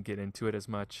I couldn't get into it as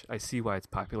much. I see why it's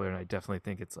popular, and I definitely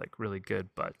think it's like really good.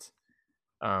 But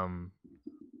um,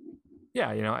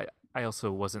 yeah, I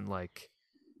also wasn't like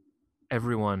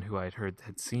everyone who I'd heard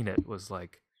had seen it was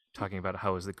like talking about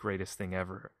how it was the greatest thing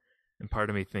ever. And part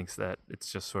of me thinks that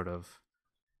it's just sort of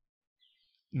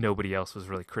nobody else was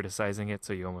really criticizing it,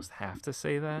 so you almost have to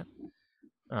say that.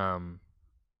 Um,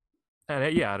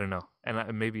 and yeah, I don't know.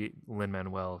 And maybe Lin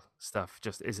Manuel stuff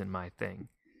just isn't my thing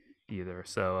either.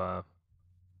 So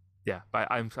yeah, but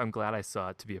I'm glad I saw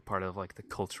it to be a part of like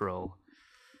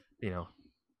you know,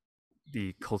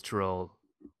 the cultural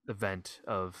event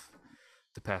of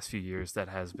the past few years that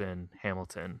has been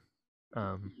Hamilton.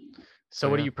 Um, So so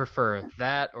what do yeah, you prefer,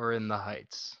 that or In the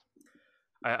Heights?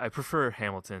 I prefer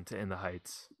Hamilton to In the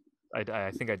Heights.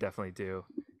 I think I definitely do,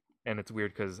 and it's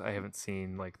weird because I haven't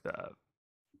seen like the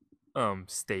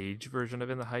stage version of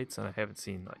In the Heights, and I haven't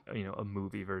seen like a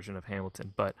movie version of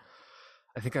Hamilton, but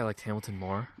I think I liked Hamilton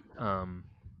more.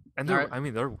 And All right. I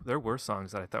mean, there were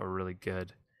songs that I thought were really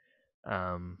good,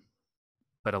 um,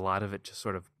 but a lot of it just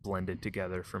sort of blended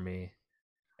together for me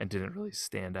and didn't really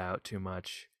stand out too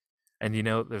much. And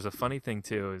there's a funny thing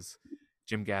too is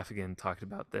Jim Gaffigan talked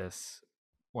about this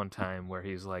one time where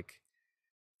he's like,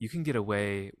 you can get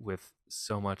away with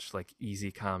so much like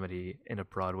easy comedy in a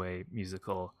Broadway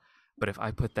musical, but if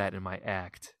I put that in my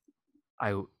act,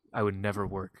 I I would never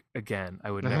work again.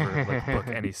 I would never like book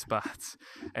any spots.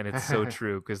 And it's so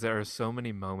true because there are so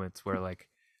many moments where like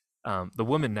the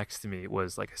woman next to me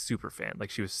was like a super fan. Like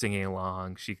she was singing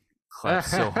along. She clapped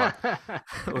so hard.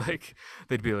 Like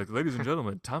they'd be like, "Ladies and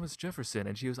gentlemen, Thomas Jefferson,"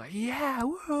 and she was like, "Yeah,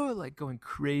 woo!" Like going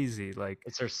crazy. Like,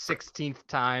 It's her 16th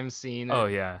time seeing oh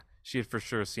it. yeah, she had for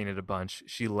sure seen it a bunch.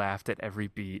 She laughed at every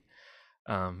beat.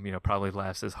 Probably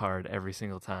laughs as hard every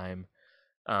single time.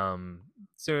 Um,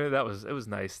 so it was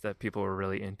nice that people were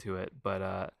really into it.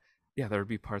 But yeah, there would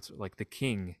be parts like the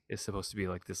king is supposed to be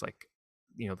like this, like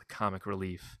the comic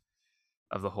relief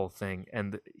of the whole thing,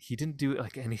 and he didn't do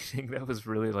like anything that was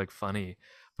really like funny,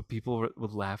 but people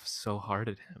would laugh so hard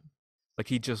at him. Like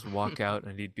he'd just walk out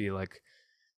and he'd be like,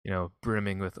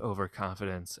 brimming with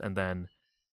overconfidence, and then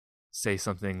say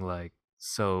something like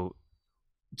so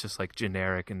just like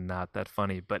generic and not that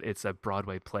funny, but it's a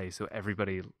Broadway play, so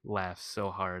everybody laughs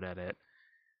so hard at it.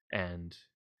 And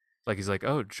like he's like,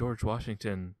 "Oh, George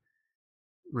Washington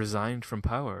resigned from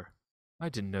power. I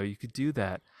didn't know you could do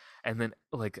that." And then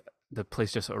like the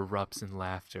place just erupts in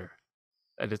laughter.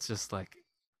 And it's just like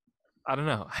I don't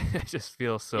know. I just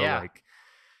feel so Yeah. like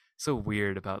so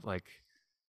weird about like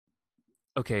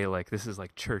okay, like this is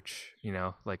like church,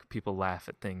 like people laugh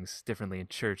at things differently in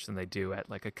church than they do at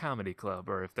like a comedy club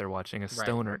or if they're watching a Right.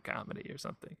 stoner comedy or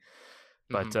something.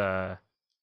 But Mm-hmm.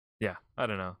 yeah, I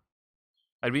don't know.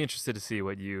 I'd be interested to see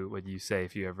what you say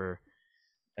if you ever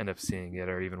end up seeing it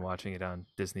or even watching it on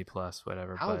Disney Plus,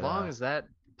 whatever. How But long is that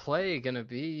play gonna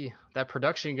be? That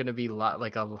production gonna be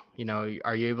like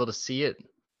are you able to see it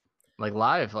like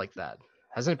live like that?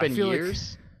 Hasn't it I been feel like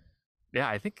years? yeah,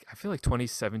 I feel like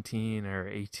 2017 or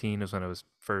 18 is when it was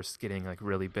first getting like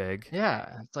really big.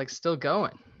 Yeah, it's like still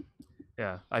going.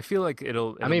 Yeah, I feel like I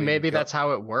it'll mean, maybe maybe go. that's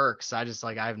how it works. I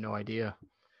have no idea.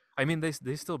 I mean, they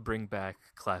still bring back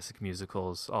classic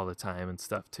musicals all the time and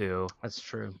stuff too. That's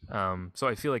true. So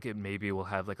I feel like it maybe will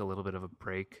have like a little bit of a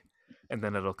break, and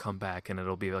then it'll come back and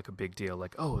it'll be like a big deal.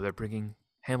 Like, oh, they're bringing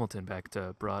Hamilton back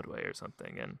to Broadway or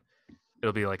something, and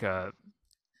it'll be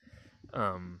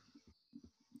um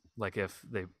like if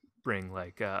they bring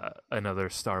like another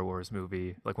Star Wars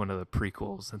movie, like one of the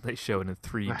prequels, and they show it in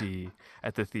 3D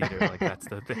at the theater. Like that's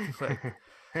the thing.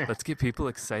 Like let's get people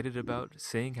excited about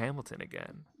seeing Hamilton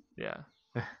again. Yeah.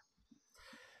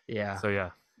 Yeah. So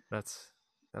yeah, that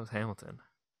was Hamilton.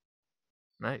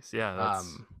 Nice. Yeah,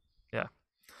 Um, yeah.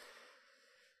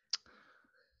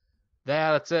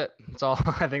 yeah, that's it. That's all.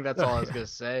 I think that's all I Oh, was yeah. gonna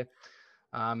say.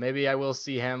 Maybe I will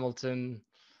see Hamilton.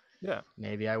 Yeah.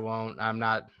 Maybe I won't. I'm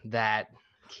not that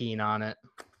keen on it.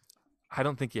 I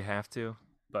don't think you have to,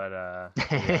 but yeah,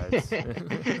 it's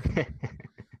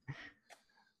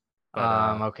but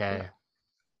yeah. Okay.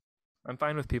 I'm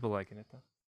fine with people liking it though.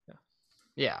 Yeah.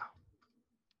 Yeah.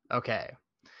 Okay.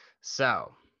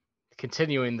 So,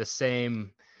 continuing the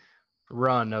same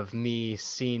run of me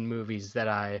seeing movies that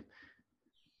I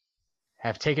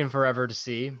have taken forever to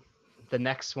see, the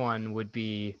next one would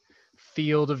be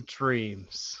Field of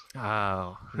Dreams.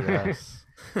 Oh, yes.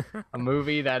 A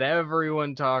movie that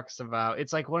everyone talks about.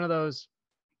 It's like one of those.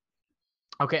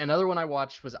 Okay, another one I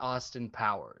watched was Austin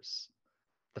Powers,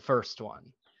 the first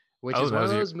one, which Oh, is one of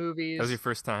those that was your movies.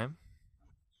 first time?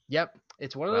 Yep,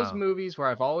 it's one of those Wow. movies where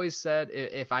I've always said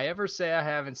if I ever say I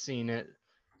haven't seen it,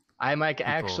 I'm like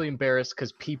People. actually embarrassed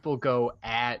because people go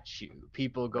at you.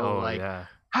 People go Oh, like, yeah.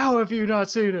 "How have you not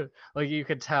seen it?" Like you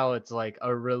could tell it's like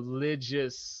a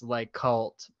religious like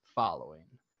cult following.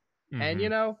 And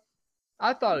Mhm.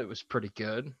 I thought it was pretty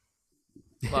good.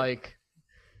 Like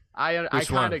I Which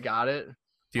kind one? of got it.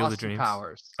 Field of Austin Dreams?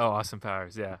 Powers. Oh, Austin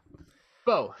Powers, yeah.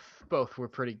 Both were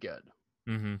pretty good.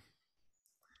 Mhm.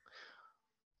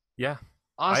 Yeah.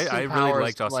 I Austin really Powers,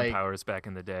 liked Austin like, Powers back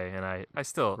in the day, and right. I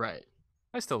still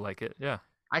like it. Yeah.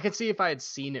 I could see if I had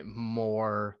seen it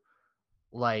more,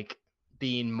 like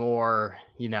being more,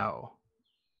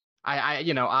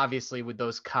 obviously with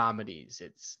those comedies,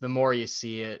 it's the more you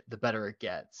see it, the better it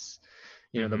gets.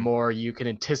 The Mhm. more you can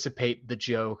anticipate the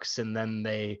jokes and then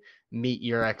they meet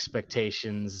your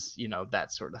expectations,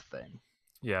 that sort of thing.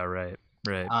 Yeah, right.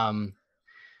 Right. Um,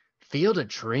 Field of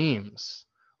Dreams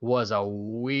was a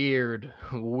weird,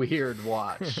 weird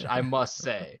watch, I must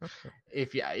say.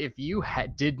 If you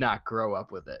did not grow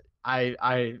up with it,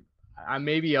 I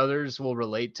maybe others will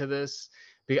relate to this,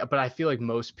 but I feel like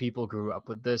most people grew up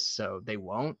with this, so they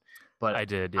won't. But I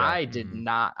did, yeah. I did Mhm.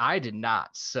 not. I did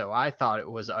not. So I thought it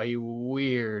was a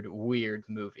weird, weird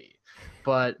movie.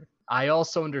 But I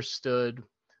also understood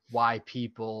why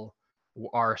people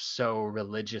are so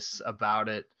religious about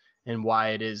it and why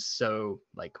it is so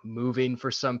like moving for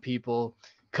some people.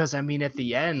 Because I mean, at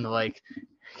the end, like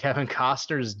Kevin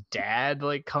Costner's dad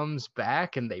like comes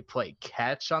back and they play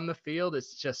catch on the field.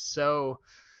 It's just so.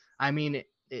 I mean,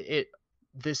 it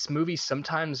this movie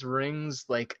sometimes rings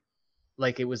like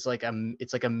it was like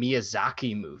it's like a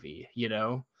Miyazaki movie,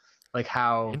 like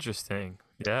how Interesting.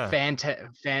 Yeah.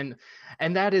 fan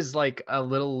and that is like a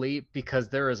little leap because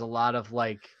there is a lot of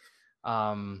like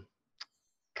um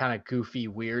kind of goofy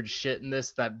weird shit in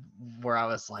this that where I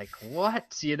was like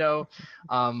what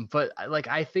but like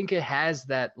I think it has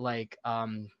that like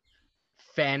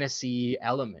fantasy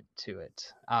element to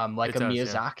it, like It a does, yeah.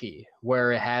 Miyazaki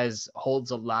where it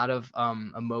holds a lot of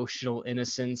emotional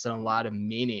innocence and a lot of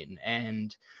meaning,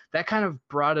 and that kind of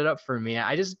brought it up for me.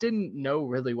 I just didn't know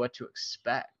really what to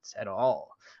expect at all.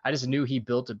 I just knew he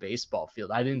built a baseball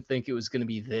field. I didn't think it was going to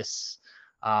be this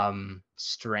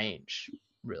strange,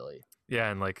 really. Yeah,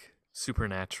 and like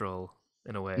supernatural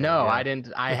in a way. No, I Yeah.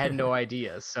 didn't. I had no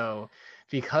idea. So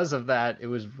because of that, it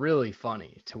was really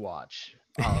funny to watch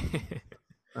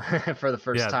for the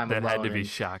first Yeah, time that had alone. to be And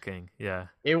shocking. Yeah.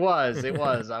 it was.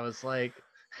 I was like,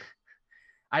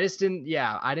 I just didn't.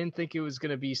 Yeah, I didn't think it was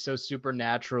gonna be so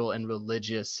supernatural and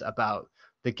religious about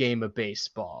the game of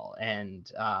baseball. And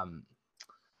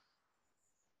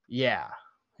yeah,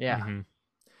 yeah. Mhm.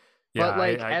 Yeah, But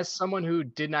like, I as someone who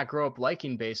did not grow up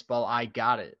liking baseball, I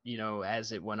got it.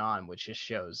 As it went on, which just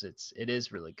shows it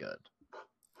is really good.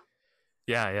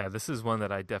 yeah, yeah, this is one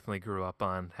that I definitely grew up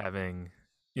on having,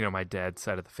 my dad's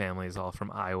side of the family is all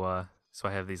from Iowa, so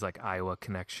I have these like Iowa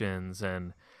connections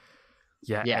and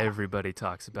yeah, Yeah. everybody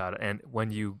talks about it. And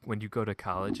when you go to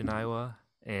college in Iowa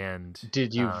and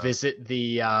Did you visit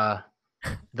the I've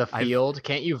field?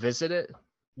 Can't you visit it?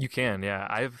 you can, yeah.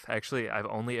 I've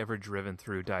only ever driven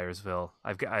through Dyersville.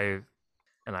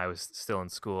 And I was still in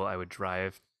school, I would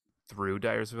drive through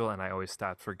Dyersville and I always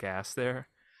stopped for gas there.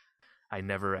 I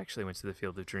never actually went to the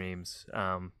Field of Dreams,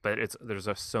 but there's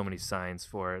so many signs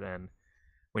for it. And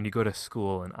when you go to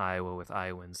school in Iowa with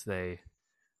Iowans, they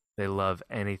love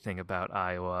anything about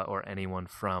Iowa or anyone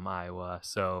from Iowa.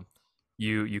 So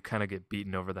you kind of get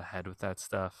beaten over the head with that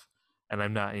stuff. And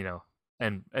I'm not,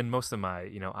 and most of my,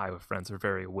 Iowa friends are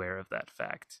very aware of that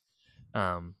fact.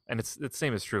 And it's the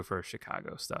same is true for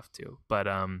Chicago stuff too.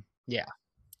 Yeah.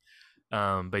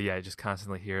 But yeah, I just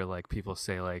constantly hear like people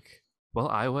say like, well,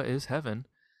 Iowa is heaven.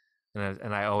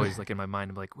 And I always like in my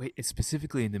mind, I'm like, wait, it's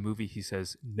specifically in the movie he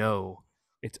says, no,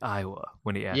 it's Iowa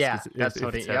when he asks Yeah, that's if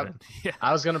what it's yep. heaven. Yeah.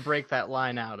 I was gonna break that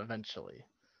line out eventually.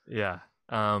 Yeah.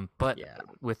 But Yeah.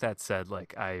 with that said,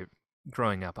 like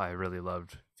growing up, I really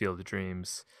loved Field of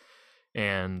Dreams.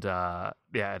 And yeah,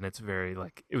 and it's very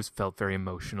like it was felt very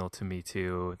emotional to me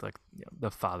too, like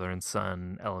the father and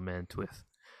son element with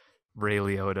Ray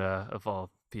Liotta of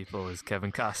all people is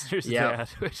Kevin Costner's Yep. dad,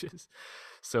 which is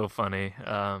so funny.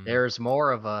 There's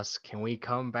more of us. Can we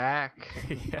come back?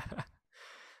 Yeah.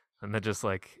 And then just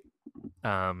like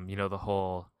the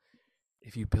whole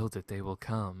if you build it they will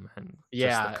come, and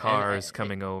just the cars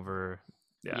coming over.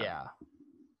 Yeah.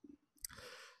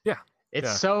 Yeah. It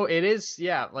is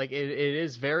like it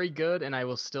is very good, and I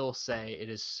will still say it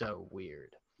is so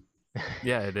weird.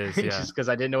 Yeah, it is. Yeah. Just because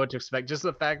I didn't know what to expect. Just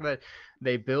the fact that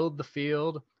they build the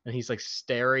field and he's like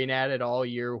staring at it all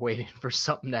year, waiting for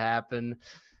something to happen.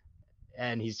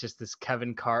 And he's just this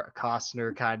Kevin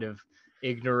Costner kind of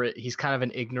ignorant. He's kind of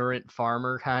an ignorant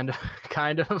farmer, kind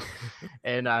of.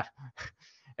 And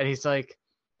he's like,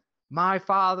 my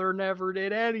father never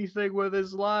did anything with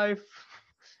his life.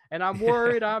 And I'm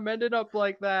worried I'm ended up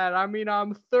like that. I mean,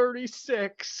 I'm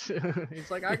 36. He's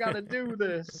like, I got to do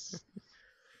this.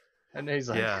 And he's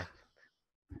like, yeah.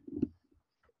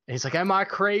 He's like, am I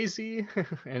crazy?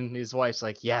 And his wife's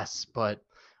like, yes, but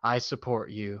I support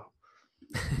you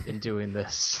in doing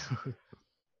this.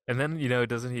 And then,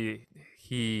 doesn't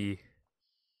he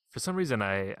for some reason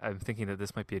I'm thinking that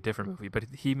this might be a different movie, but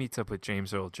he meets up with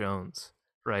James Earl Jones,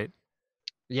 right?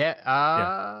 Yeah.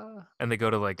 Yeah. And they go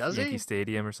to like does Yankee he?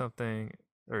 Stadium or something,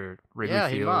 or Wrigley Yeah,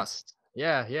 Field. he must.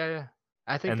 Yeah.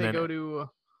 I think they go to.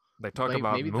 They talk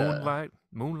about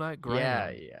Moonlight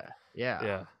Grand.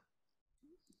 Yeah.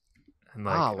 And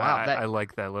like, oh, wow, I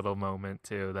like that little moment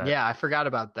too. Yeah, I forgot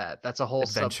about that. That's a whole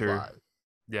adventure. Subplot.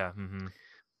 Yeah. Mm-hmm.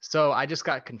 So I just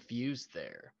got confused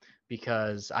there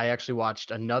because I actually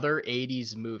watched another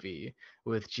 80s movie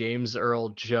with James Earl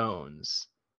Jones.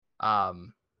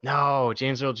 No,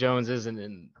 James Earl Jones isn't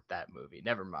in that movie.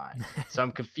 Never mind. So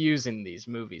I'm confusing these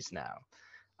movies now.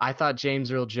 I thought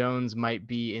James Earl Jones might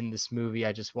be in this movie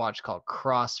I just watched called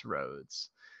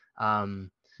Crossroads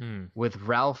with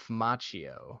Ralph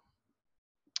Macchio.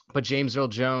 But James Earl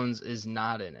Jones is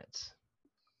not in it.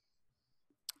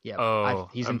 Yeah,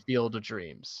 he's in Field of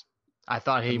Dreams. I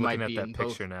thought he might be in both.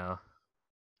 Picture now.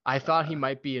 I thought he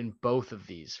might be in both of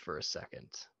these for a second.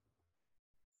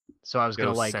 So I was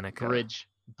gonna like Seneca.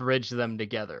 bridge them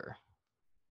together.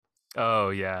 Oh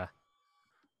yeah,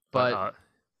 but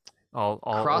all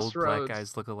old black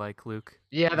guys look alike, Luke.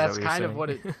 Yeah, that's kind of what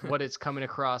it's coming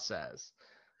across as.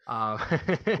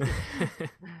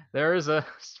 There is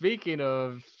speaking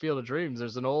of Field of Dreams,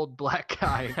 there's an old black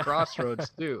guy in Crossroads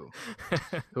too,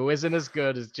 who isn't as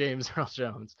good as James Earl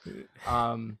Jones.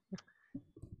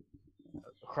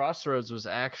 Crossroads was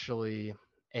actually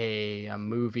a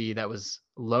movie that was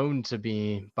loaned to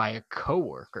me by a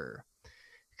coworker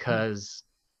because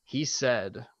he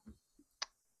said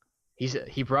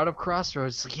he brought up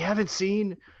Crossroads. Like, you haven't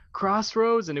seen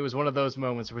Crossroads? And it was one of those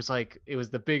moments where it was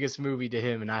the biggest movie to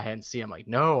him and I hadn't seen it. I'm like,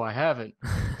 no, I haven't.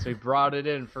 So he brought it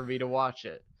in for me to watch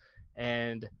it.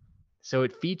 And so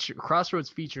Crossroads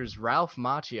features Ralph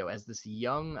Macchio as this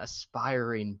young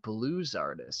aspiring blues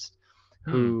artist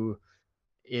who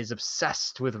is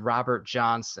obsessed with Robert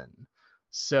Johnson.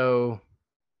 So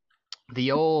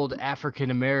the old African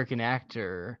American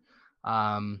actor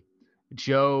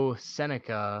Joe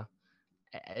Seneca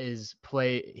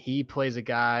he plays a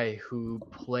guy who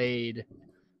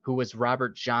was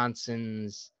Robert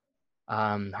Johnson's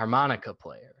harmonica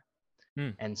player.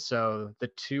 And so the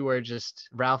two are just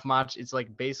Ralph Macchio. It's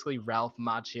like basically Ralph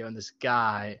Macchio and this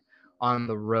guy on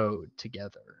the road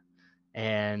together.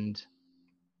 And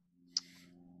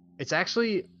it's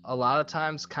actually a lot of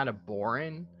times kind of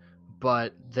boring,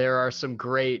 but there are some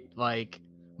great like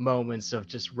moments of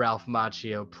just Ralph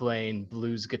Macchio playing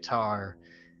blues guitar.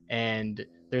 And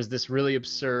there's this really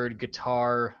absurd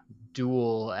guitar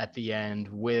duel at the end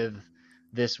with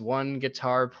this one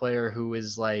guitar player who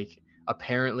is like,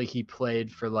 apparently he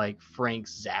played for like Frank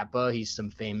Zappa. He's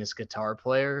some famous guitar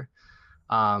player.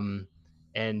 And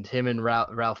him and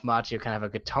Ralph Macchio kind of have a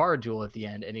guitar duel at the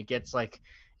end. And it gets like,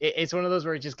 it's one of those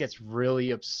where it just gets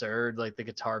really absurd. Like the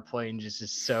guitar playing just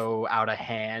is so out of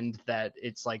hand that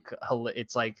it's like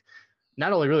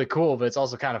not only really cool, but it's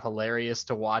also kind of hilarious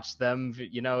to watch them.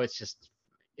 You know, it's just,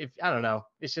 if I don't know,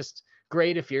 it's just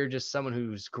great if you're just someone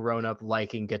who's grown up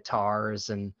liking guitars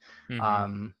and Mm-hmm.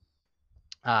 um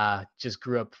just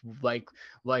grew up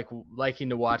liking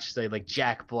to watch, say, like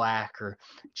Jack Black or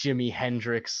Jimi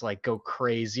Hendrix like go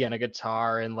crazy on a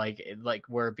guitar, and like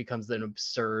where it becomes an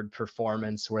absurd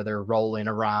performance where they're rolling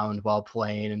around while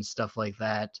playing and stuff like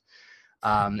that.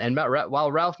 And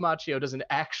while Ralph Macchio doesn't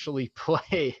actually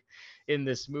play in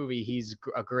this movie, he's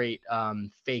a great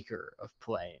faker of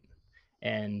playing,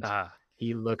 and Ah.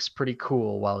 he looks pretty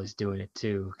cool while he's doing it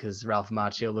too, because Ralph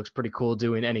Macchio looks pretty cool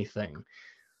doing anything.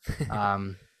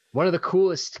 Um, One of the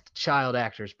coolest child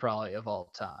actors probably of all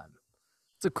time.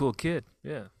 It's a cool kid.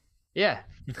 Yeah. Yeah,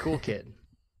 cool kid.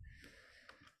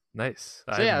 Nice.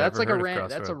 So I've yeah, that's never like a heard of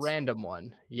that's a Crossroads. random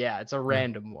one. Yeah, it's a Hmm.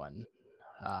 random one.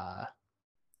 Uh,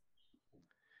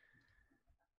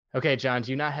 okay, John,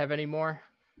 do you not have any more?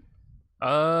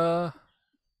 Uh,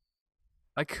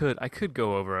 I could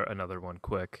go over another one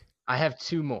quick. I have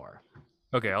two more.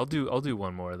 Okay, I'll do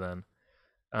one more then.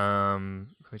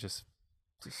 Let me just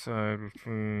decide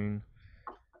between.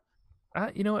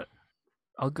 You know what?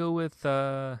 I'll go with.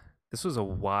 This was a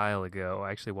while ago.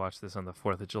 I actually watched this on the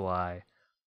 4th of July,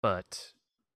 but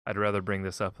I'd rather bring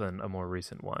this up than a more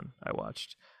recent one I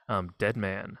watched. Dead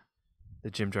Man, the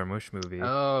Jim Jarmusch movie,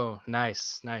 Oh,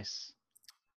 nice, nice.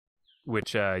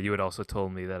 which you had also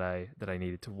told me that I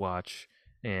needed to watch,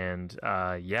 and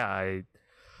yeah,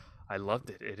 I loved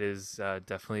it. It is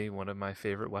definitely one of my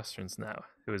favorite westerns now.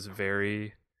 It was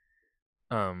very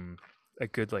um a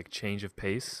good like change of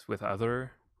pace with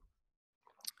other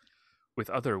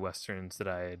westerns that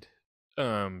I had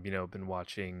been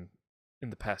watching in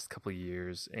the past couple of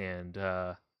years, and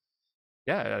yeah,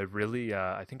 I really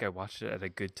I think I watched it at a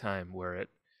good time where it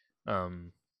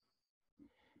um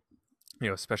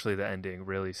especially the ending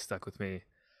really stuck with me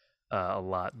a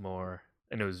lot more,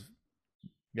 and it was,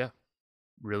 yeah,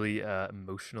 really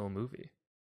emotional movie.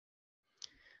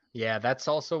 Yeah, that's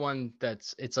also one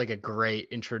it's like a great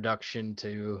introduction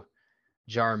to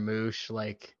Jarmusch.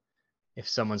 Like if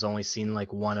someone's only seen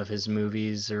like one of his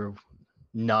movies or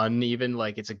none even,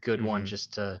 like it's a good one Mm-hmm.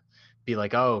 just to be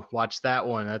like, oh, watch that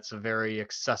one. That's a very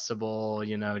accessible,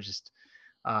 just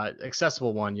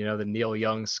accessible one. The Neil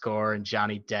Young score and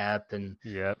Johnny Depp and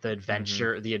Yep. the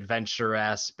Mm-hmm. adventure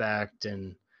aspect.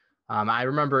 And I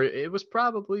remember it was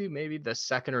probably maybe the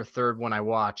second or third one I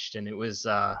watched, and it was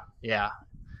yeah.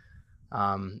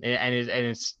 And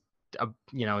it's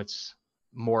it's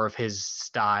more of his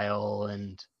style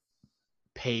and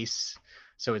pace,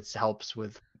 so it helps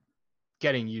with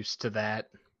getting used to that.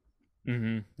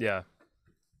 Mm-hmm. Yeah.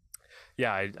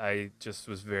 Yeah, I just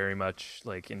was very much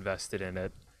like invested in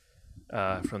it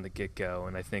from the get go,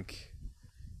 and I think,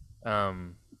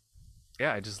 um,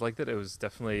 yeah, I just liked that it was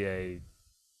definitely a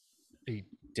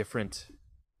different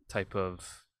type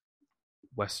of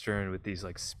western with these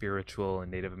like spiritual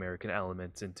and Native American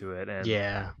elements into it, and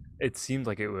Yeah. it seemed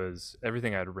like it was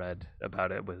everything I'd read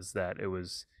about it was that it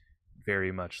was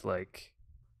very much like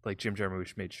Jim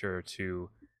Jarmusch made sure to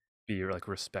be like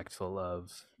respectful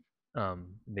of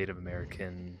Native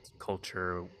American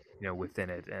culture, within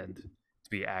it, and to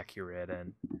be accurate,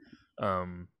 and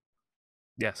um,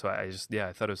 yeah. So I just, yeah,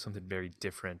 I thought it was something very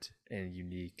different and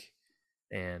unique,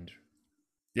 and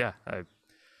yeah,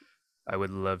 I would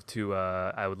love to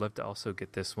also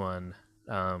get this one,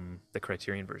 the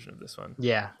Criterion version of this one.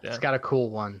 Yeah, it's Yeah. got a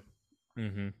cool one.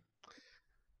 Mm-hmm.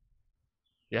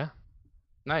 Yeah.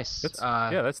 Nice.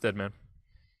 That's Dead Man.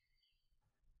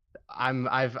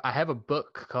 I have a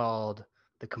book called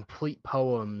The Complete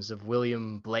Poems of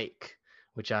William Blake,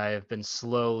 which I have been Oh,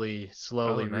 slowly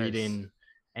nice. reading,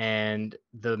 and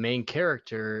the main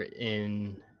character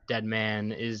in Dead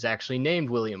Man is actually named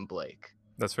William Blake.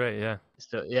 That's right. Yeah.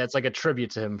 So yeah, it's like a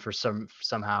tribute to him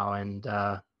somehow. And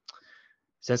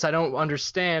since I don't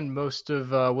understand most of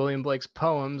William Blake's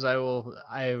poems, I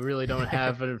really don't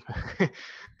have a.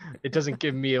 It doesn't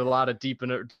give me a lot of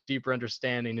deeper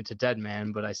understanding into Dead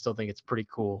Man, but I still think it's pretty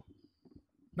cool.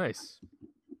 Nice.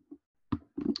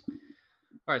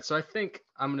 All right, so I think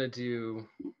I'm gonna do.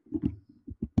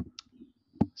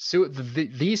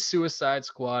 The Suicide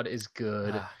Squad is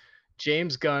good. Ah.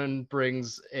 James Gunn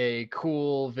brings a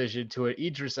cool vision to it.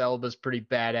 Idris Elba's pretty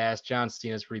badass. John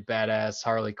Cena's pretty badass.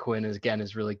 Harley Quinn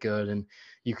is really good, and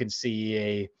you can see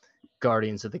a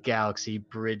Guardians of the Galaxy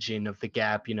bridging of the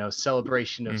gap,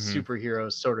 celebration of Mm-hmm.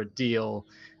 superheroes sort of deal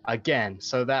again.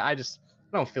 So that I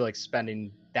don't feel like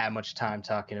spending that much time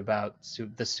talking about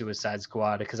the Suicide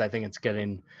Squad because I think it's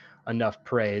getting enough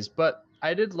praise. But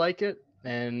I did like it,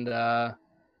 and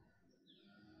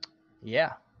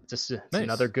yeah, Nice.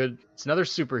 It's another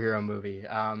superhero movie.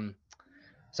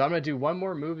 So I'm gonna do one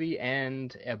more movie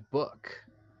and a book,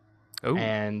 Oh,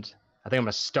 and I think I'm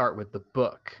gonna start with the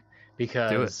book do it.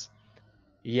 because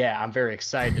yeah, I'm very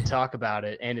excited to talk about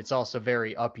it, and it's also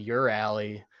very up your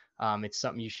alley. It's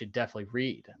something you should definitely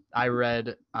read. I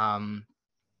read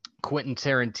Quentin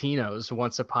Tarantino's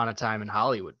Once Upon a Time in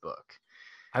Hollywood book.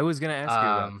 I was gonna ask you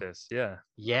about Um, this. Yeah.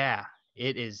 yeah,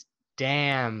 it is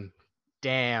damn,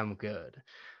 damn good.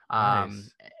 Um,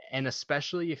 Nice. and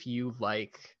especially if you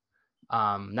like,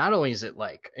 not only is it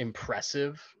like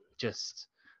impressive, just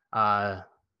uh,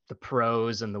 the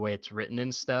prose and the way it's written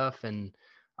and stuff, and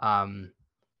um,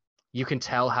 you can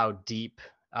tell how deep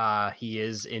he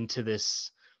is into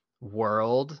this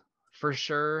world for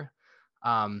sure.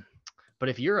 Um, but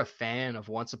if you're a fan of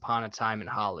Once Upon a Time in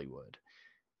Hollywood,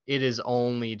 it is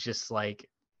only just like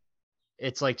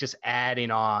it's like just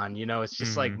adding on, it's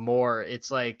just like Mm-hmm. more,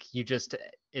 it's like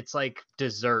it's like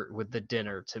dessert with the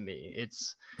dinner to me.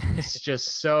 It's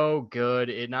just so good.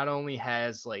 It not only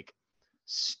has like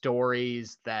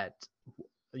stories that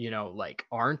like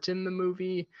aren't in the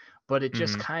movie, but Mm-hmm. it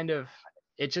just kind of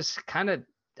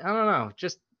I don't know,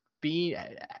 just be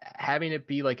having it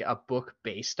be like a book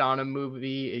based on a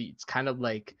movie. It's kind of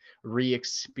like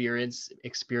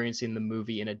experiencing the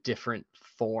movie in a different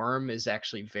form is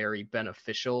actually very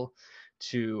beneficial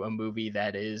to a movie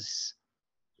that is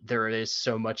there is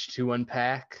so much to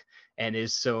unpack and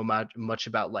is so much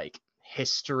about like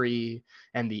history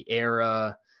and the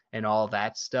era and all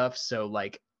that stuff. So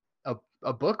like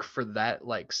a book for that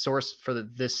like source for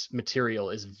this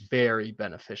material is very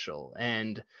beneficial,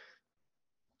 and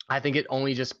I think it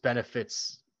only just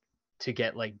benefits to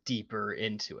get like deeper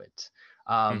into it.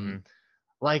 Mm-hmm.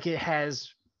 Like it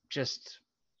has just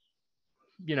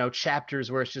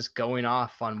chapters where it's just going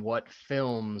off on what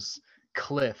films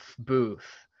Cliff Booth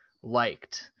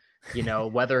liked,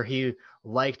 whether he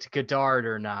liked Godard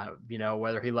or not,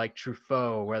 whether he liked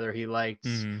Truffaut, whether he liked.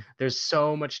 Mm-hmm. There's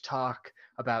so much talk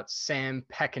about Sam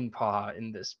Peckinpah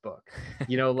in this book.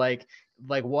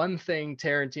 Like one thing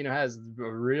Tarantino has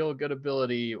a real good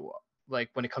ability, like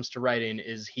when it comes to writing,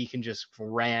 is he can just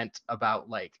rant about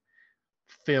like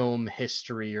film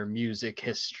history or music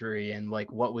history and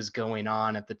like what was going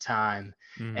on at the time.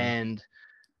 Mm-hmm. And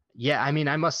yeah, I mean,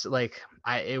 I must like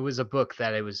I it was a book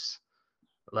that it was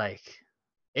like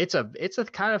it's a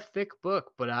kind of thick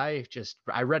book, but I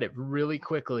read it really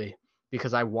quickly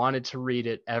because I wanted to read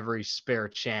it every spare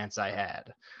chance I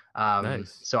had.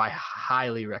 Nice. So I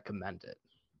highly recommend it.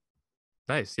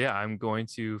 Nice. Yeah, I'm gonna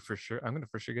for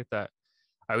sure get that.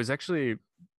 I was actually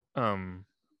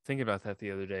thinking about that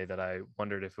the other day that I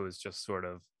wondered if it was just sort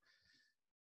of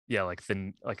yeah,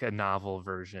 like a novel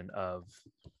version of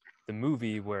the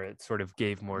movie where it sort of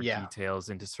gave more Yeah, details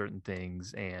into certain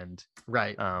things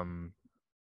right. um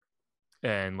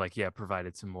and like yeah,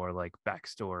 provided some more like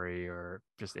backstory or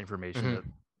just information that Hmm.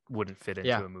 wouldn't fit into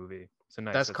Yeah, a movie. So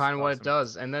nice, that's that's kind of what it awesome.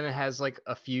 does. And then it has like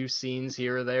a few scenes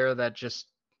here or there that just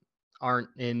aren't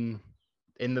in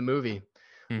the movie.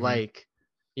 Mm-hmm. Like,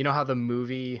 you know how the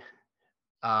movie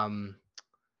um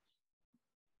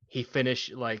he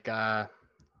finished like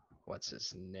what's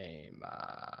his name?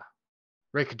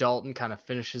 Rick Dalton kind of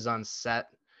finishes on set,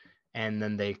 and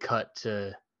then they cut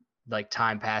to like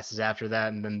time passes after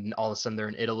that, and then all of a sudden they're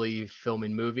in Italy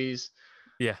filming movies.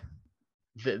 Yeah.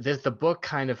 The book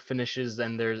kind of finishes,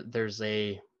 and there's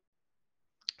a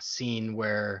scene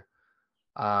where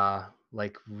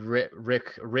like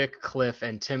Rick Cliff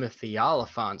and Timothy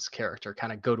Oliphant's character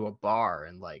kind of go to a bar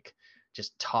and like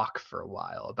just talk for a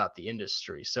while about the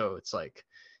industry. So it's like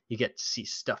you get to see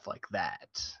stuff like that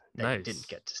you didn't Nice.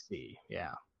 get to see.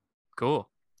 Yeah. Cool.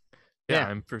 Yeah, Yeah.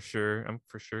 I'm for sure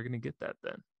gonna get that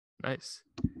then. Nice.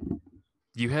 Do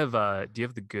you have the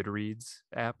Goodreads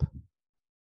app?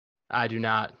 I do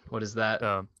not. What is that?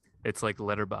 Um, it's like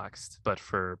Letterboxd, but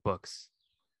for books.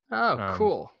 Oh, Um,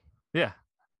 cool. yeah,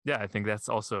 yeah, I think that's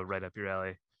also right up your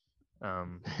alley.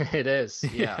 Um, It is. Yeah.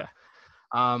 yeah,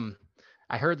 Um,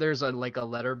 I heard there's a like a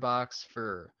letterbox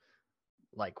for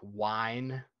like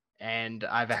wine, and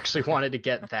I've actually wanted to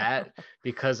get that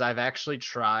because I've actually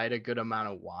tried a good amount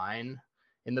of wine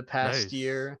in the past nice.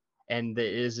 year, and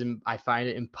I find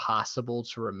it impossible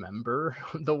to remember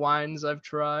the wines I've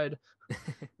tried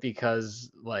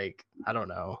because like I don't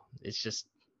know, it's just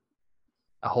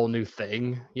a whole new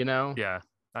thing. Yeah,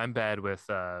 I'm bad with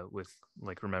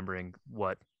like remembering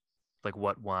what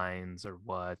wines or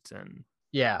what and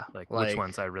Yeah, like which like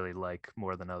ones I really like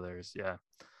more than others. Yeah,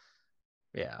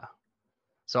 yeah.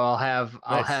 So I'll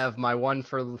nice. have my one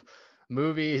for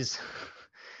movies,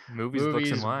 Movies, books,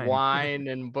 and movies, wine. wine,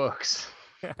 and books.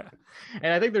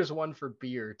 And I think there's one for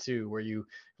beer too, where you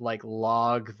like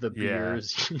log the Yeah.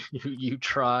 beers you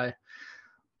try.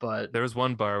 But There was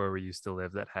one bar where we used to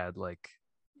live that had like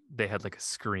they had like a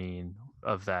screen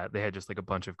of that. They had just like a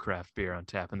bunch of craft beer on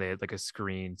tap and they had like a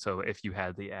screen. So if you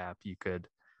had the app, you could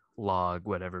log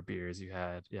whatever beers you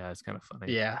had. Yeah, it's kind of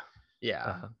funny. yeah,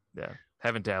 yeah, Yeah.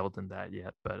 Haven't dabbled in that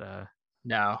yet, but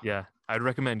no. yeah, I'd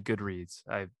recommend Goodreads.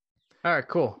 All right,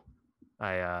 cool.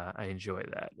 I enjoy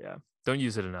that. Yeah. Don't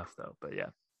use it enough though, but yeah.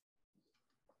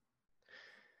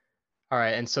 All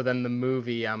right, and so then the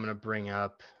movie I'm gonna bring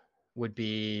up would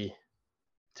be,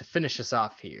 to finish us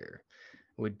off here,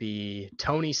 would be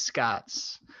Tony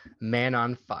Scott's Man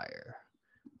on Fire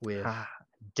with Ah,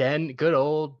 good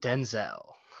old Denzel.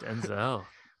 Denzel.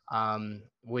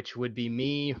 Which would be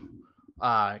me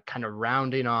kind of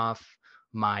rounding off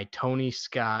my Tony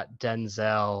Scott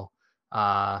Denzel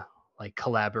uh, like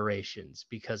collaborations,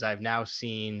 because I've now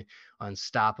seen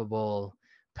Unstoppable,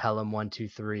 Pelham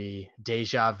 123,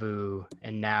 Deja Vu,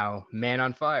 and now Man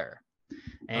on Fire. All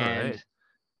right. And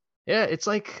yeah,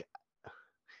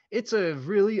 it's a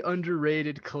really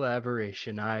underrated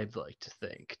collaboration, I'd like to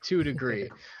think, to a degree.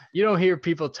 You don't hear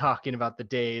people talking about the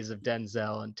days of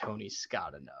Denzel and Tony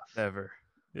Scott enough. Never.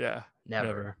 Yeah. Never.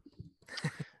 Never.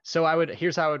 So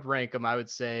here's how I would rank them. I would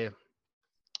say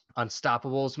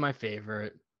Unstoppable is my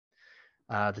favorite.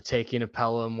 The Taking of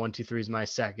Pelham 123 is my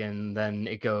second. Then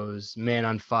it goes Man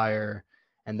on Fire,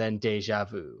 and then Deja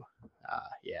Vu.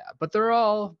 Yeah, but they're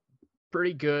all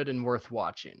pretty good and worth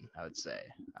watching, I would say.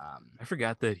 I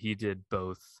forgot that he did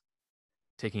both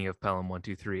Taking of Pelham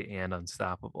 123 and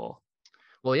Unstoppable.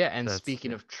 Well, yeah, and That's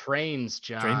speaking of trains,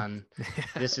 train. John,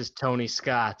 this is Tony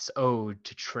Scott's Ode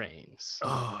to Trains.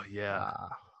 Oh yeah.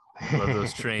 Uh, Love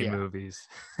those train yeah, movies.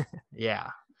 yeah.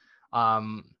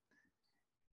 Um,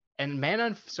 and Man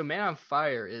on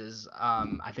Fire is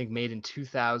I think made in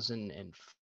 2000 and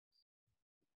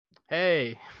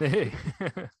hey, Hey.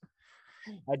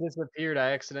 I disappeared.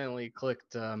 I accidentally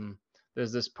clicked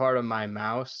there's this part of my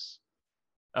mouse.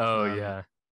 Oh Um yeah.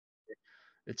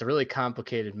 it's a really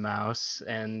complicated mouse,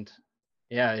 and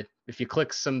yeah, if you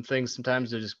click some things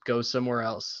sometimes it just goes somewhere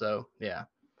else. So, yeah.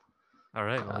 All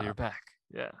right. Well, Uh you're back.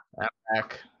 Yeah. I'm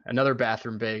back. Another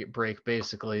bathroom break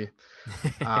basically.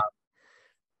 Uh,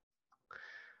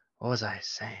 what was I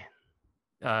saying?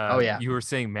 Oh yeah. You were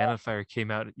saying Man on Fire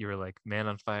came out. You were like Man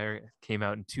on Fire came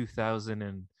out in 2000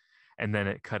 and then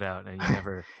it cut out and you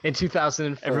never. In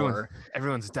 2004.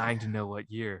 Everyone's dying to know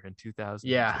what year in 2000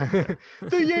 it came Yeah. out.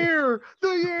 the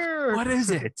year. What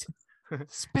is it?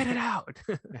 Spit it out.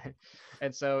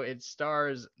 And so it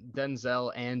stars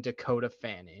Denzel and Dakota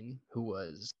Fanning, who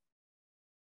was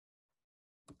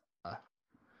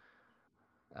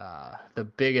uh, the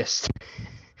biggest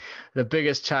the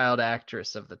biggest child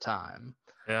actress of the time.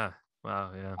 Yeah.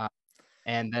 Wow. Yeah. Uh,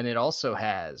 and then it also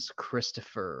has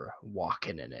Christopher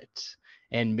Walken in it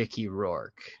and Mickey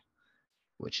Rourke,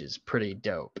 which is pretty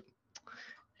dope.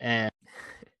 And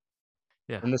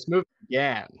Yeah. when this movie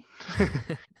began,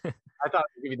 I thought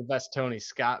it would be the best Tony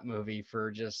Scott movie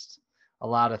for just a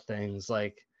lot of things.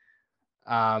 Like,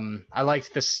 I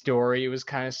liked the story it was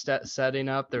kind of setting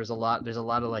up. There's a lot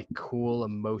of like cool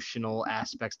emotional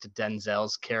aspects to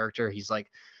Denzel's character. He's like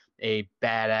a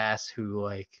badass who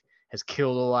like has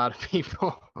killed a lot of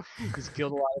people. He's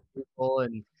killed a lot of people,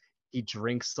 and he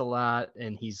drinks a lot,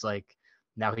 and he's like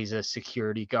now he's a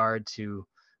security guard to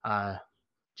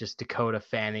just Dakota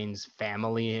Fanning's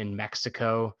family in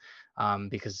Mexico,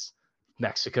 because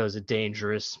Mexico is a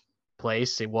dangerous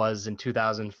place. It was in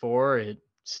 2004. It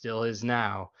still is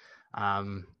now.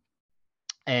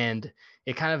 And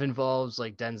it kind of involves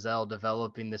like Denzel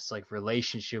developing this like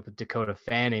relationship with Dakota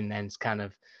Fanning, and it's kind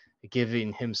of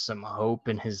giving him some hope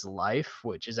in his life,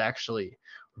 which is actually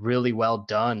really well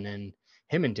done. And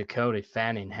him and Dakota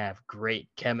Fanning have great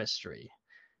chemistry.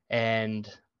 And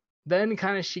then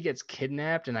kind of she gets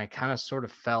kidnapped, and I kind of sort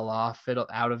of fell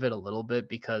out of it a little bit,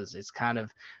 because it's kind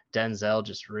of Denzel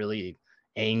just really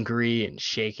angry and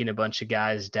shaking a bunch of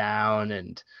guys down,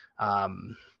 and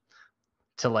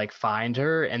to like find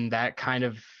her, and that kind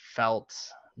of felt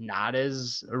not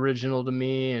as original to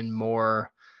me, and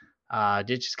more it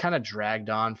just kind of dragged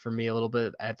on for me a little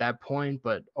bit at that point.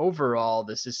 But overall,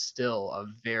 this is still a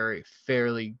very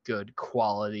fairly good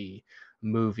quality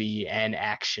movie and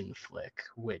action flick,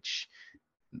 which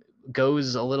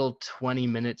goes a little 20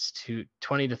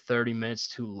 to 30 minutes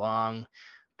too long,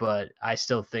 but I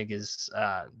still think is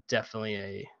definitely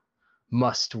a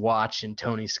must watch in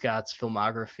Tony Scott's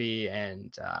filmography,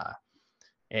 and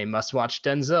a must watch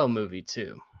Denzel movie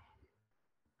too.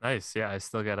 Nice. Yeah. I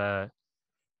still gotta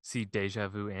see Deja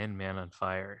Vu and Man on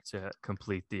Fire to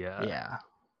complete Yeah,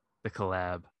 the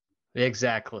collab.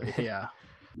 exactly. Yeah.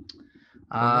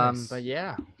 Well, nice. But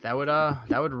yeah, that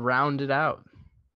would round it out.